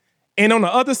fear. And on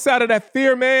the other side of that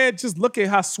fear, man, just look at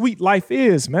how sweet life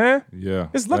is, man. Yeah.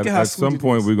 Just look at how sweet some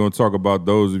point, we're going to talk about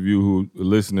those of you who are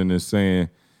listening and saying,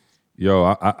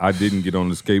 yo, I didn't get on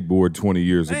the skateboard 20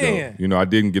 years ago. You know, I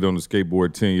didn't get on the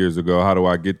skateboard 10 years ago. How do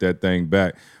I get that thing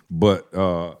back? But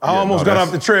I almost got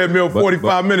off the treadmill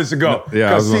 45 minutes ago.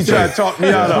 Because he tried to talk me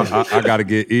out of it. I got to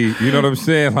get E. You know what I'm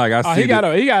saying? Like I see he got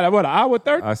what, an hour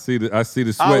 30? I see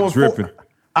the sweat dripping.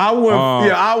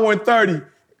 I went 30.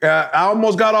 I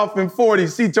almost got off in 40.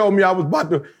 C told me I was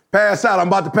about to pass out. I'm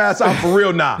about to pass out for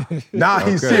real now. Now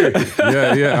he's serious.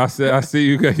 Yeah. I see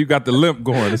you got the limp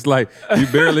going. It's like you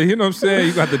barely, you know what I'm saying?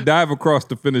 You got to dive across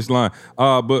the finish line.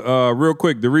 But real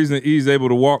quick, the reason E's able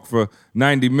to walk for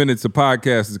 90 minutes of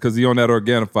podcast is because he on that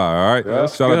Organifi, all right?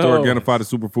 Shout out to Organifi, the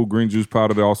superfood green juice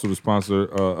powder. They're also the sponsor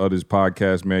of this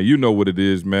podcast, man. You know what it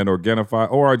is, man.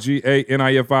 Organifi,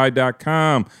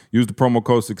 ORGANIFI.com. Use the promo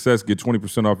code SUCCESS. Get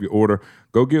 20% off your order.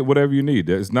 Go get whatever you need.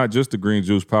 It's not just the green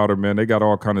juice powder, man. They got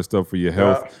all kind of stuff for your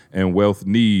health and wealth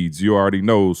needs. You already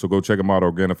know, so go check them out,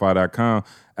 Organifi.com.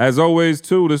 As always,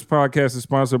 too, this podcast is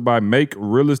sponsored by Make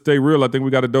Real Estate Real. I think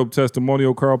we got a dope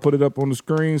testimonial. Carl, put it up on the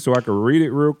screen so I can read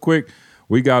it real quick.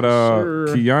 We got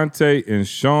Keontae and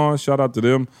Sean. Shout out to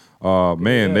them.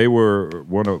 Man, they were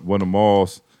one of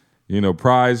Maul's,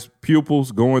 prize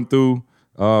pupils going through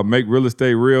Make Real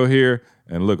Estate Real here.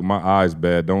 And look, my eyes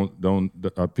bad.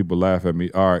 Don't people laugh at me.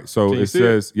 All right, so it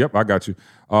says, yep, I got you.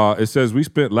 It says, we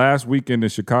spent last weekend in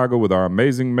Chicago with our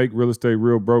amazing Make Real Estate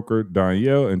Real broker,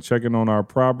 Danielle, and checking on our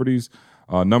properties,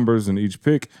 numbers in each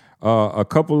pick. A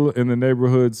couple in the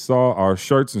neighborhood saw our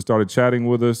shirts and started chatting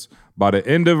with us. By the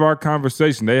end of our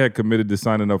conversation, they had committed to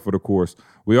signing up for the course.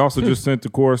 We also just sent the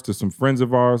course to some friends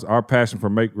of ours. Our passion for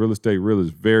Make Real Estate Real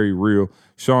is very real.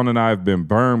 Sean and I have been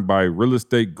burned by real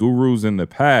estate gurus in the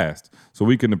past, so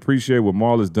we can appreciate what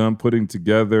Maul has done putting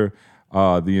together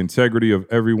the integrity of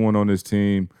everyone on this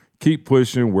team. Keep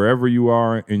pushing wherever you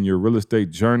are in your real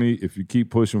estate journey. If you keep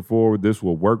pushing forward, this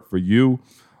will work for you.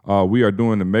 We are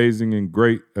doing amazing and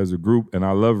great as a group, and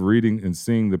I love reading and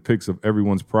seeing the pics of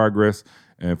everyone's progress.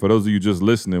 And for those of you just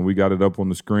listening, we got it up on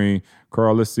the screen.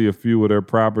 Carl, let's see a few of their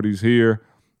properties here.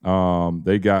 I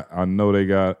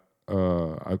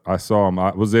saw them.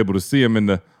 I was able to see them in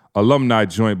the alumni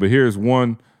joint, but here's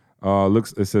one.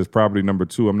 It says property number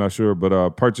 2. I'm not sure,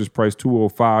 but purchase price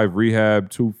 $205, rehab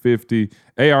 $250,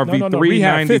 ARV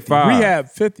 $395. Rehab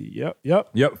 50.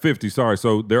 Yep. 50. Sorry.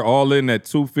 So they're all in at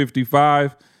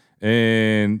 $255,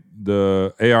 and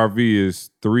the ARV is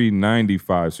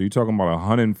 $395. So you're talking about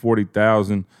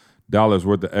 $140,000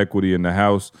 worth of equity in the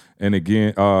house. And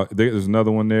again, there's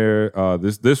another one there.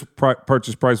 This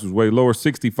purchase price was way lower,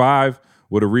 $65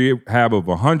 with a rehab of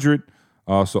 $100.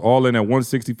 So all in at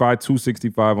 $165,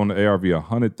 $265 on the ARV,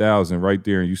 $100,000 right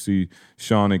there. And you see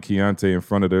Sean and Keontae in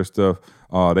front of their stuff.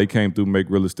 They came through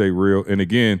Make Real Estate Real. And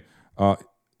again,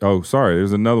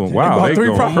 there's another one. Wow, they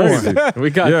going crazy.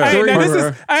 We got three.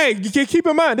 You can keep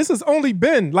in mind, this has only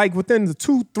been like within the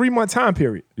 2-3 month time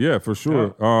period. Yeah, for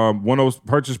sure.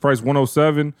 Purchase price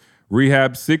 $107,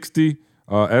 rehab $60,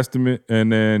 estimate,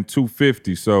 and then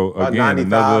 $250. So again,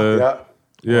 another.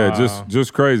 Yeah,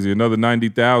 just crazy. Another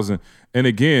 $90,000. And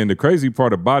again, the crazy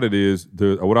part about it is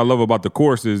what I love about the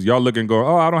course is y'all look and go,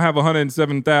 oh, I don't have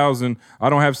 $107,000. I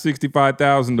don't have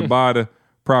 $65,000 to buy the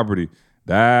property.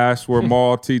 That's where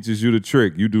Maul teaches you the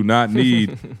trick. You do not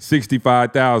need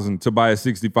 $65,000 to buy a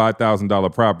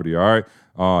 $65,000 property. All right.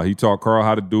 He taught Carl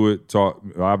how to do it. Taught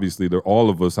obviously all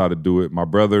of us how to do it. My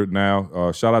brother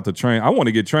now. Shout out to Train. I want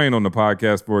to get Train on the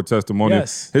podcast for a testimonial.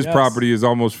 His property is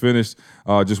almost finished.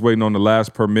 Just waiting on the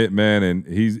last permit, man. And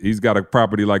he's got a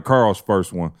property like Carl's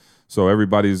first one. So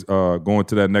everybody's going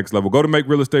to that next level. Go to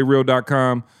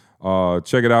MakeRealEstateReal.com.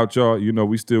 Check it out, y'all. You know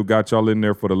we still got y'all in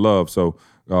there for the love. So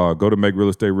go to Make Real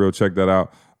Estate Real. Check that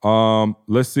out.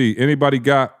 Let's see. Anybody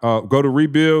got go to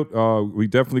Rebuild? We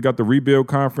definitely got the Rebuild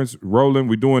conference rolling.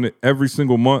 We're doing it every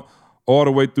single month, all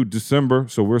the way through December.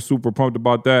 So we're super pumped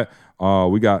about that.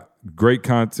 We got great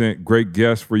content, great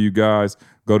guests for you guys.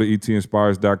 Go to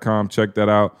etinspires.com, check that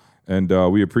out, and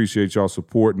we appreciate y'all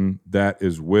supporting that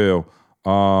as well.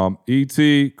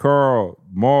 ET, Carl,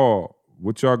 Maul,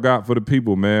 what y'all got for the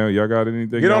people, man? Y'all got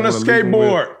anything? Get on the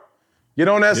skateboard. Get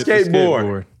on that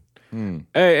skateboard.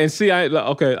 Hey, and see, I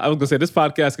was gonna say this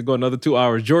podcast could go another 2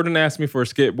 hours. Jordan asked me for a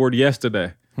skateboard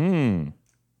yesterday.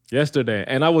 Yesterday,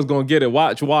 and I was gonna get it.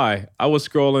 Watch why. I was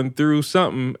scrolling through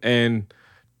something, and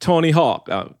Tony Hawk.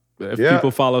 If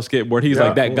people follow skateboard, he's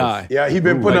like that guy. Yeah, he's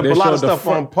been putting up a lot of stuff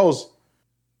on posts.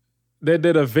 they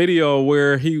did a video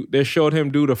where they showed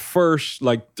him do the first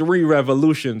like 3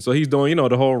 revolutions. So he's doing,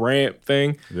 the whole ramp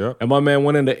thing. Yeah. And my man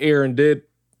went in the air and did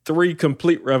 3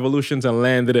 complete revolutions and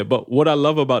landed it. But what I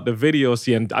love about the video,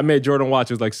 and I made Jordan watch,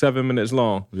 it was like 7 minutes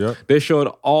long. Yep. They showed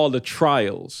all the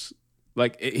trials.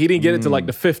 Like he didn't get it to like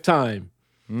the 5th time.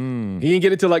 He didn't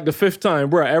get it to like the 5th time,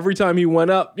 bro. Every time he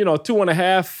went up,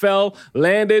 2.5, fell,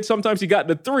 landed. Sometimes he got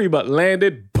the 3, but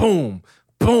landed, boom,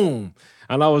 boom.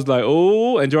 And I was like,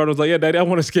 oh, and Jordan was like, yeah, Daddy, I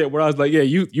want to skate. Where I was like, yeah,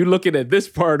 you looking at this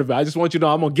part of it. I just want you to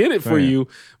know I'm going to get it for you.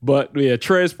 But yeah,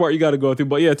 Trez part you got to go through.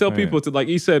 But yeah, tell people to, like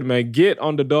he said, man, get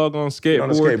on the doggone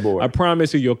skateboard. I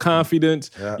promise you, your confidence,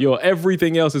 your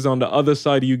everything else is on the other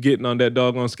side of you getting on that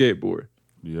doggone skateboard.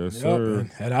 Yes, sir.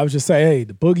 And I was just saying, hey,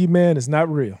 the boogeyman is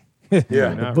not real.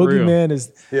 Yeah. The boogeyman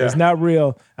is not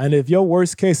real. And if your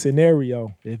worst case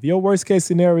scenario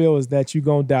is that you're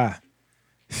going to die,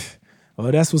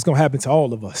 well, that's what's going to happen to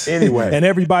all of us. Anyway. And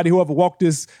everybody who ever walked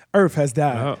this earth has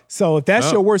died. So if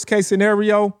that's your worst case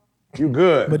scenario, you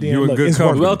good. But then, you in good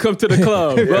company. Welcome to the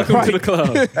club. Welcome to the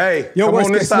club. Hey, your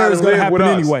worst case scenario is going to happen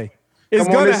anyway. It's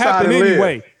going to happen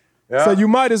anyway. Yeah. So you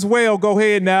might as well go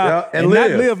ahead now and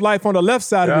not live life on the left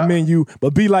side of the menu,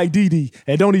 but be like Didi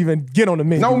and don't even get on the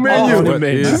menu. No menu. What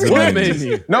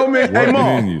menu? No menu. Hey,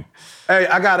 menu? Hey,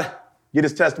 I got to get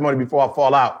his testimony before I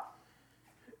fall out.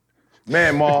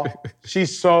 Man, Ma,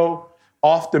 she's so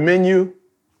off the menu.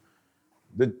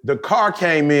 The car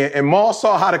came in, and Ma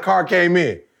saw how the car came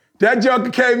in. That junker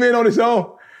came in on his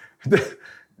own.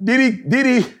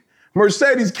 Didi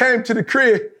Mercedes came to the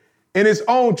crib in his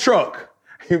own truck.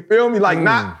 You feel me? Like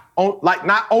not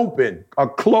open, a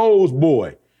closed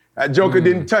boy. That joker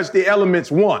didn't touch the elements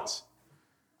once.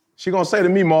 She gonna say to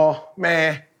me, Ma,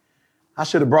 man, I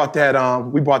should have brought that.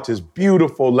 We brought this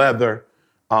beautiful leather,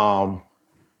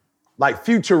 like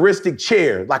futuristic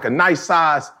chair, like a nice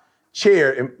size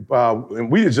chair,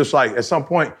 and we just like at some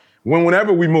point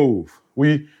whenever we move,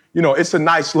 it's a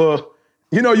nice little,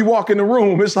 you walk in the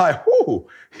room, it's like whoo,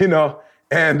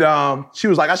 And she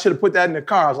was like, I should have put that in the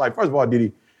car. I was like, first of all,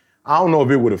 Didi, I don't know if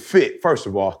it would have fit, first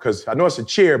of all, because I know it's a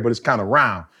chair, but it's kind of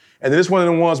round. And then it's one of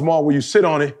the ones, Ma, where you sit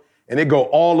on it and it go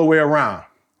all the way around.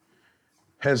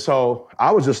 And so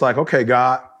I was just like, okay,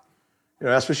 God,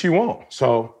 that's what she wants.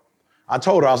 So I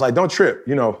told her, I was like, don't trip,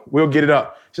 we'll get it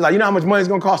up. She's like, you know how much money it's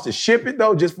gonna cost to ship it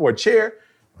though, just for a chair?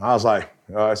 I was like,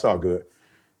 it's all good.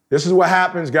 This is what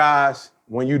happens, guys,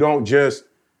 when you don't just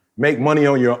make money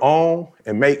on your own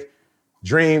and make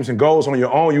dreams and goals on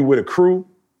your own, you with a crew.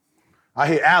 I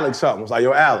hit Alex up and was like,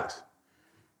 yo, Alex,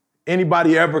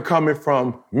 anybody ever coming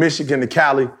from Michigan to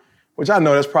Cali, which I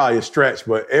know that's probably a stretch,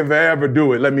 but if I ever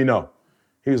do it, let me know.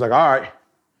 He was like, all right,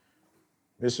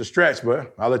 it's a stretch,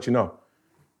 but I'll let you know.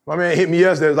 My man hit me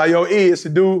yesterday, was like, yo, E, it's a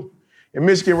dude in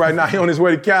Michigan right now, he on his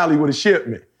way to Cali with a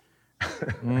shipment.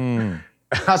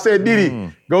 I said,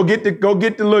 Didi, go get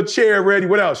the little chair ready.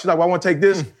 What else? She's like, well, I want to take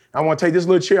this. I want to take this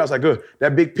little chair. I was like, good.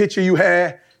 That big picture you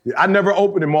had, I never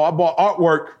opened it more. I bought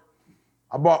artwork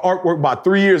about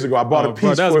 3 years ago. I bought a piece.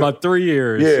 Bro, that was about 3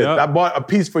 years. Yeah, I bought a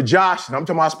piece for Josh, and I'm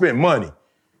talking about I spent money.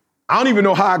 I don't even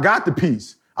know how I got the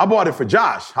piece. I bought it for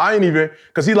Josh.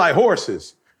 Because he like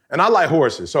horses, and I like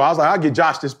horses. So I was like, I'll get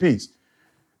Josh this piece.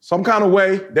 Some kind of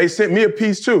way, they sent me a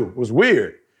piece too. It was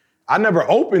weird. I never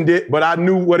opened it, but I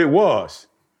knew what it was.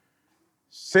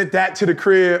 Sent that to the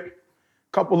crib.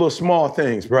 Couple little small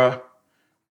things, bruh.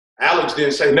 Alex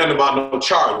didn't say nothing about no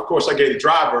charge. Of course, I gave the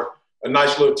driver a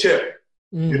nice little tip,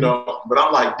 But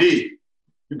I'm like, D,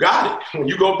 you got it. When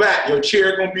you go back, your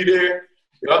chair gonna be there.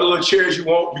 The other little chairs you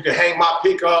want, you can hang my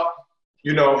pickup,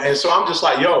 And so I'm just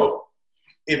like, yo,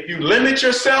 if you limit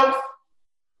yourself,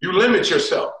 you limit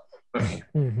yourself.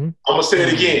 I'm gonna say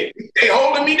it again. They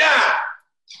holding me down.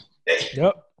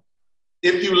 Yep.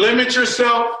 If you limit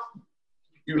yourself,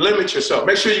 you limit yourself.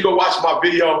 Make sure you go watch my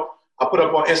video I put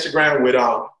up on Instagram with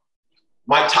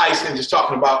Mike Tyson, just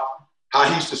talking about how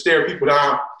he used to stare people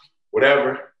down, whatever.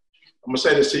 I'm gonna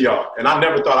say this to y'all, and I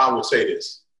never thought I would say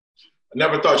this. I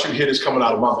never thought you'd hear this coming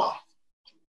out of my mouth.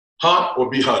 Hunt or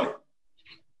be hunted.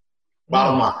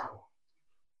 Bottom line.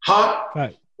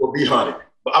 Hunt or be hunted.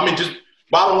 I mean, just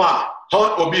bottom line.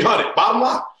 Hunt or be hunted. Bottom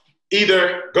line.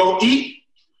 Either go eat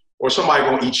or somebody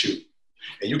gonna eat you.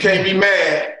 And you can't be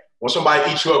mad when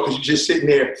somebody eats you up because you're just sitting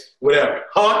there, whatever.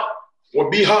 Hunt or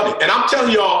be hunted. And I'm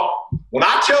telling y'all, when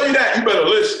I tell you that, you better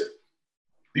listen.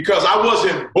 Because I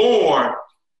wasn't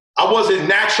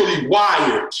naturally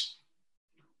wired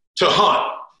to hunt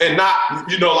and not,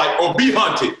 or be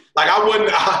hunted. Like I wouldn't,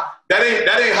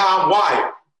 that ain't how I'm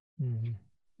wired.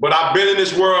 But I've been in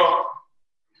this world,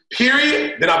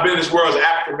 period. Then I've been in this world as an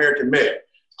African-American male.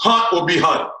 Hunt or be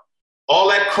hunted. all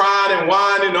that crying and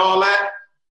whining and all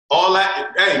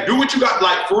that, hey, do what you got,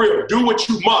 like for real, do what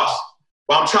you must.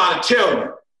 But I'm trying to tell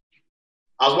you,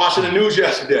 I was watching the news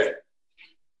yesterday,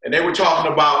 and they were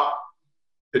talking about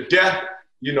the death,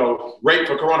 rate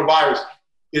for coronavirus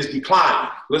is declining.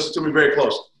 Listen to me very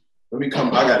closely. I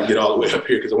got to get all the way up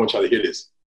here because I want y'all to hear this.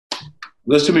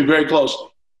 Listen to me very closely.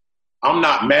 I'm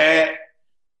not mad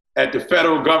at the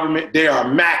federal government. They are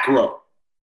macro.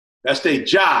 That's their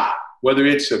job. Whether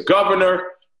it's a governor,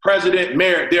 president,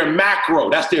 mayor, they're macro.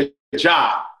 That's their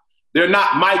job. They're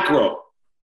not micro.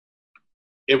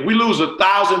 If we lose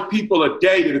 1,000 people a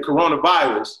day to the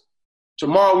coronavirus,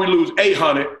 tomorrow we lose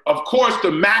 800. Of course, the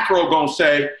macro gonna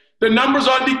say the numbers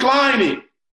are declining.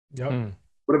 Yep.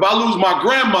 But if I lose my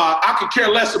grandma, I could care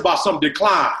less about some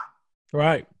decline.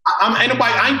 Right.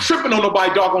 I ain't tripping on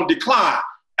nobody doggone decline.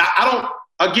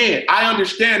 I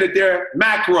understand that they're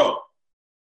macro.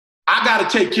 I got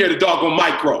to take care of the doggone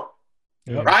micro.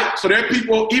 Yep. Right? So there are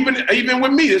people, even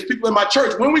with me, there's people in my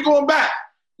church. When we going back?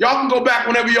 Y'all can go back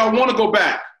whenever y'all want to go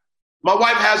back. My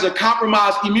wife has a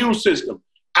compromised immune system.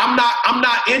 I'm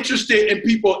not interested in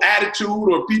people's attitude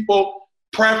or people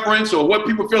preference or what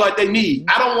people feel like they need.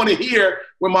 I don't want to hear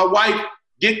when my wife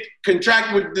get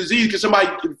contracted with disease because somebody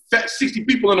 60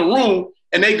 people in a room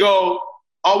and they go,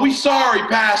 "Are we sorry,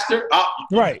 Pastor?"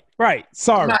 Right.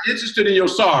 Sorry. I'm not interested in your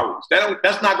sorries.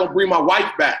 That's not going to bring my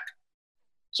wife back.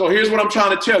 So here's what I'm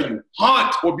trying to tell you.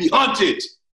 Hunt or be hunted.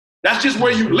 That's just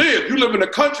where you live. You live in a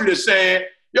country that's saying,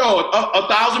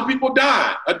 1,000 people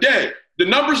dying a day. The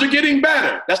numbers are getting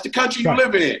better. That's the country you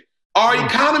live in. Our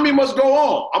economy must go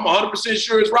on. I'm 100%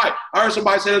 sure it's right. I heard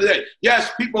somebody say the other day,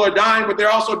 yes, people are dying, but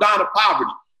they're also dying of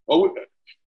poverty.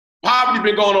 Poverty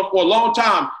been going on for a long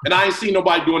time, and I ain't seen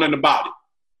nobody doing nothing about it.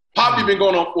 Poverty been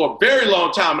going on for a very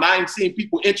long time, and I ain't seen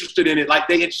people interested in it like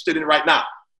they interested in it right now.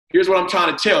 Here's what I'm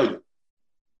trying to tell you.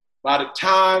 By the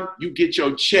time you get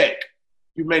your check,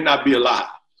 you may not be alive.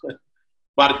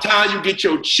 By the time you get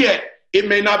your check, it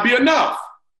may not be enough.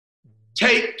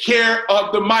 Take care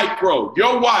of the micro,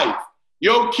 your wife,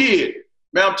 your kid.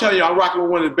 Man, I'm telling you, I'm rocking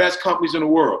with one of the best companies in the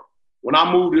world. When I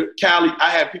moved to Cali, I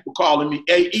had people calling me,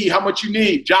 "Hey, E, how much you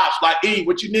need?" Josh, like, "E,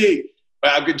 what you need?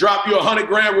 I could drop you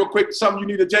 $100,000 real quick, something you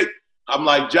need to take." I'm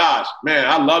like, "Josh, man,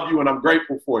 I love you and I'm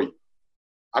grateful for you.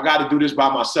 I got to do this by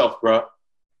myself, bro.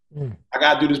 I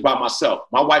got to do this by myself.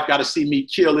 My wife got to see me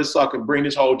kill this sucker and bring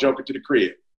this whole joker to the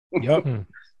crib." Yep.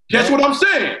 Guess what I'm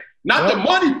saying? Not the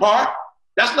money part.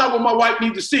 That's not what my wife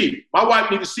needs to see. My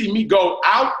wife needs to see me go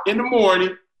out in the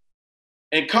morning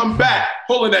and come back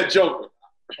pulling that joker.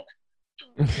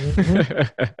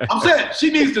 I'm saying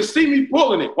she needs to see me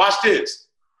pulling it. Watch this.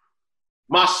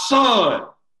 My son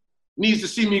needs to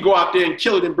see me go out there and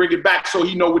kill it and bring it back so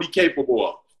he know what he's capable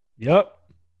of. Yep.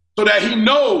 So that he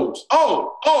knows,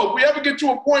 if we ever get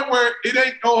to a point where it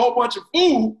ain't no whole bunch of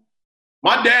food,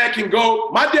 my dad can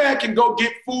go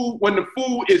get food when the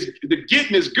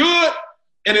getting is good.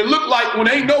 And it looked like when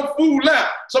ain't no food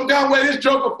left, some kind of way this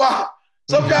joker found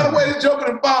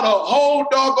a whole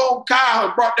doggone cow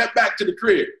and brought that back to the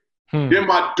crib. Then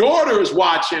my daughter is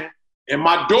watching, and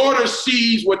my daughter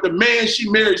sees what the man she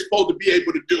married is supposed to be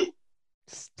able to do.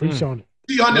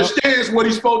 She understands what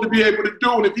he's supposed to be able to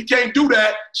do, and if he can't do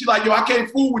that, she's like, "Yo, I can't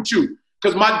fool with you."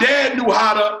 Because my dad knew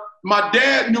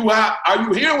how. Are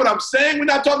you hearing what I'm saying? We're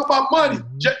not talking about money.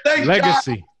 Thanks,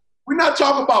 legacy. Josh. We're not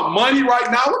talking about money right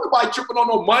now. We're nobody tripping on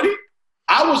no money.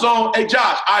 I was on, "Hey,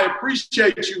 Josh, I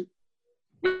appreciate you.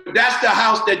 That's the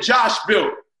house that Josh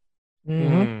built."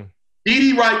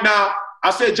 Edie right now,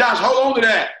 I said, "Josh, hold on to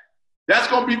that. That's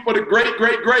going to be for the great,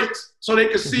 great, greats so they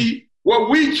can see what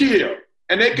we killed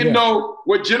and they can know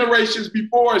what generations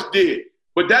before us did.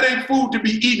 But that ain't food to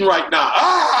be eaten right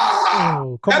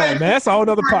now." Come on, man. That's a whole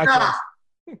other podcast.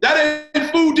 That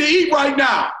ain't food to eat right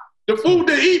now. The food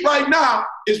to eat right now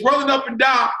is running up and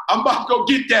down. I'm about to go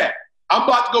get that. I'm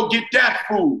about to go get that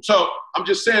food. So I'm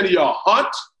just saying to y'all,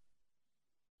 hunt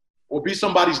or be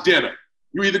somebody's dinner.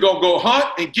 You either gonna go hunt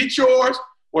and get yours,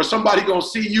 or somebody gonna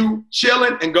see you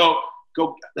chilling and go,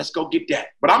 let's go get that.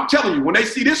 But I'm telling you, when they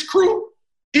see this crew,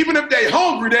 even if they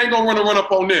hungry, they ain't gonna run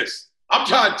up on this. I'm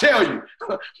trying to tell you,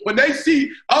 when they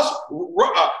see us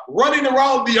running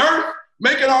around the earth,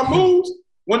 making our moves,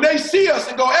 when they see us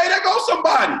and go, "Hey, there goes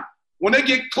somebody." When they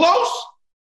get close,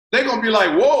 they're going to be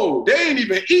like, "Whoa, they ain't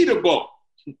even eatable.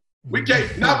 We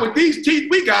can't, not with these teeth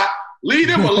we got, leave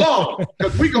them alone."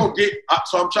 Because we going to get,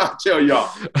 so I'm trying to tell y'all,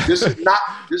 this is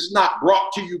not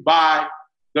brought to you by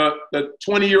the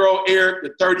 20-year-old Eric, the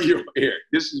 30-year-old Eric.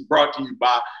 This is brought to you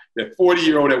by the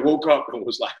 40-year-old that woke up and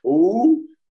was like, "Ooh,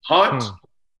 hunt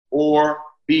or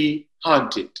be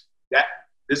hunted."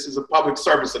 This is a public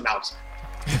service announcement.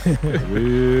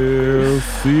 We'll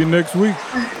see you next week.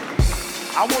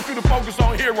 I want you to focus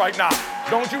on here right now.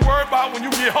 Don't you worry about when you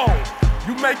get home.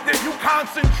 You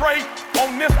concentrate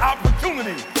on this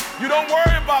opportunity. You don't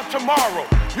worry about tomorrow.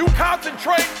 You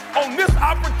concentrate on this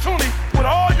opportunity with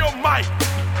all your might,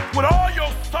 with all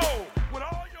your soul.